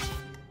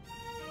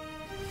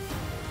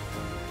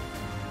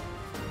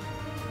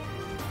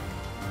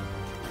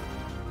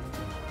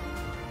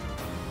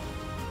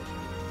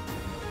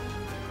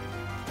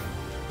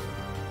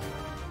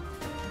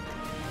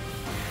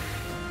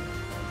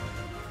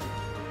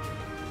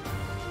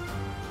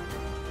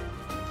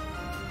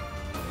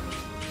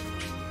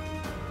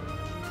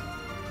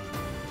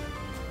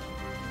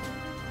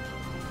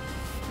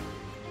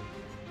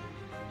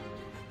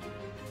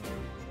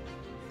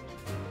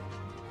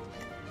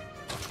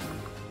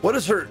 What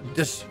is her?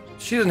 Just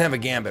she doesn't have a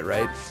gambit,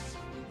 right?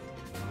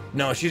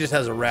 No, she just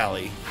has a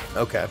rally.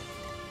 Okay.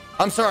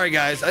 I'm sorry,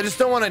 guys. I just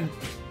don't want to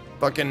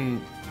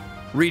fucking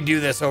redo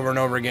this over and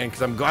over again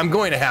because I'm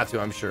going to have to.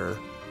 I'm sure.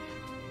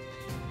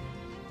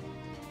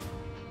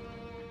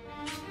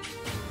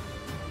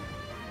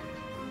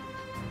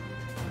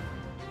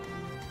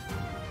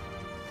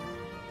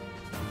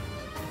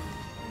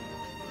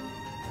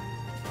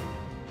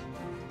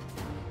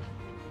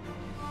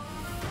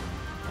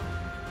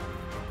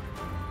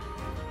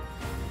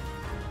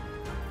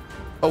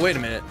 Oh, wait a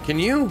minute. Can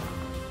you?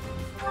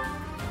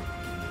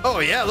 Oh,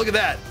 yeah, look at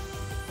that.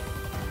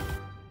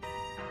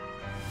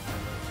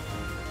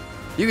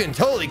 You can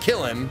totally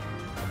kill him.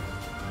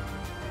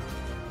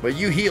 But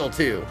you heal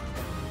too.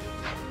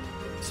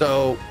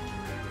 So,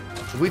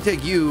 if we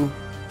take you...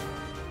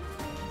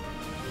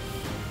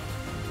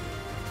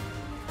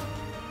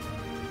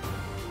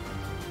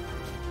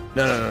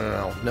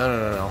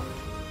 No.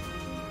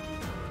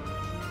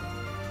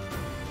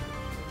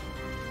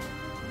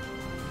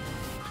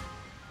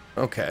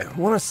 Okay, I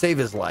want to save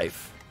his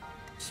life.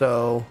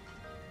 So...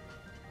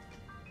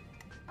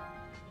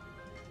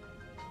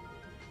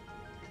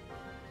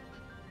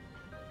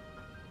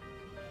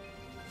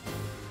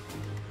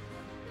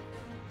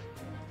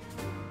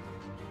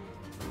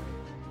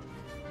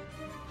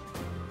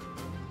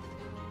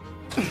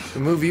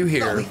 move you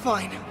here. I'll be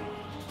fine.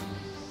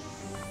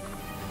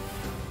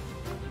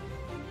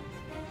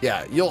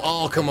 Yeah, you'll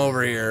all come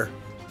over here.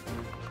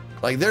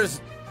 Like there's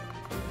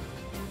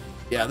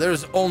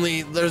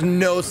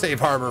no safe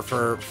harbor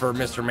for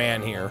Mr.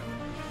 Man here.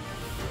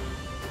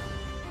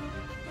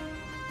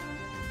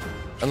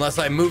 Unless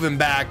I move him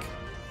back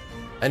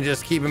and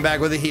just keep him back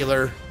with a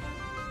healer.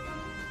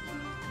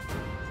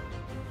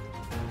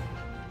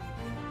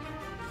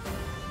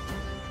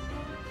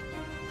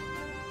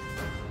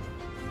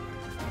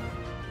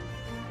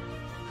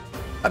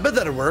 I bet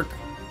that'd work.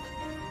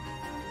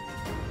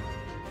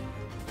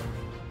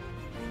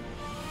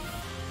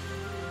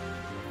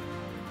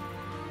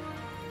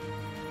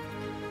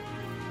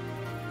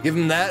 Give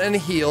him that and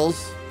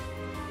heals.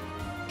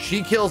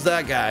 She kills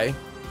that guy.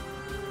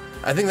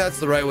 I think that's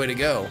the right way to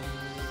go.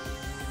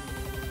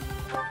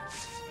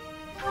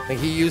 I think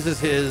he uses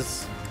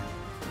his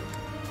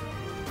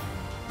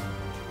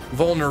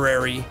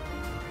vulnerary.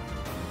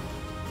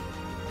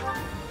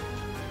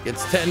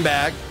 Gets 10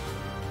 back.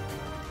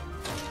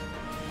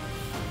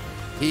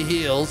 He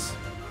heals.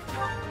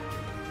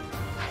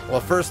 Well,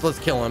 first let's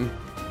kill him.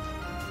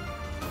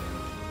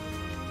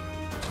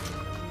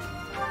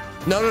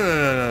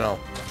 No.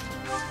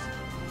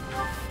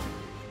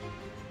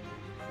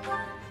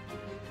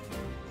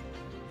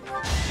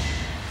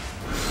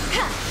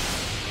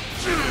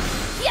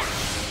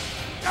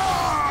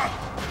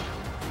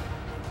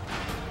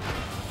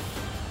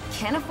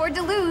 Can't afford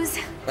to lose.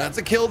 That's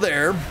a kill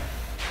there.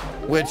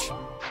 Which...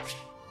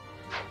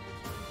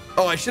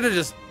 Oh, I should have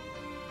just...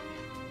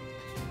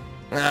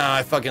 Ah,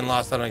 I fucking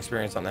lost out on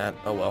experience on that.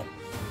 Oh well.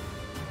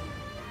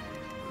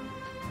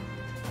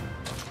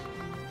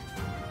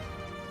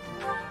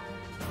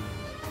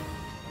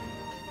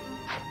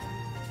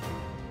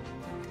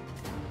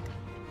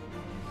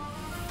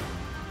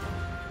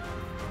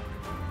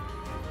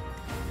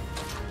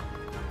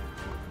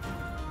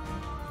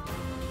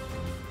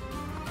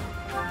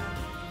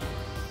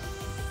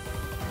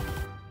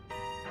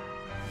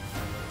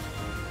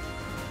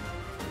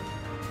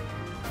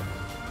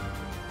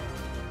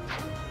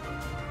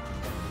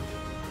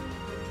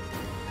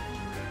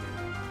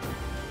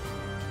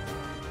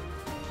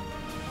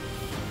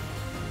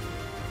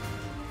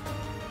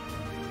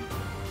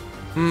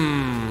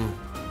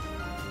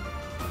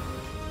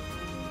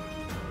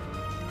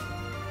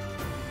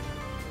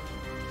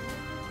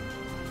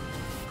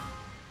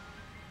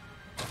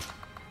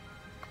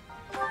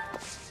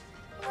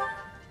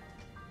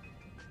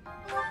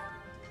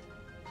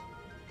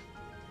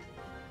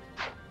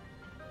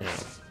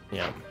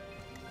 Yeah.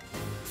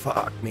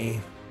 Fuck me.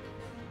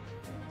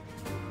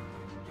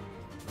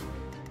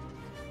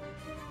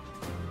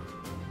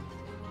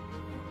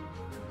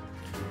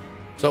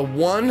 So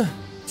 1,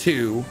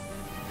 2,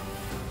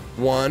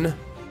 1,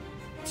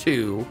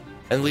 2,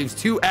 and leaves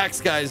 2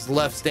 axe guys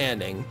left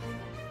standing.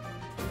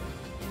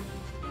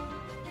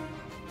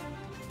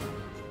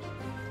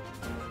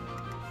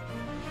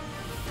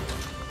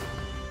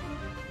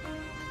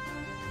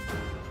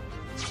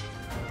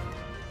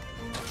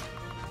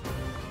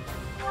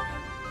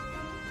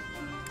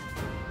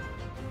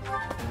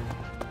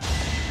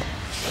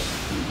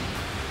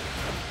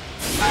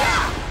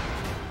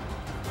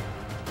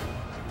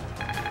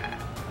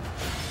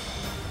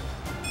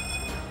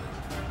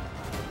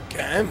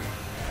 Okay.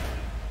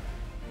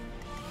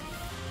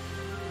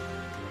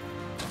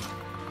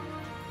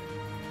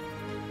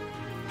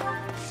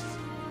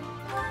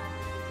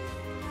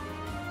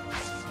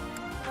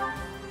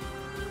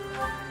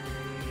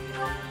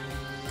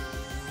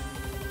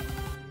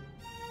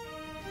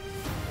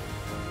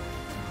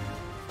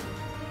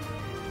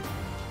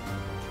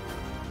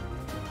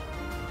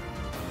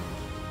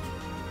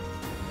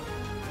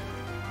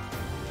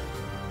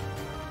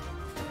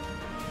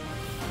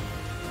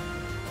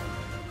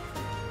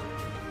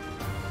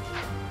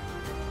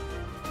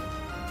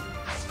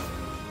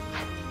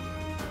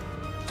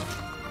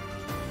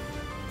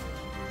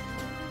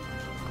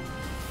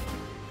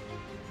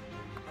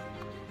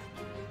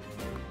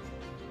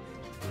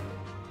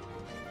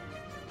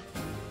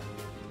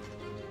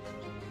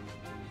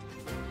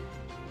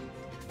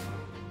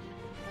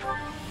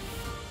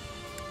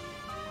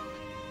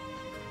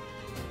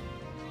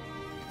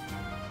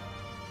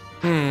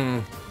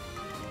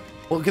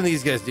 What can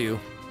these guys do?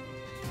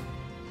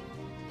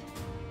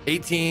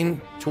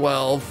 18,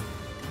 12,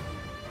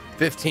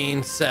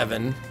 15,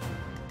 7.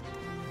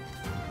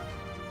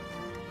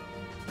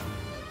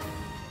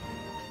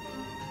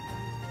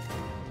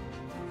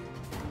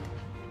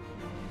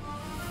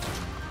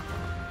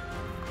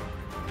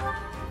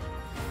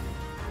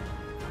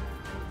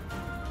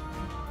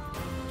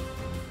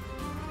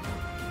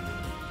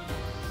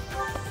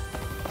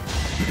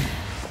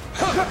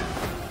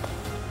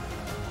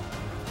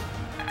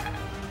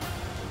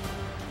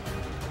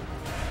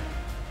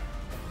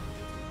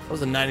 That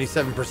was a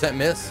 97%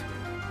 miss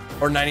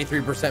or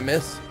 93%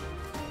 miss.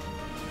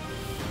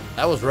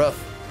 That was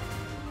rough.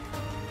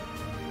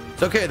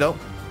 It's okay though.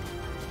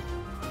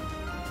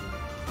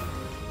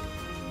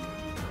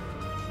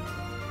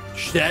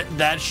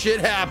 That shit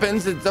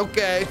happens. It's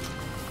okay.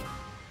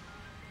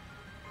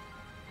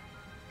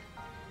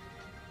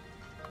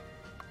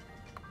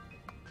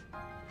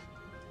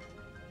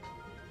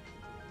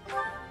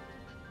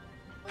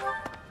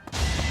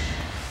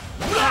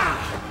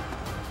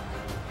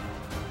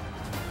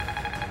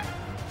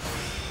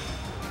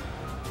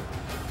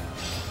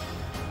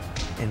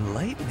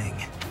 Enlightening.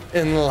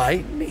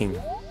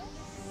 Enlightening.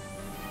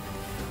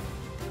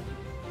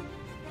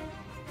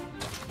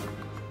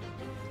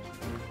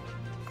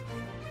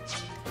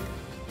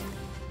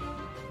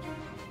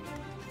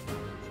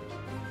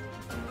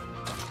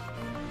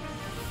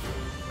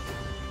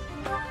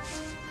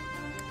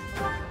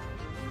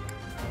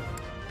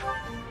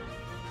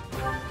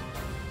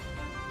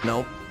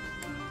 Nope.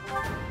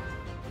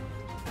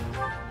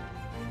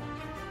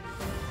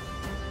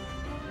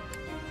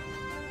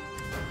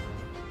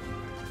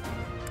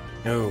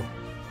 No.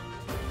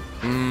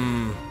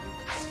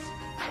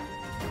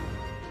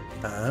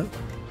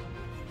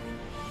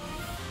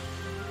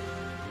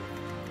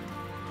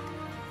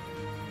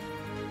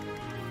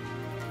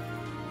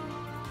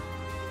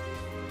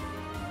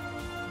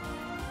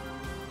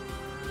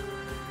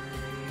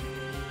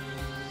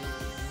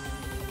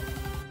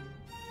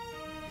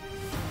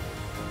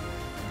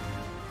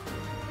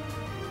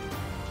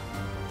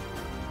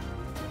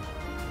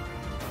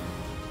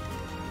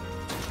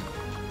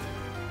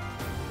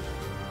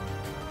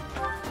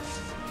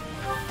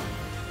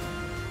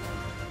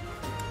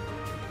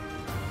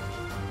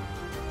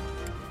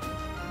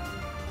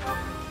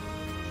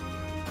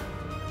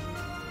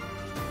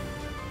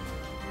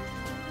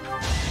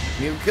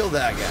 You kill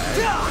that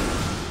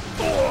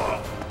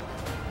guy.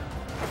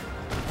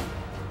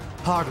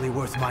 Hardly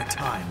worth my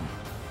time.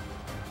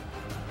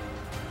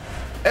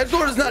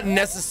 Edgelord is not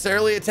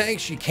necessarily a tank.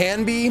 She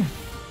can be.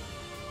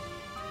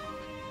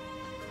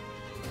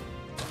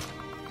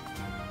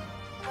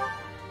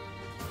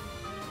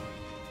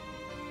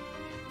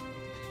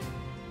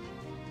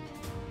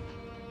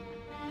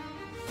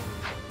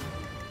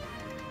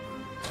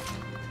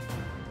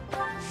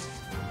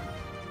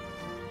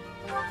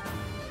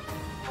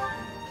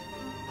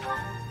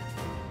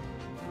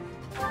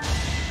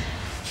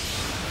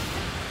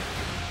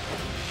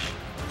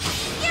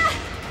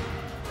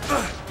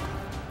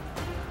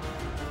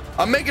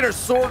 I'm making her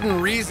sword and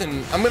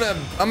reason. I'm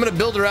gonna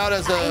build her out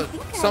as a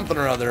something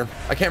or other.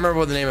 I can't remember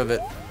what the name of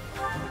it.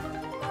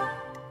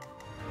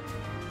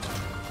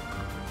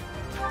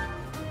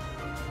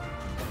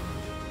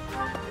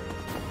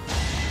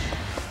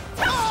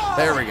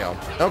 There we go.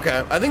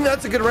 Okay, I think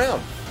that's a good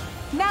round.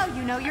 Now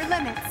you know your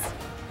limits.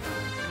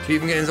 She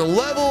even gains a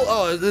level.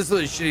 Oh, this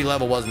was a shitty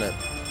level, wasn't it?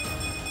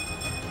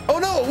 Oh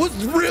no, it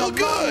was real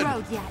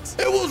good.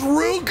 It was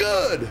real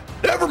good.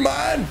 Never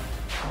mind.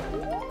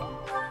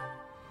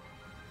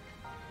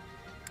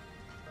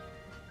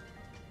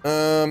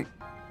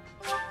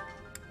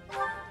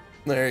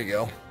 There you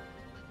go.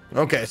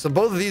 Okay, so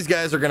both of these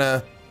guys are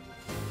gonna,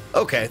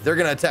 okay, they're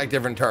gonna attack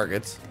different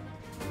targets.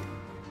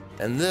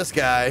 And this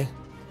guy,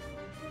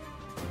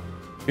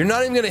 you're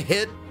not even gonna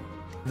hit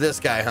this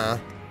guy, huh?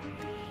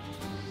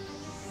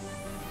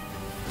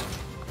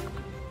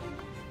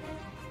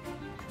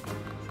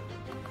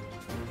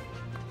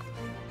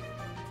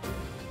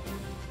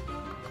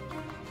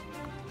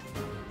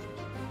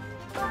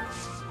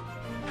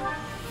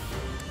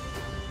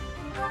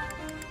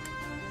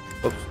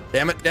 Oops,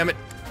 damn it, damn it.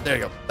 There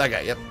you go, that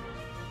guy, yep.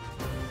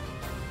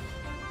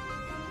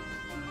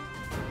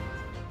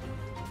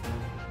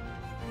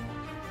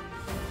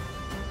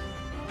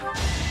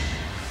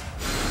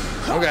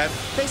 Okay.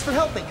 Thanks for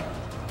helping.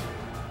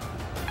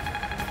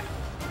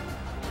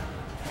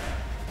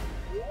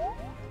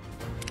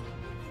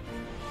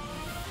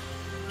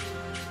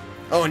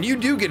 Oh, and you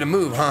do get a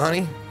move, huh,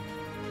 honey?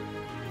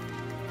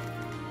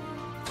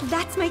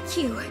 That's my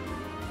cue.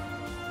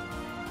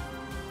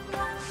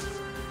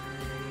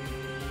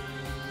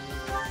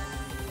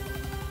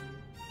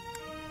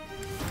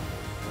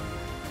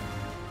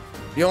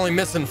 You're only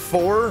missing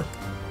 4?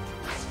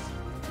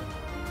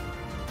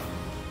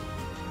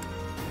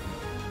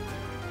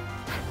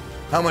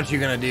 How much you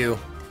gonna do?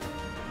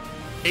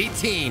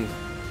 18.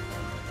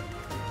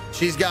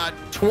 She's got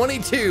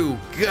 22.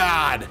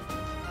 God.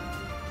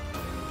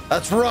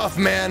 That's rough,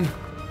 man.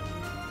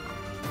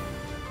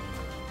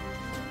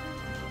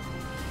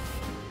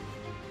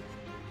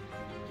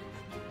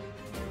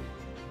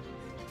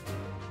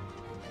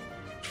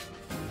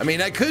 I mean,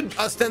 I could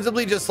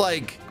ostensibly just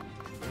like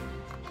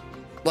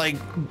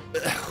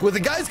with the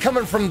guys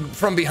coming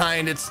from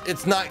behind,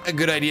 it's not a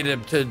good idea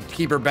to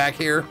keep her back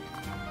here.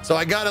 So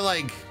I gotta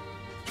like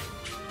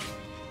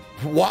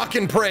walk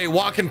and pray.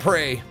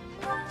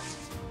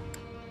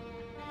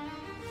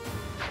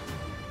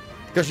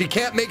 Because she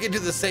can't make it to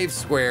the safe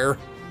square.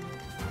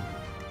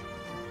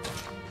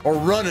 Or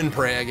run and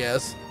pray, I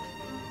guess.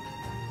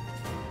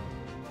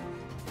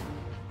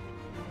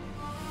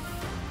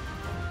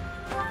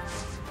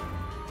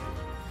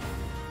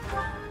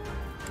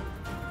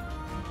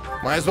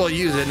 Might as well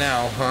use it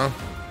now, huh?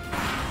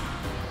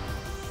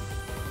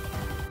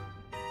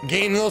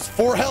 Gain those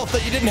 4 health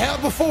that you didn't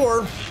have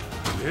before.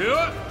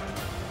 Yeah.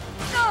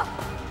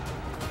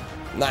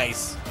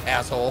 Nice,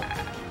 asshole.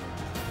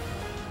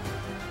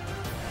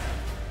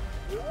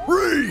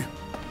 Free!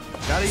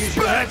 Gotta use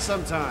your head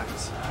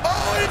sometimes.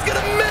 Oh, and it's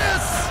gonna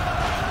miss!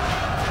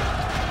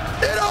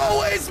 It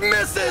always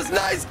misses!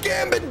 Nice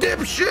gambit,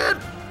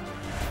 dipshit!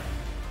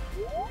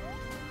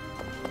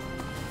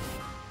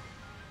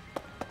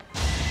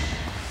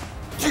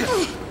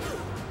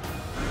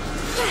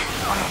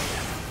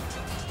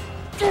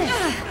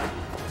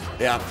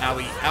 Yeah,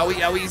 owie, owie,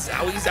 owies,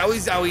 owies,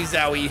 owies, owies,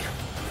 owie.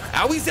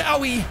 Owies,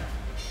 owie.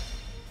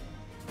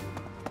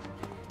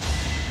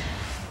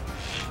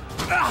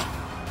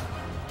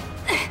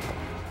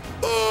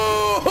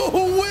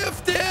 Oh,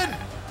 whiffed it!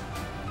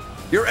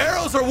 Your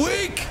arrows are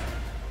weak!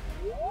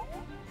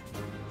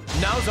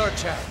 Now's our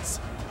chance.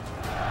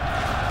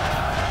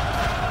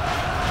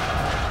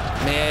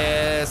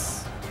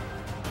 Miss.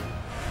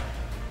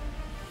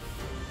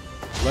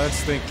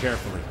 Let's think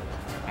carefully.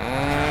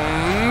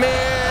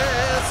 Miss.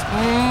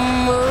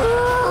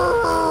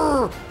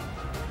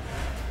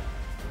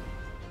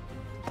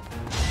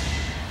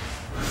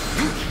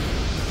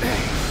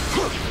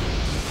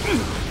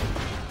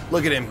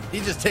 Look at him.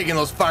 He's just taking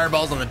those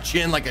fireballs on the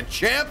chin like a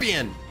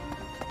champion.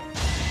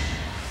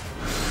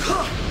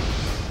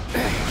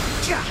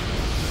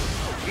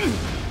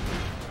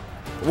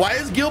 Why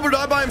is Gilbert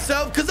all by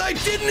himself? Because I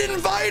didn't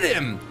invite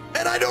him,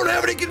 and I don't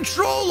have any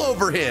control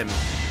over him.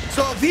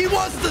 So if he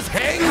wants to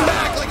hang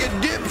back like a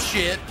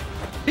dipshit,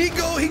 he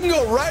can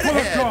go right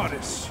ahead.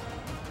 Goddess.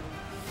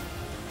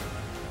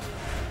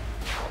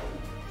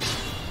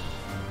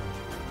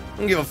 I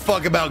don't give a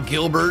fuck about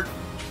Gilbert.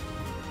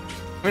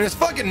 I mean, his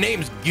fucking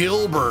name's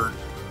Gilbert.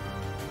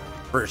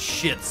 For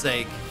shit's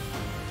sake.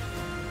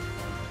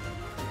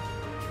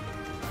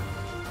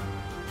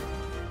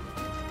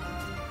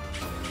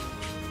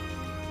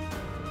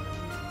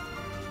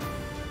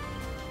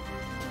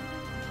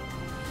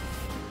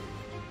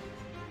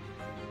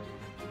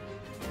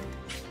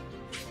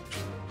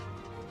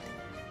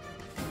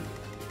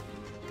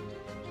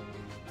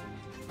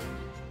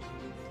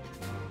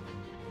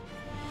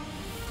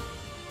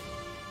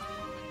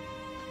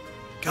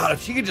 God,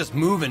 if she could just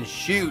move and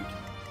shoot,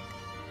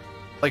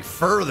 like,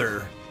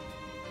 further,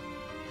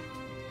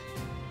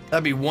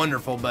 that'd be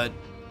wonderful, but...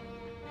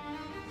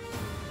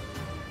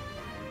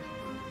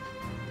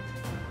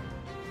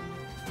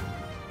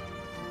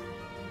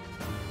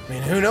 I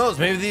mean, who knows?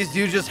 Maybe these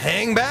dudes just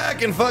hang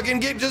back and fucking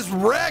get just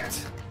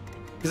wrecked.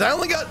 Because I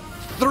only got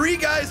 3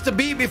 guys to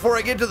beat before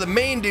I get to the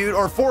main dude,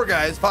 or 4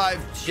 guys, 5,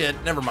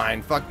 shit, never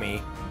mind, fuck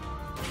me.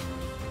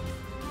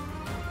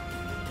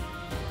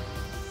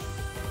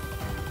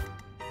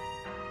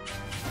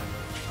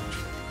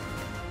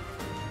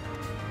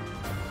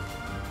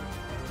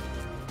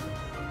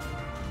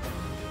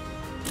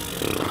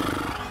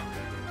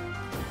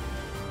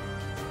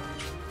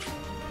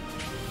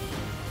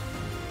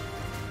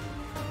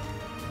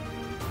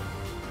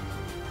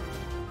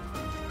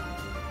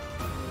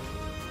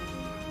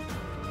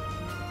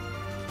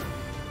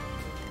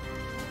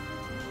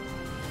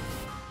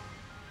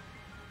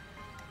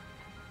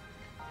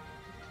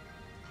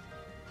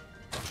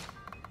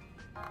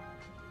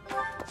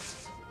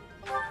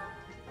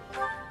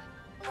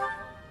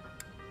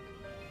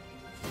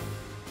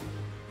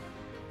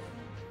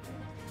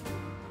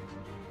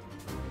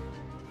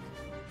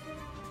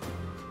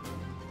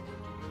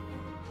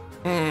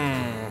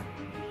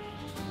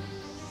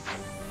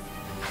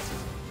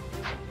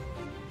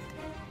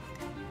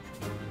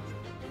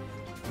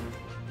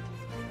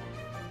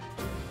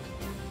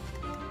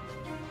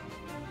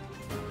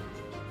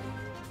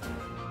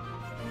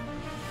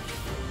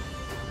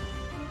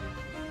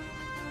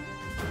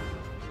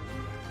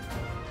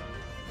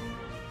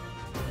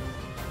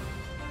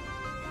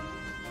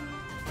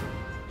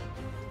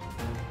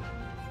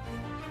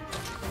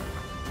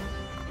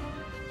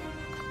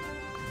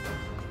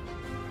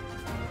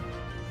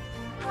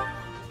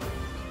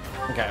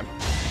 Okay.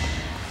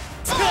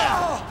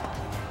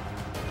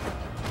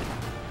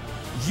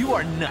 You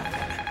are not.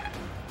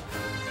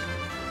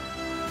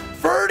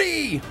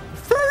 Ferdy!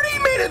 Ferdy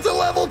made it to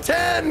level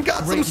 10!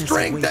 Got Greatness some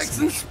strength, awaits dex,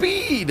 and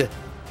speed!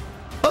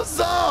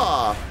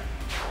 Huzzah!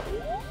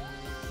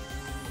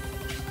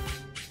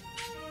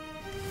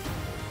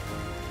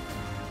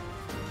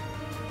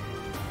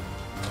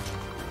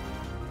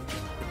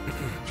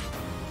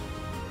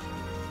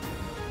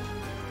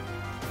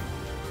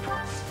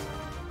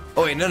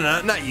 Oh wait, no,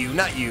 not you,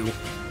 not you.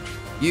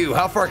 You,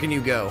 how far can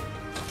you go?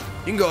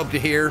 You can go up to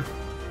here.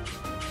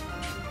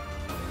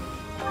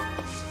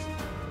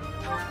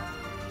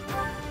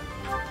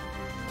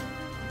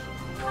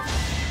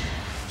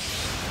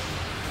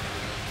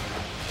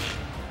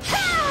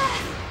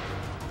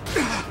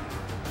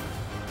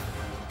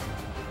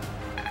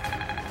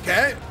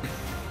 Okay.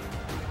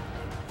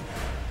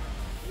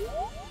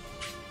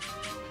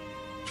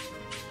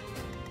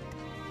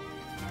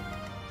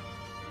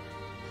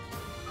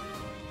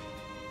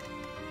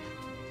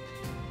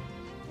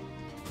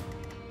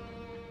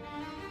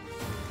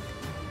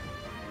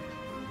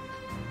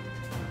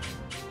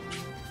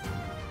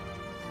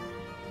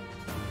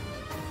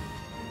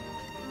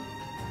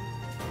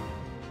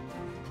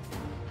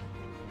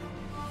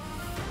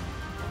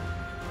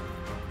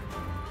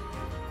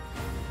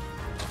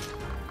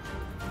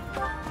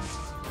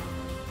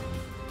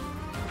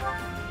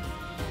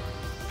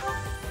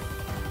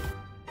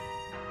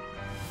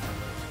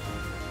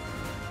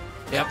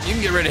 Yep, you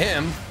can get rid of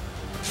him.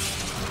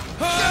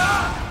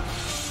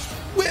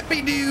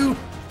 Whippy-doo!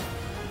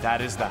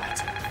 That is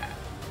that.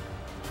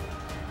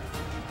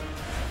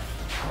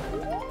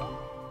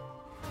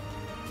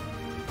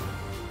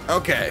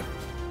 Okay.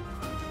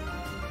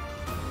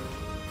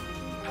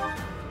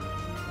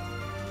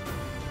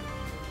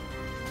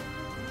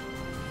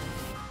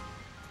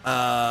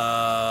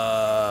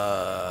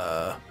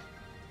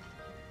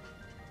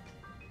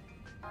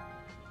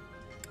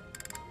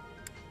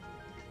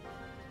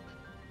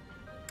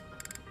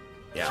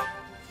 Yeah.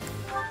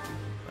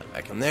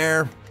 Back in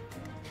there.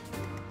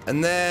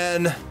 And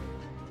then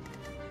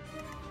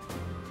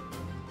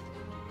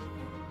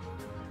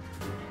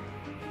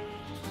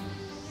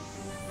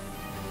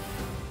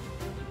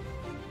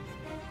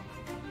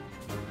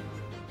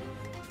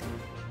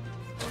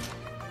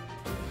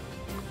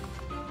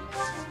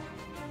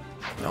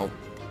nope.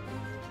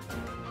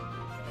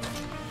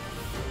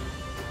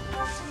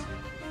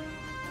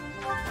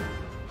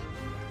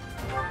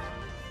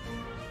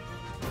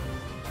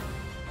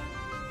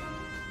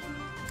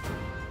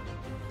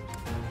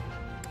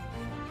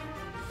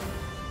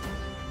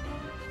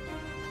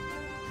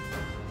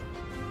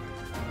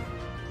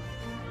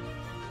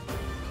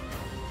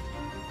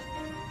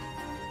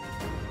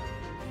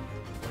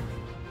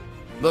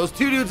 Those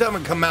two dudes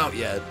haven't come out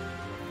yet.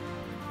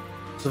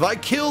 So if I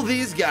kill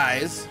these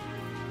guys,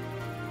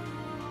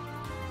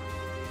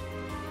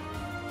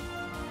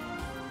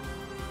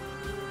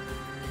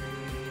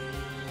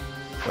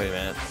 wait a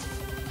minute.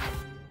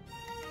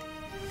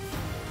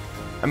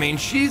 I mean,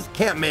 she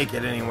can't make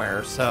it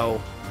anywhere, so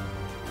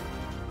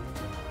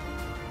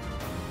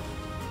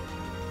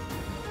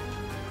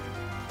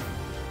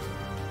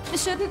I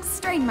shouldn't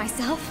strain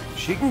myself.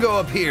 she can go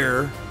up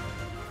here,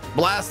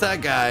 blast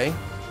that guy.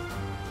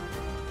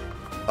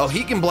 Oh,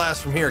 he can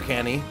blast from here,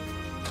 can he?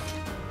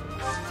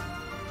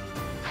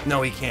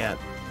 No, he can't.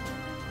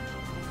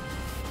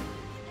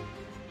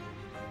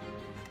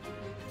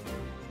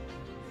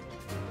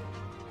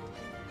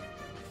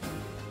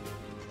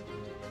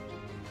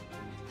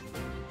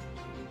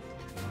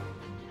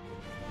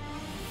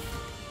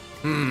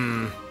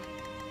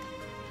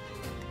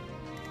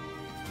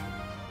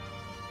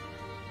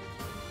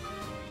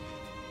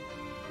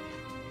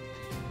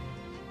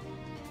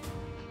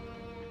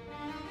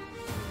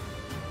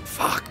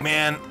 Fuck,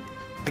 man.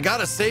 I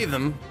gotta save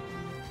them.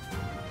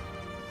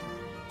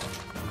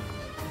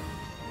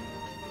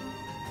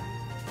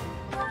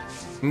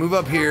 Move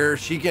up here.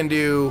 She can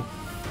do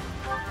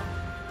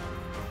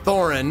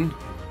Thorin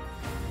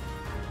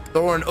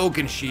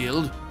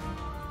Oakenshield.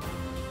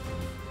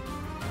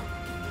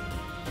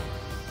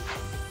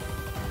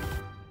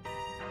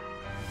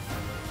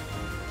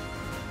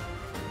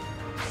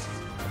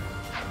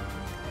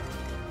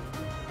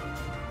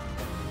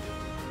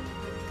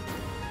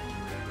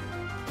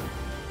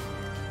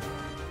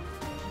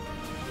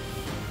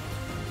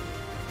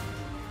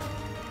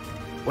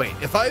 Wait,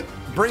 if I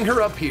bring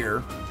her up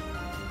here,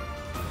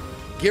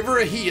 give her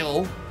a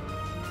heal,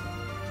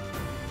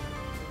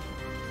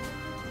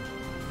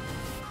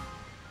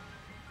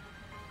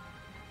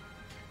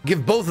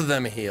 give both of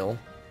them a heal.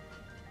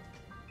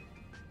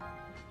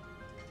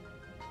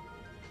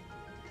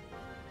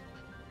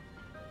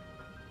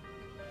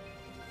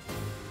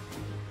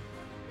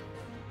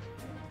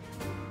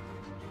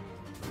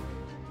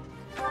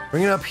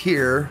 Bring it up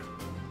here,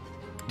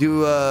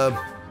 do a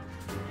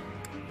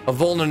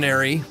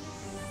vulnerary.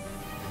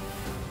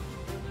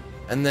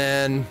 And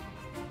then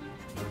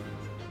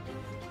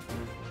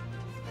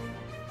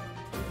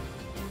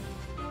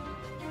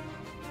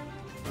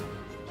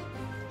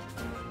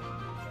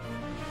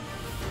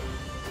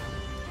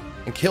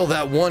and kill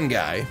that one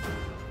guy.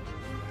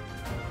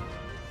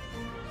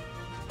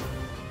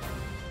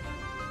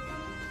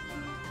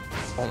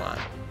 Hold on.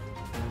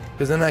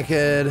 Because then I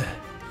could...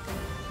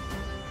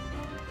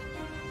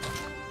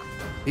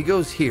 He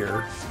goes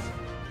here.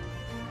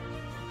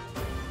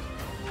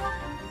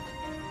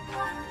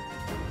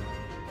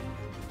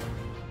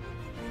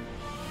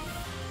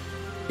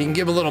 You can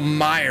give a little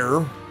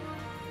mire.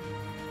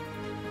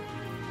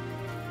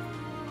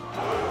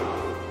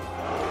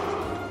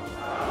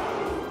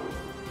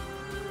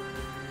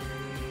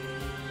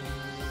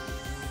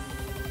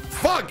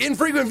 fuck!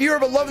 Infrequent viewer,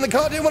 but loving the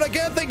content when I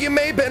can. Thank you,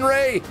 May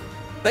Penray.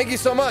 Thank you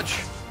so much.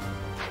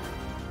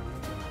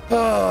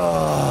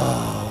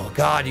 Oh,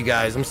 God, you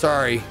guys. I'm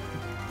sorry.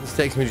 This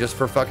takes me just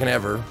for fucking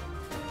ever.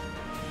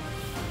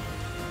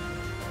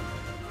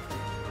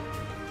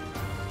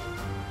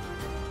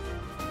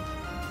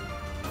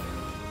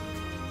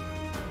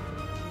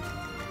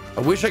 I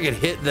wish I could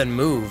hit then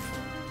move.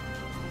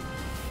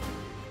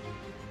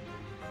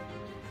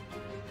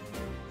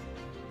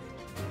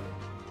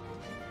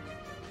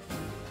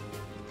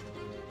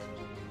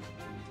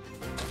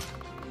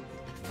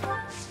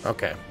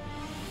 Okay.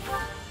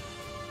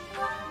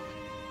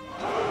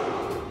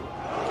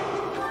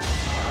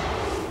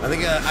 I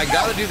think I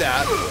gotta do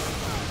that.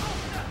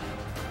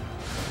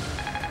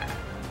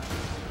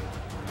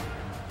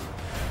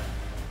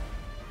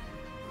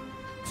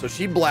 So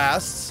she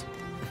blasts.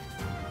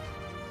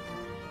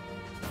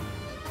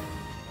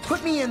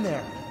 Put me in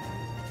there.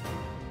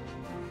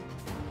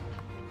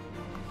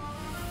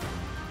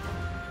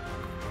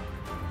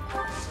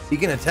 He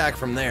can attack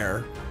from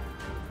there.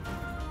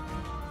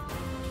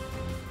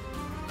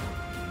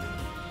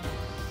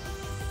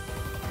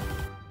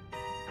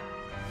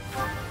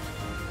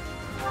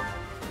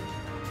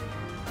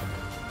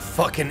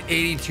 Fucking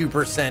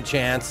 82%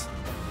 chance.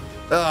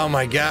 Oh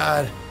my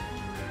God.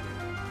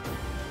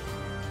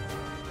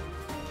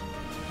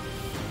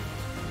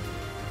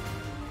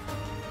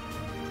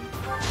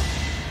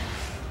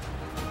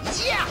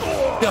 Yeah!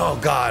 Oh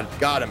God,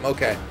 got him.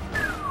 Okay.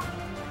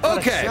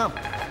 Okay. Jump.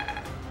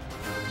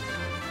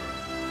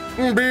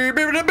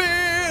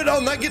 Oh,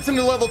 that gets him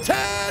to level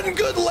 10.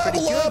 Good level Pretty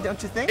good, up.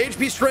 don't you think?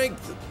 HP,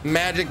 strength,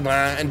 magic,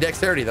 and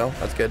dexterity, though.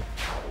 That's good.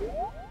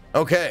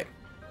 Okay.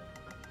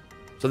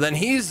 So then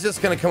he's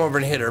just going to come over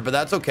and hit her, but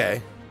that's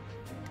okay.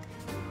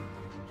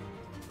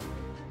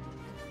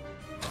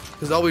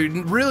 Because all we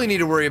really need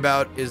to worry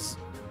about is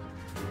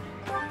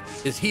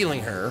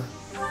healing her.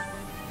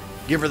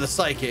 Give her the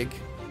psychic,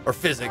 or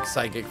physic,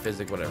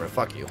 whatever.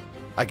 Fuck you.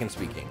 I can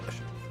speak English.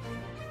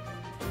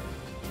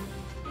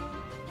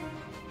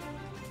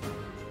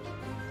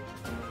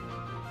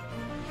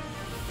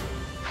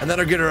 And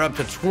that'll get her up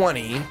to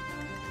 20.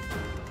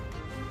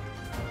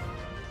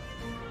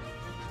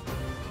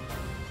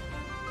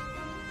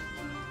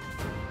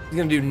 He's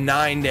gonna do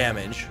 9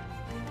 damage.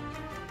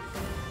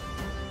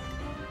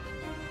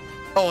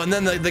 Oh, and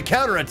then the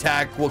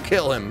counterattack will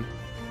kill him.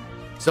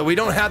 So we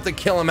don't have to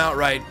kill him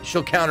outright.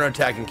 She'll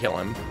counterattack and kill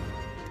him.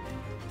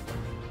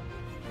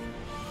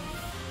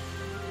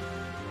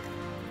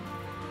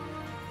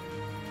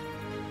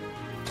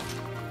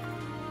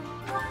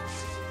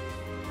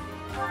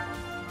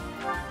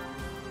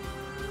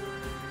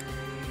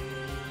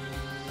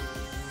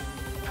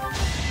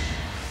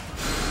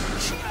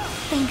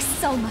 Thanks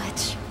so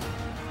much.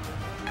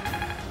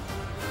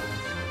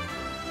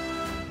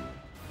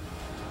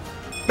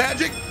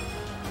 Magic?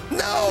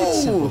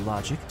 Simple No!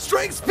 logic.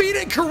 Strength, speed,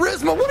 and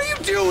charisma. What are you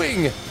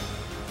doing?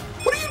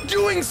 What are you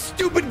doing,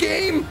 stupid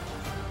game?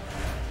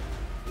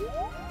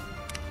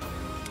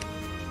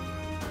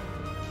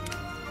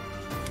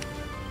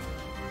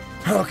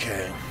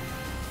 Okay.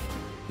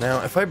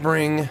 Now, if I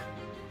bring...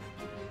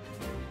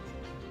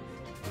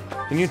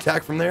 Can you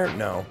attack from there?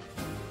 No.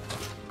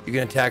 You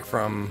can attack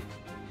from...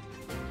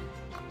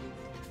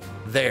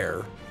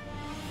 there.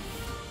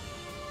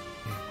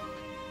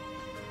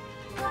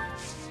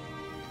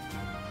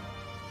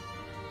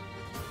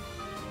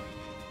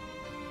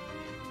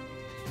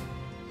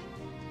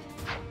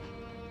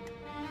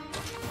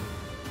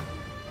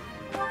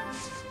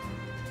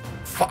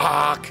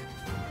 Fuck.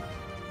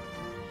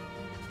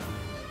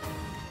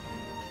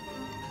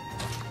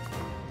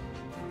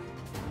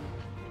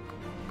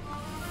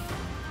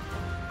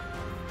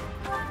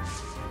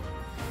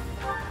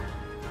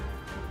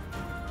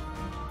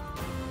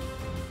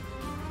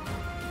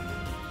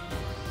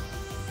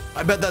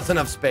 I bet that's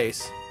enough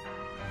space.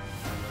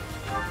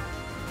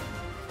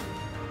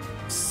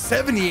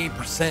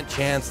 78%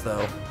 chance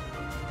though.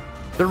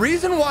 The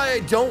reason why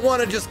I don't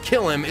want to just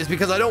kill him is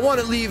because I don't want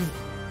to leave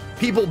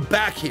people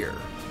back here.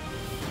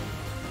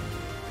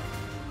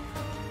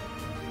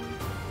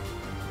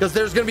 Because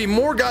there's going to be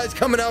more guys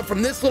coming out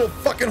from this little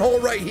fucking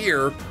hole right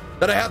here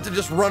that I have to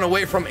just run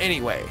away from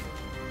anyway.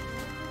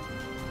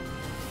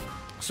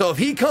 So if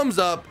he comes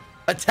up,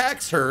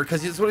 attacks her,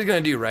 because that's what he's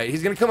going to do, right?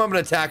 He's going to come up and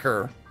attack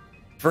her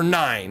for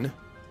 9.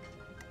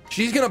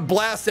 She's going to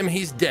blast him.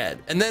 He's dead.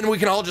 And then we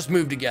can all just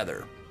move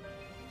together.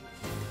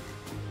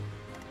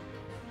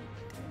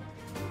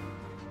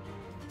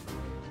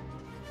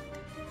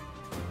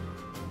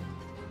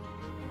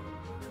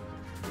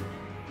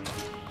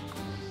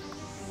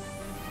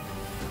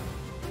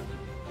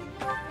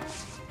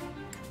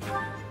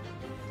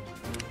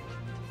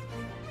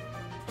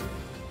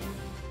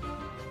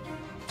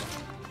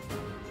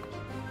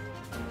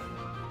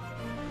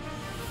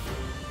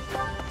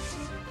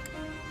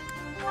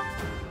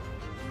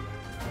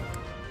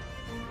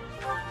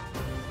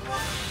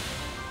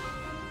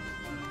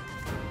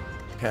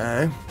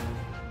 Okay.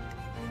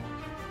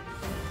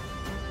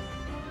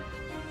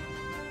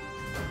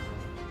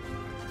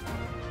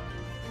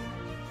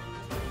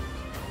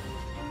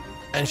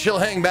 And she'll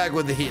hang back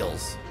with the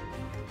heals.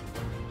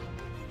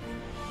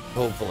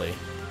 Hopefully.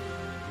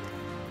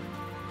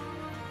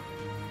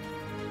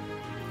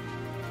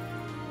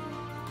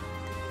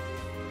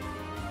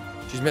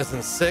 She's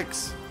missing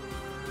 6.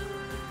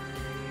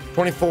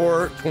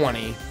 24, 20.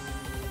 I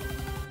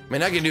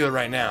mean, I can do it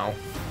right now.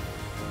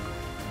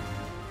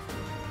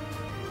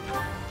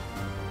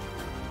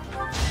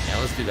 Yeah,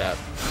 let's do that.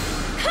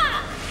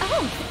 Ha!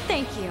 Oh,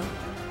 thank you.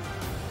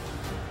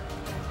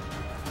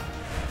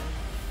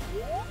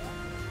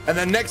 And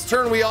then next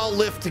turn, we all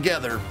lift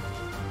together.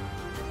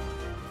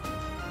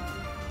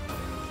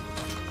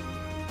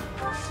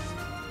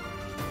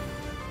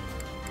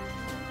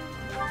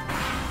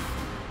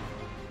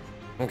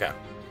 Okay.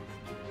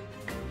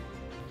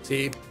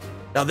 See?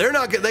 Now they're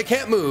not good. They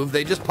can't move.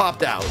 They just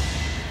popped out.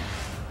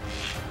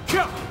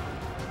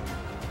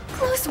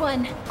 Close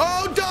one.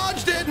 Oh,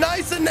 dodged it.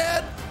 Nice,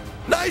 Annette.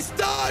 Nice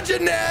dodge,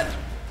 Annette.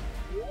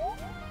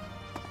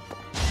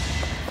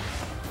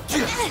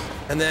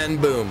 And then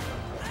boom.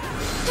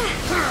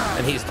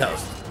 And he's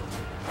toast.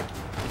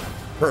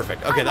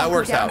 Perfect. Okay, that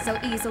works out. So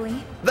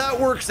easily. That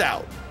works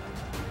out.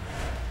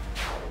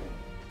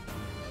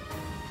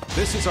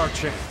 This is our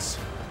chance.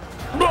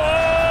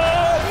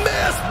 Oh,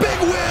 miss! Big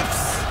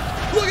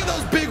whiffs! Look at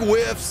those big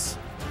whiffs.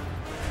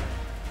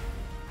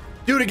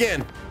 Do it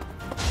again.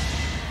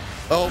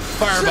 Oh,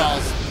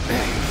 fireballs.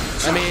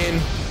 I mean,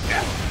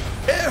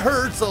 it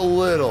hurts a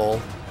little.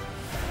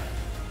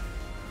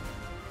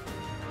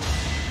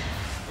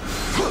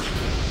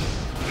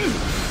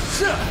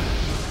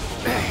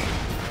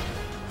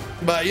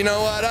 But you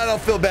know what? I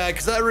don't feel bad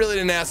because I really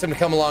didn't ask him to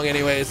come along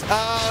anyways.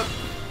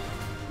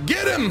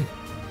 Get him!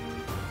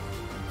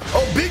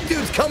 Oh, big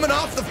dude's coming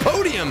off the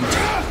podium.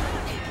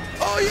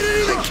 Oh, you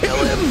didn't even kill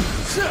him.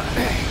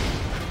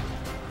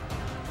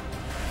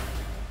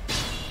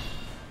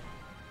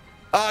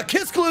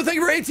 Kiss Clue, thank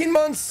you for 18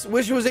 months.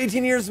 Wish it was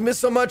 18 years,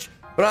 missed so much,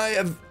 but I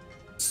have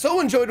so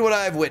enjoyed what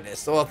I have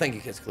witnessed. So, well, thank you,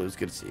 Kiss Clue. It's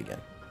good to see you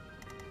again.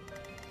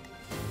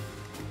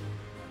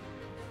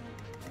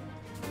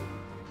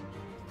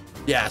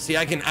 Yeah, see,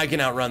 I can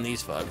outrun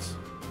these fucks.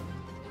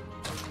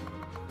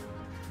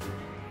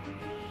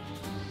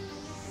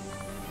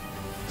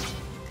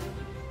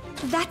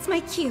 That's my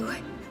cue.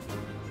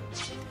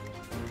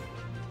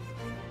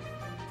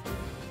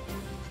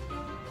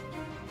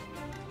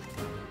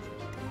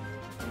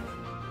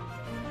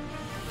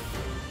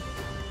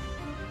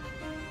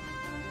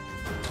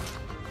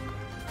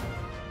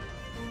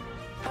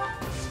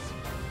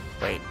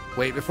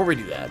 Wait, before we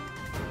do that.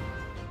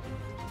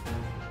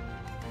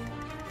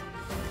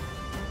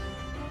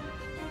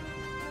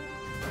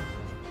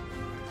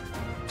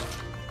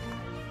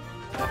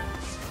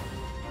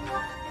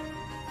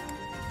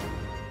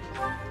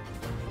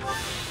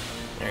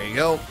 There you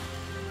go.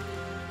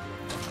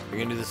 We're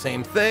gonna do the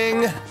same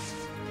thing.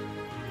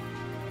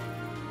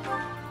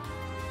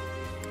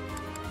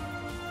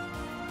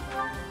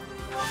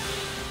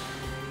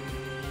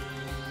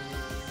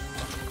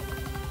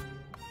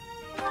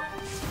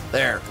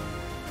 There.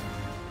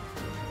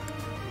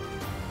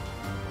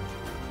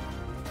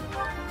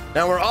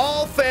 Now we're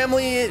all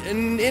family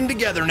in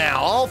together now.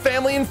 All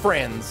family and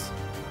friends.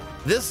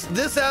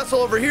 This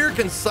asshole over here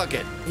can suck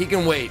it. He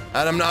can wait.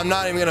 I'm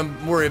not even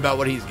gonna worry about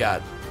what he's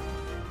got.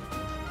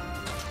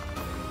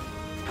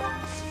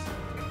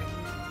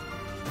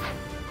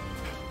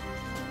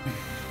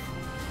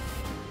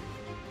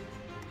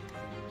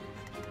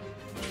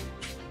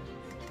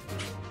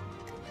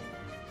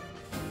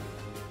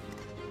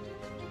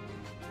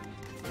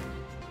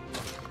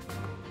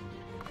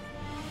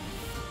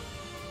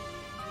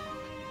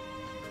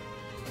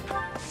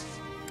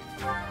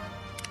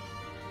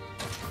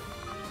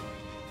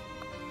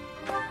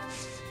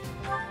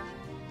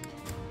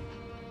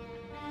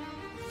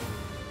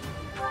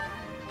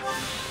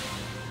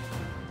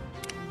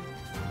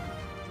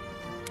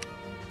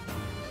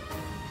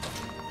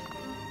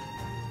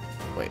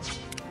 Wait.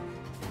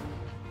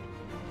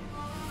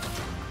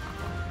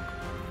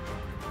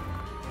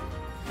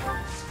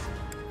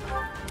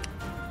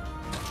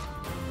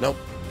 Nope.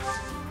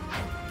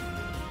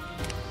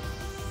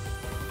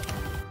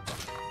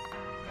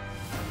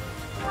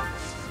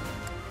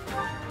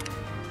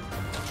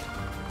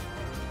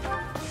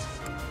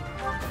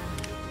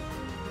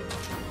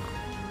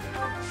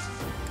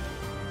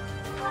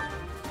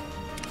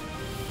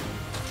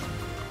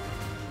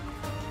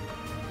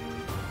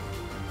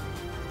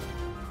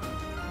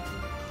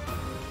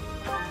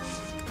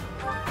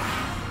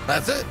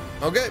 That's it.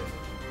 Okay.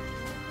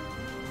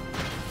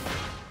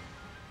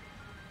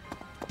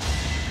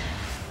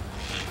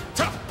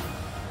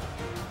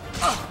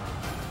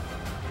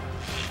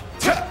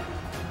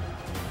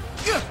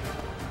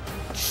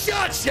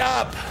 Shot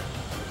shop.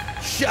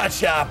 Shot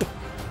shop.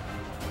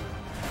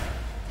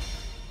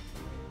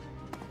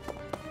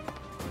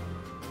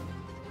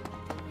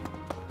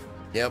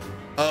 Yep.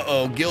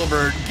 Uh-oh,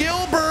 Gilbert.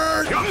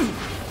 Gilbert!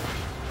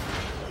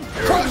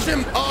 Crush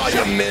him. Oh,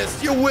 you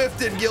missed. You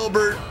whiffed it,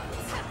 Gilbert.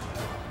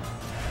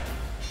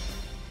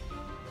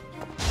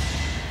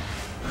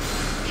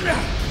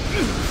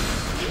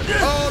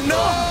 Oh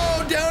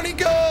no! Down he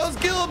goes,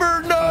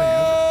 Gilbert. No!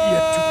 I am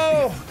yet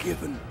to be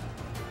forgiven.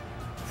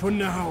 For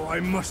now, I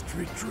must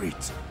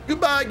retreat.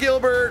 Goodbye,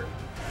 Gilbert.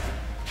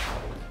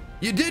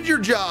 You did your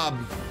job.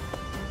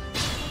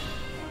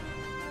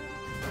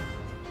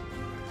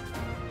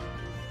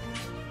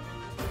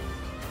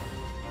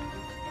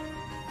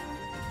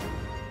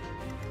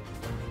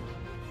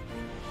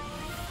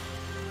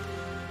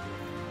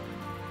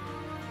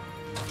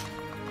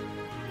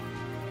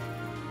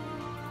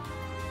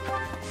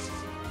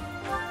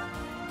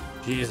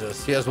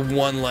 Jesus, he has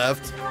one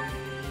left.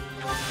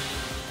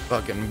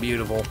 Fucking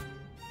beautiful.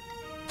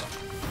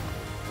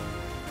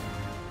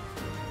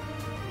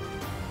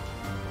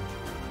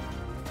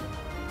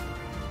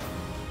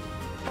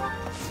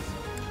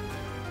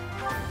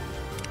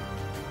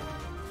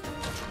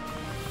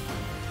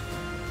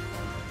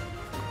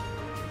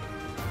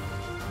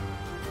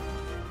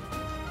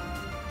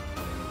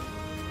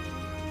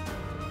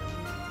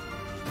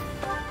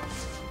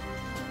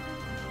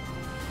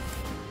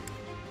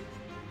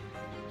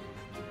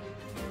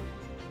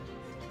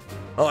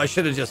 Oh, I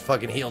should have just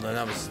fucking healed him.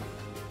 That was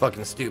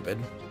fucking stupid.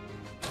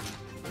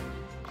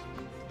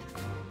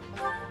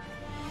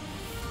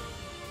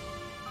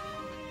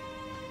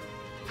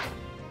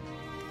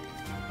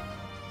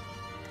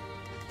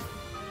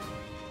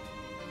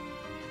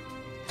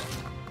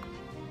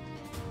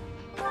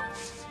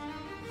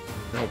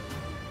 Nope.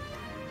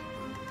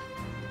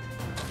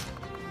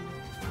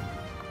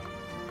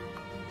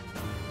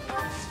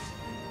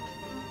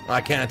 I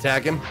can't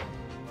attack him.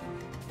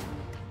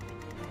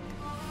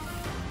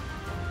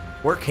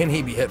 Where can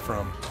he be hit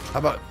from? How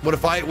about, what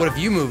if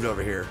you moved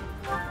over here?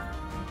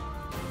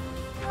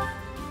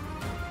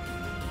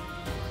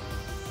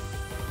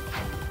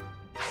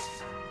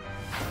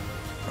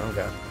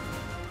 Okay.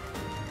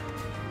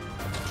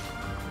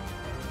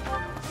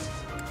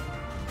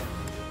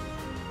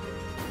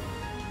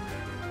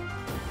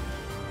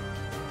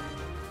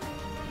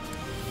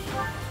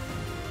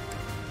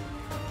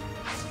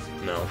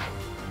 No.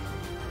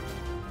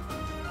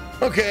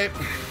 Okay.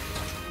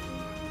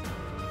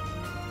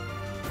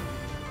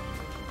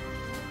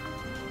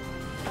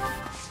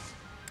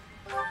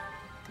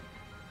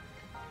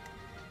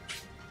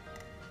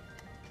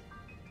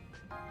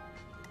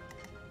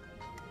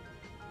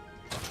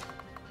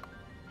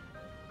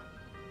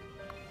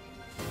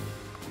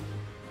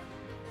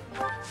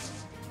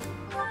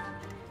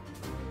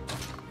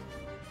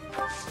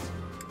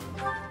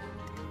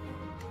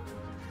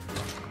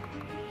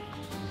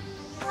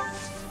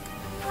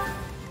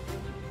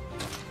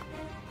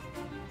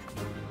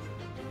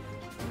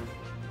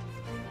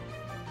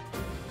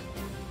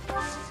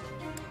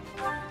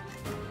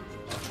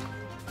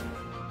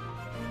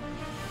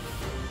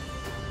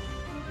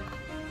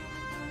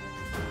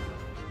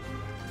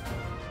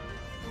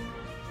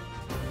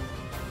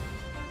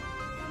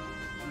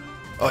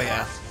 Oh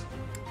yeah.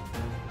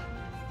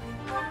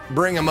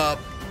 Bring him up.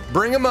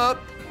 Bring him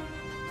up.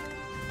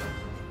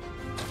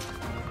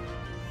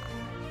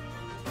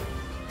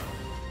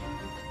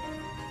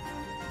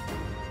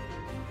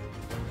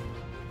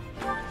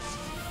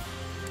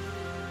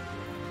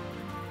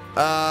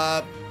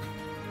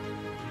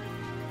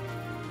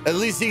 At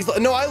least he's,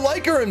 no, I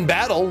like her in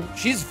battle.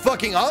 She's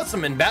fucking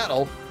awesome in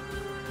battle.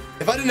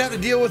 If I didn't have to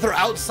deal with her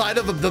outside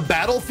of the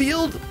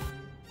battlefield,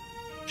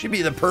 she'd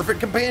be the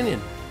perfect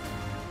companion.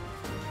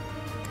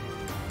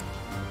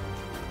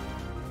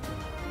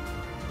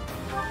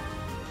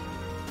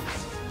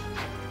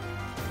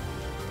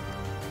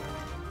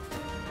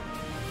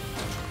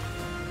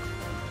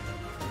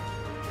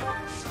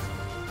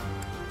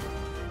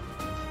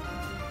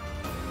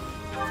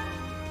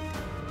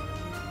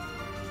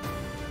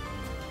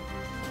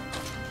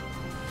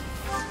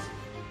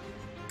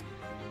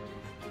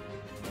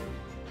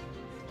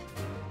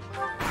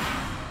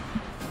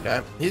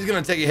 Okay, he's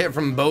gonna take a hit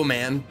from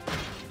Bowman.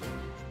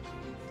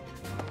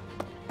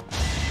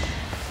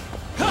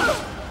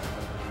 Nice.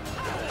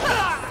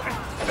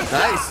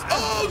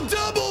 Oh,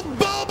 double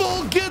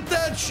bubble! Get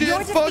that shit.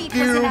 Your Fuck defeat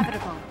was you.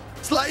 inevitable.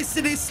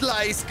 Slicey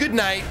slice. Good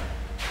night.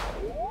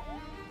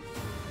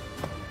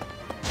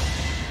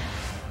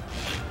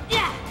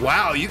 Yeah.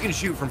 Wow, you can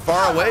shoot from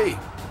far away.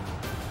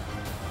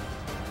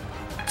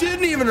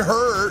 Didn't even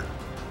hurt.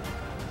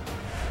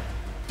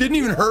 Didn't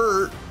even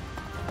hurt.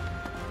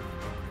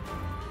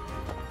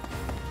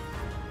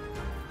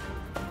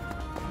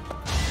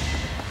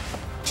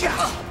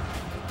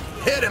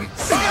 Hit him.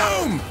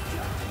 Boom!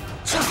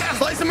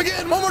 Slice him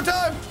again. One more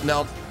time.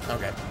 No.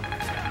 Okay.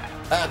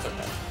 That's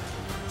okay.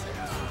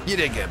 You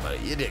did good, buddy.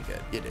 You did good.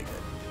 You did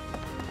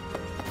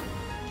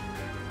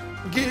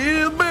good.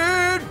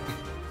 Gilbert!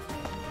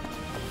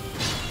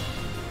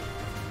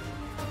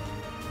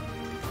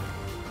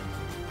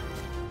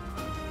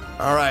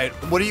 All right.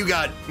 What do you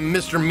got,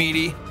 Mr.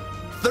 Meaty?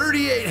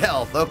 38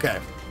 health. Okay.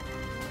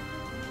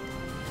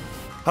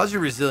 How's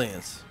your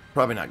resilience?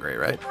 Probably not great,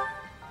 right?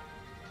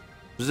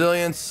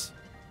 Resilience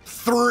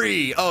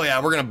 3. Oh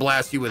yeah, we're gonna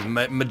blast you with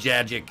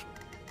Magic.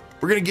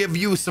 We're gonna give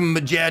you some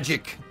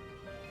Magic.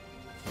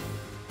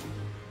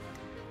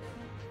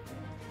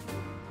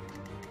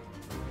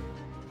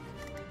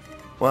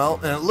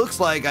 Well, and it looks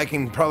like I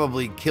can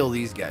probably kill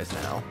these guys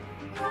now.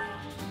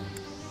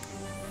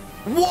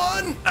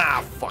 One!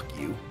 Ah, fuck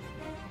you.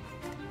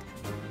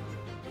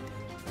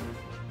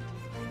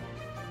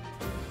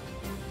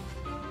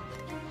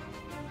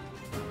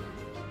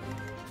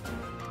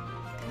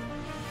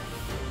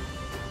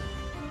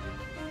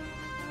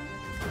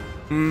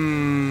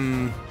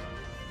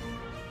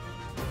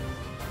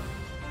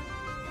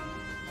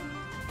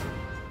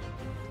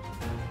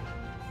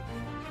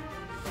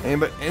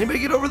 Anybody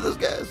get over those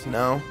guys?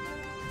 No.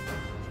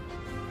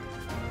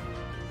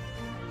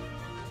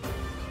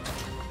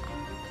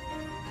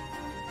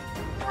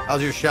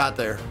 How's your shot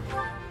there?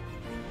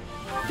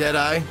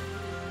 Deadeye?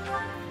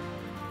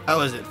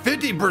 How is it?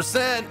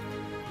 50%?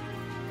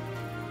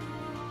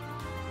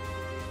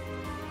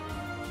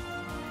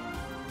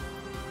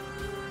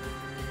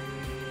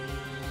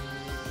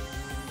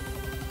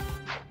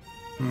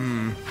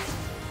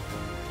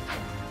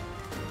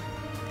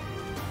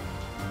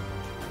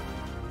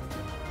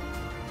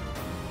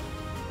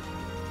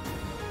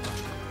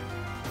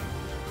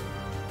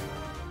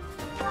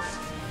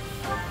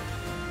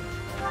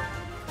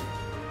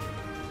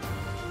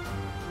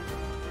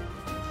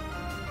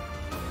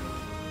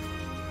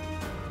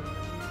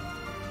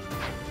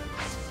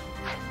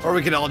 Or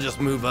we could all just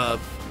move up.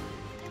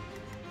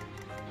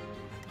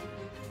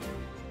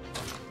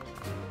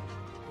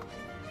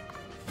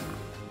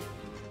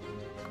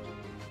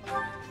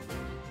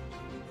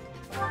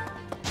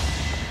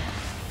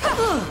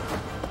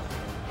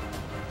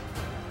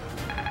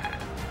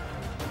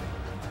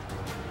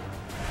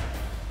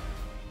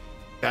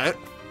 Okay.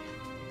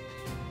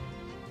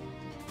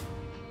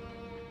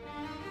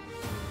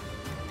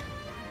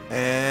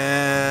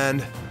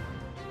 And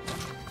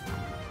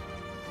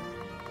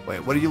wait,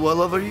 what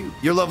level are you?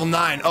 You're level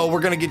 9. Oh, we're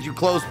gonna get you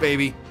close,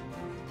 baby.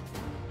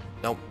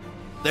 Nope.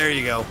 There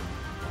you go.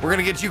 We're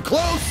gonna get you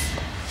close.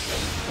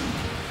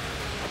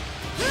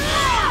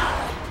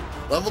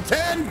 Level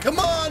 10, come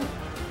on.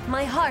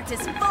 My heart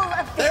is full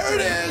of victory. There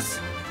it is.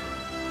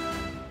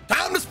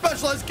 Time to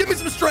specialize. Give me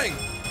some strength.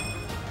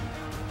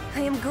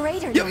 I am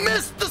greater You than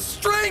missed the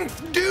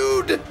strength,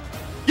 dude.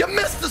 You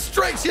missed the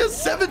strength. She has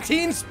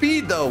 17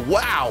 speed, though.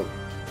 Wow.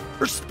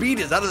 Her speed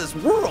is out of this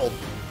world.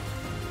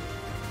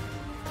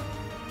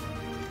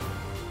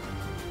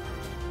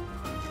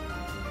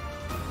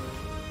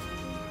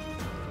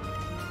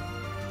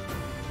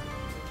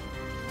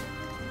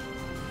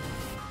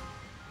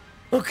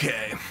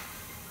 Okay.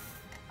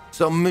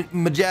 So,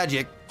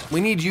 Majagic, we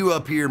need you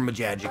up here,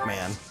 Majagic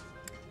man.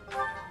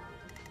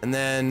 And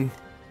then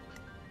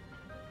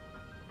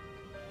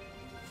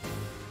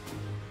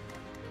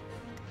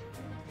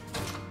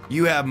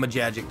you have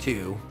Majagic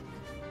too.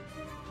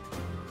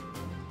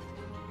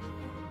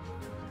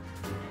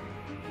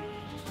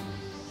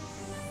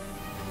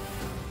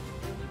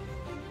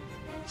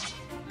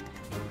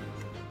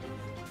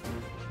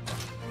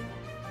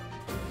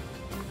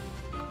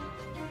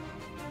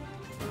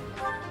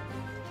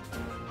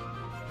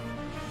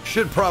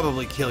 Should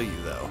probably kill you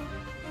though.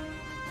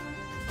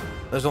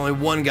 There's only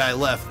one guy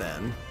left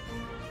then.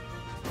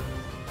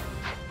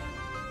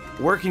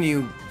 Where can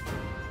you...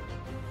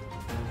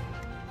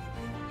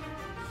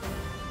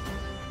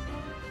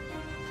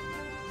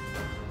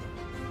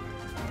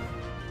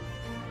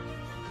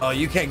 Oh,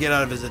 you can't get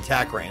out of his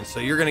attack range, so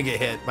you're gonna get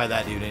hit by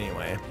that dude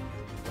anyway.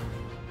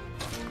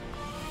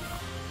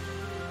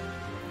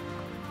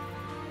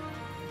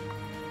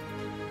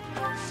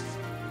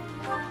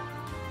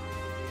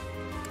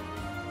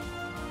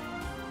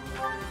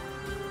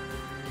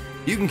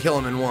 You can kill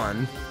him in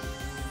one.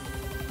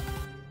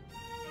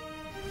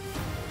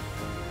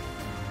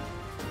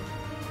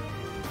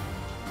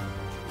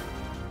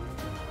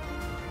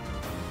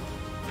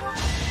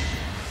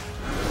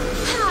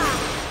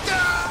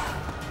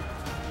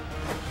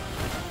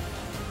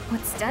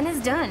 What's done is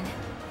done.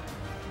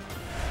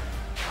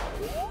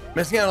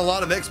 Missing out a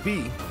lot of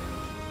XP.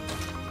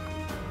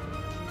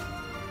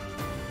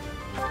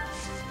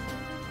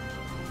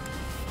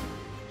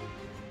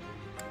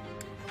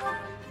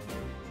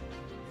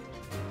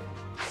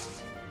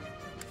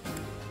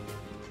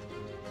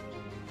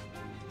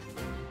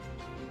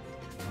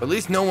 At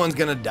least no one's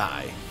gonna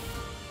die.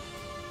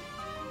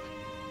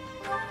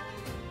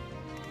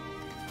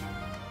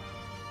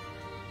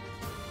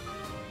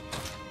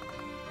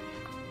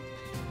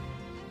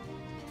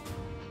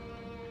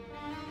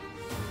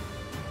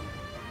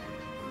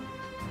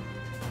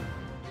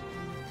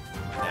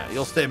 Yeah,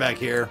 you'll stay back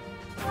here.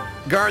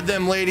 Guard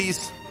them,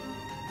 ladies.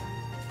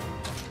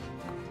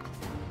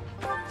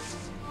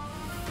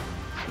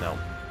 No.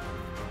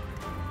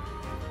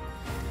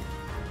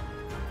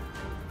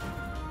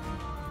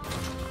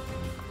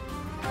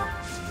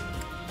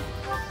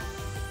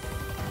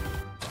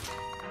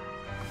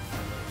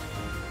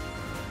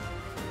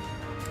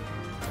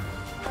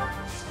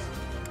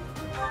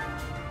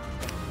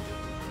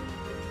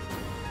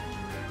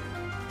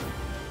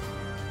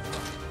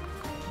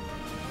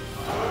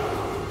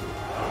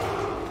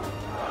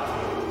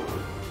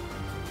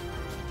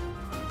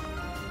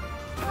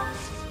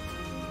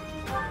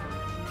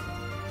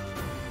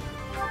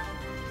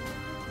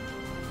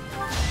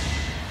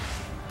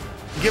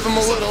 Give him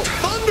a little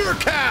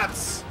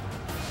Thundercats.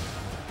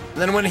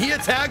 And then when he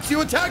attacks,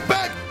 you attack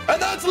back.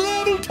 And that's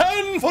level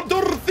 10 for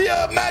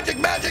Dorothea. Magic,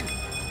 magic.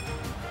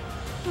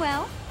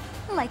 Well,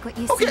 like what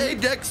you see. Okay,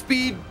 dex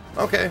speed.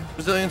 Okay,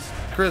 resilience,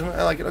 charisma.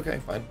 I like it. Okay,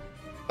 fine.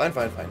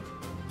 Fine.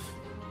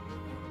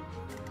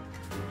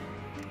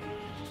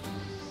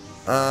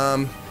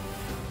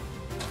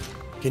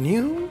 Can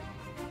you?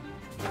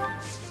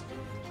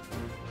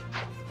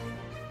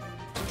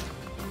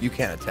 You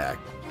can't attack.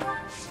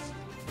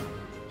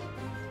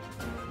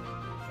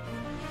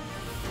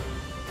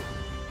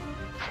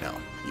 No,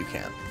 you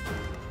can't.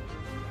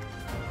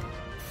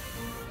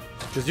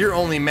 Because your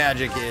only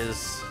magic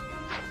is...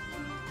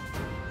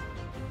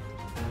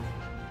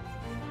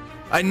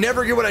 I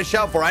never get what I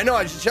shout for. I know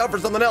I should shout for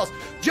something else.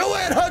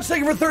 Joanne Hutch,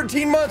 thank you for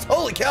 13 months.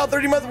 Holy cow,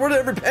 30 months worth of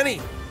every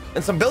penny.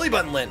 And some belly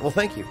button lint. Well,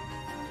 thank you.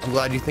 I'm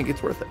glad you think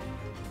it's worth it.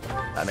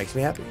 That makes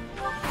me happy.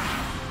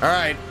 All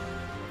right.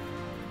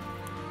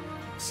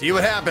 See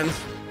what happens.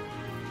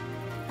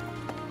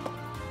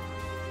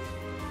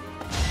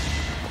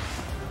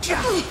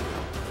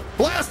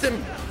 Blast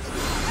him.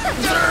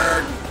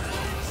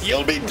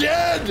 You'll be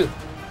dead.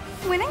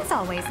 Winning's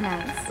always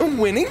nice.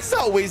 Winning's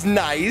always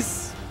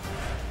nice.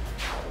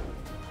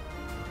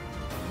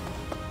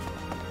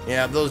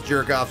 Yeah, those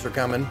jerk-offs are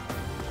coming.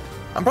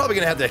 I'm probably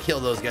gonna have to kill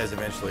those guys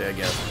eventually, I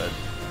guess, but...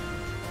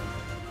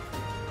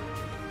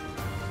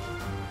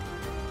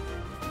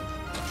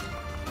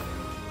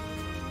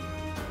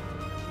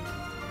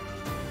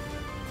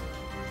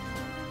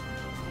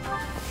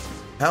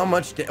 How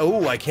much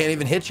oh, I can't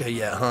even hit you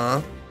yet,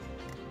 huh?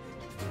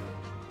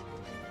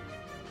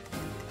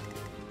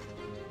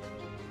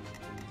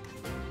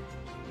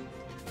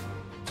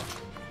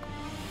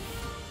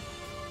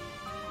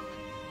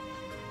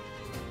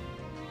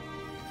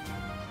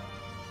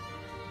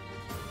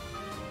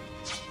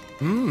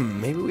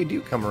 Maybe we do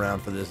come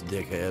around for this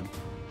dickhead.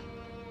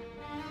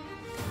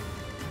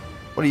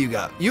 What do you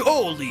got? You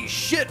holy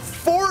shit,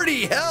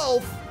 40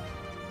 health!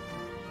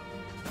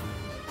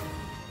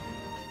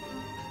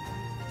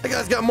 That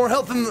guy's got more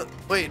health than the...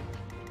 Wait,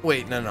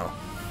 no.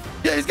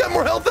 Yeah, he's got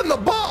more health than the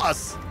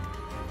boss!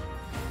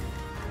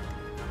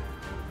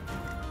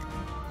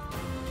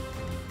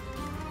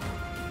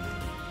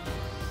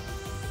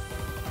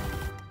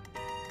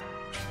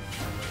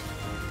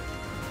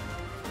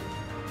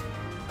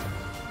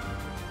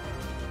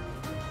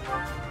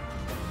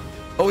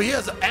 Oh, he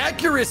has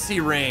accuracy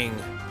ring.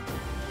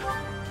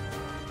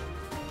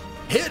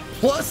 Hit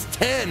plus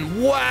 10.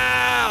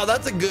 Wow,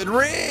 that's a good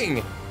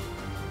ring.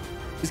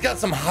 He's got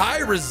some high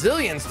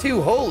resilience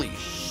too. Holy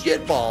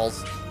shit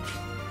balls.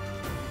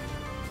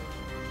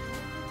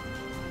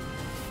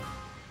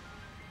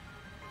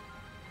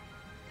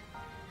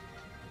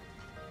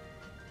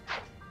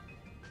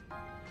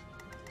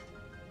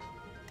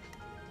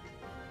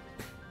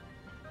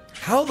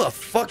 How the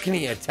fuck can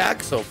he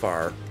attack so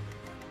far?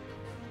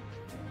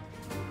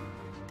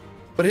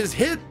 But his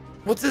hit,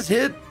 what's his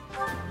hit?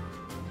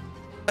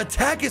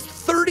 Attack is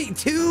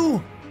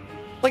 32.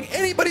 Like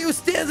anybody who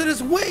stands in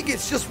his way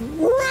gets just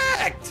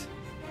wrecked.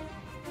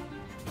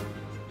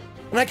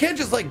 And I can't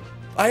just like,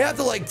 I have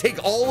to like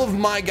take all of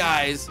my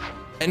guys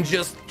and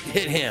just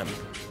hit him.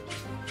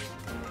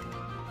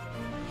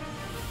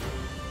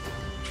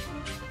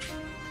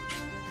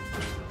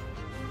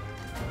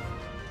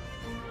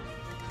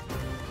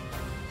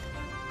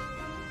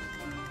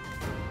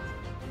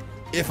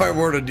 If I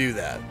were to do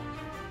that.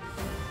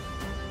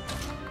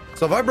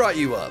 So if I brought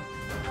you up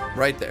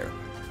right there.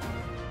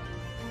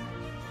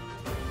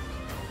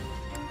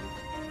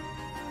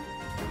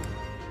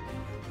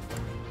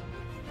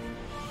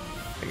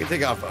 I can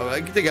take off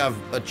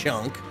a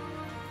chunk.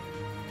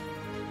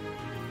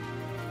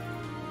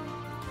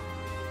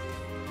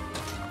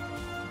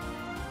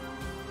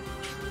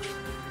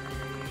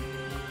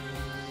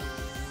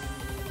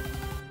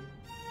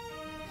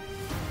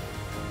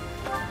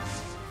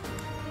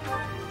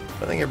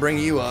 I think I bring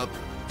you up.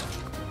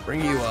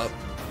 Bring you up.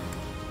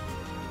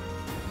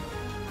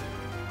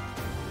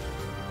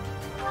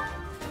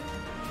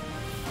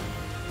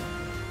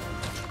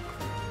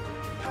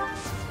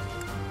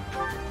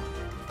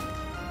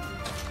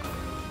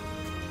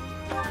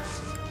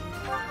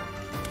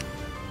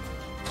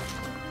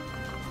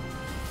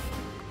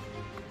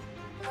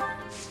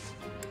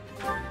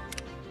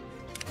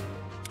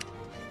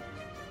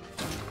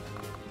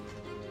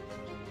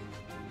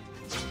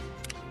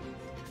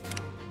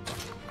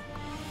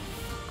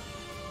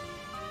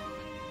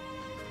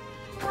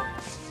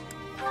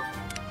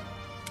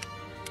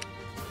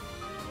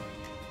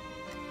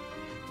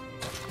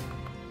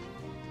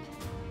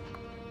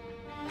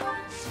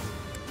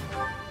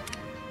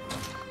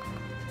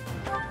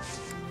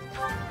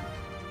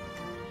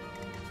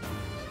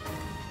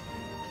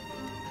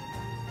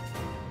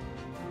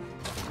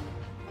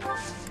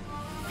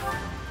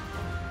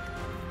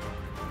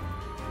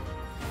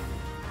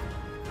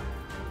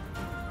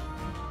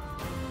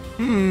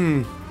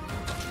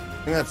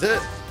 I think that's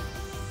it.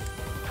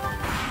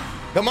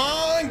 Come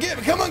on, get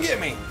me. Come on, get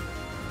me.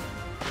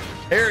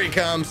 Here he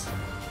comes.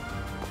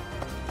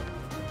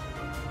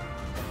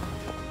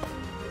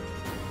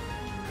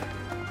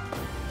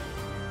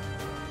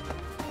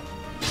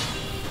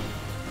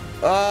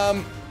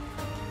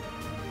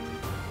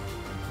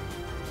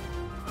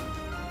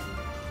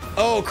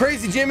 Oh,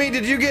 Crazy Jimmy,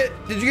 did you get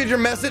your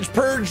message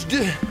purged?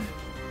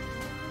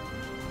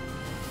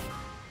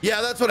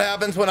 Yeah, that's what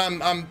happens when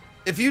I'm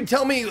if you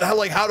tell me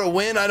how to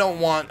win, I don't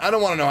want to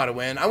know how to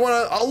win.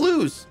 I'll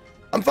lose.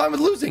 I'm fine with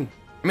losing.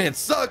 I mean, it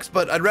sucks,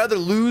 but I'd rather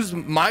lose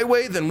my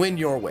way than win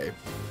your way.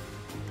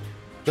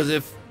 Because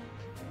if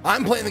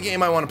I'm playing the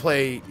game, I want to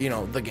play, you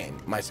know, the game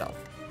myself.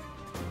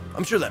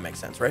 I'm sure that makes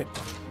sense, right?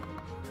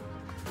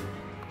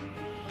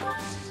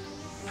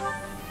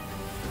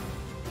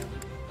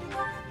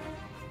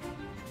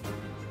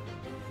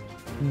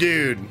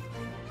 Dude.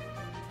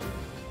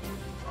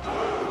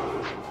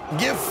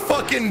 Get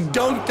fucking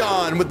dunked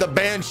on with the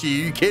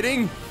Banshee. Are you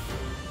kidding?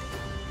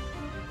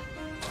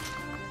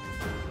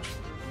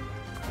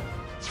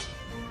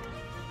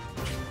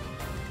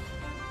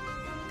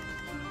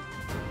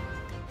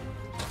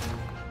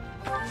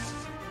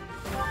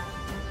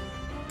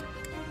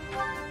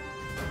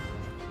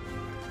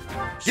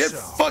 Get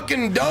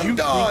fucking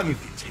dunked on. You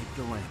can take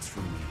the lance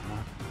from me,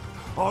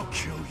 huh? I'll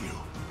kill you.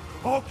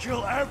 I'll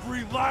kill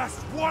every last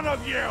one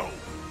of you.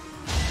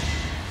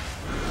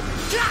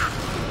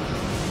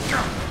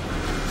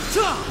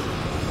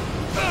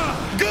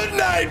 Good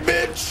night,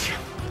 bitch.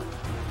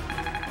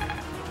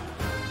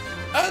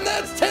 And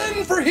that's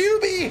 10 for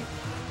Hubie.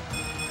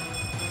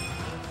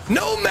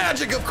 No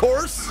magic, of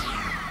course.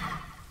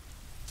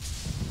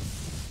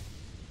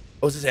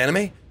 Oh, is this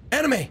anime?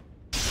 Anime.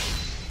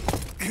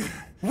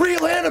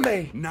 Real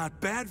anime. Not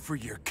bad for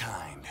your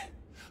kind.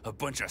 A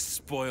bunch of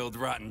spoiled,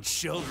 rotten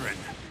children.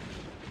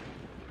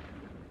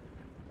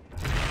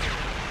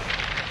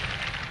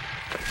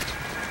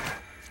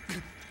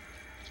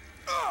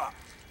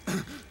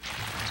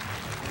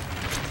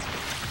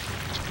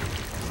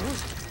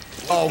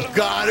 Oh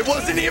God, it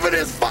wasn't even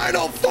his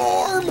final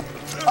form!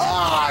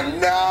 Oh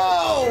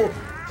no!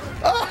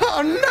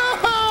 Oh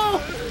no!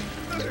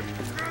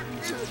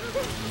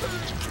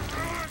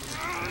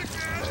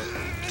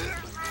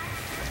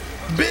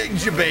 Big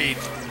debate.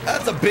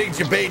 That's a big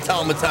debate,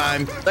 Talma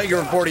time. Thank you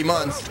for 40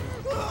 months.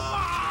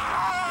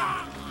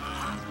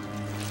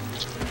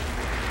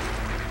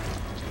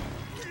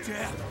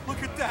 Damn,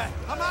 look at that.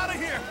 I'm out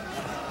of here.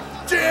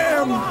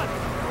 Damn!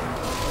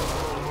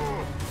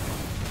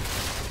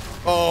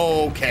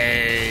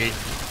 Okay.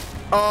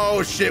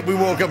 Oh shit, we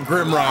woke up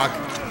Grimrock.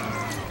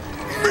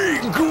 Me,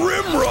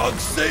 Grimrock,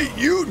 say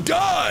you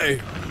die!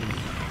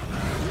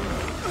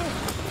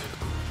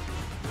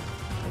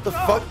 What the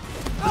fuck?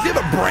 Does he have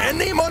a brand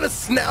name on his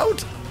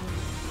snout?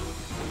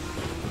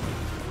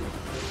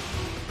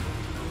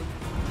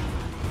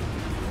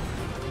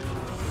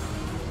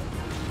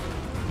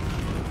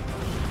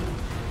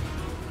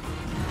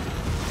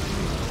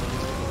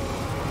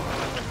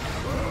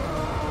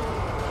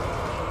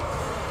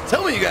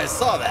 Tell me you guys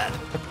saw that.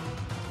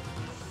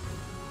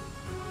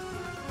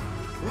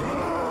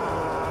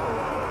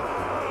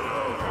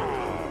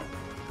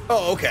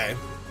 Oh, okay.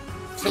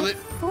 So that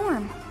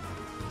Form.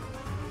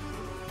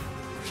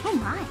 Oh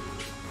my.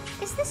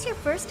 Is this your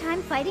first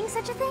time fighting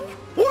such a thing?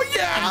 Well,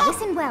 yeah.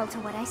 Listen well to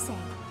what I say.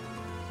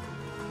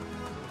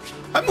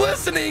 I'm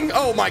listening.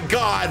 Oh my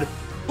God.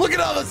 Look at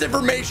all this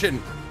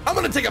information. I'm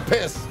gonna take a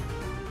piss.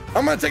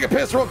 I'm gonna take a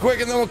piss real quick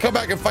and then we'll come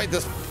back and fight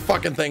this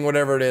fucking thing,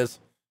 whatever it is.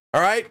 All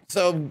right,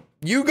 so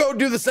you go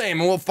do the same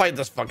and we'll fight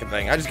this fucking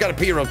thing. I just gotta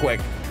pee real quick.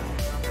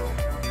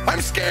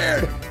 I'm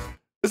scared.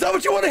 Is that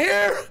what you want to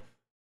hear?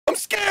 I'm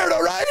scared,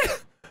 all right?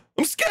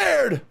 I'm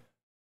scared.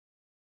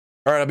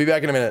 All right, I'll be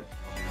back in a minute.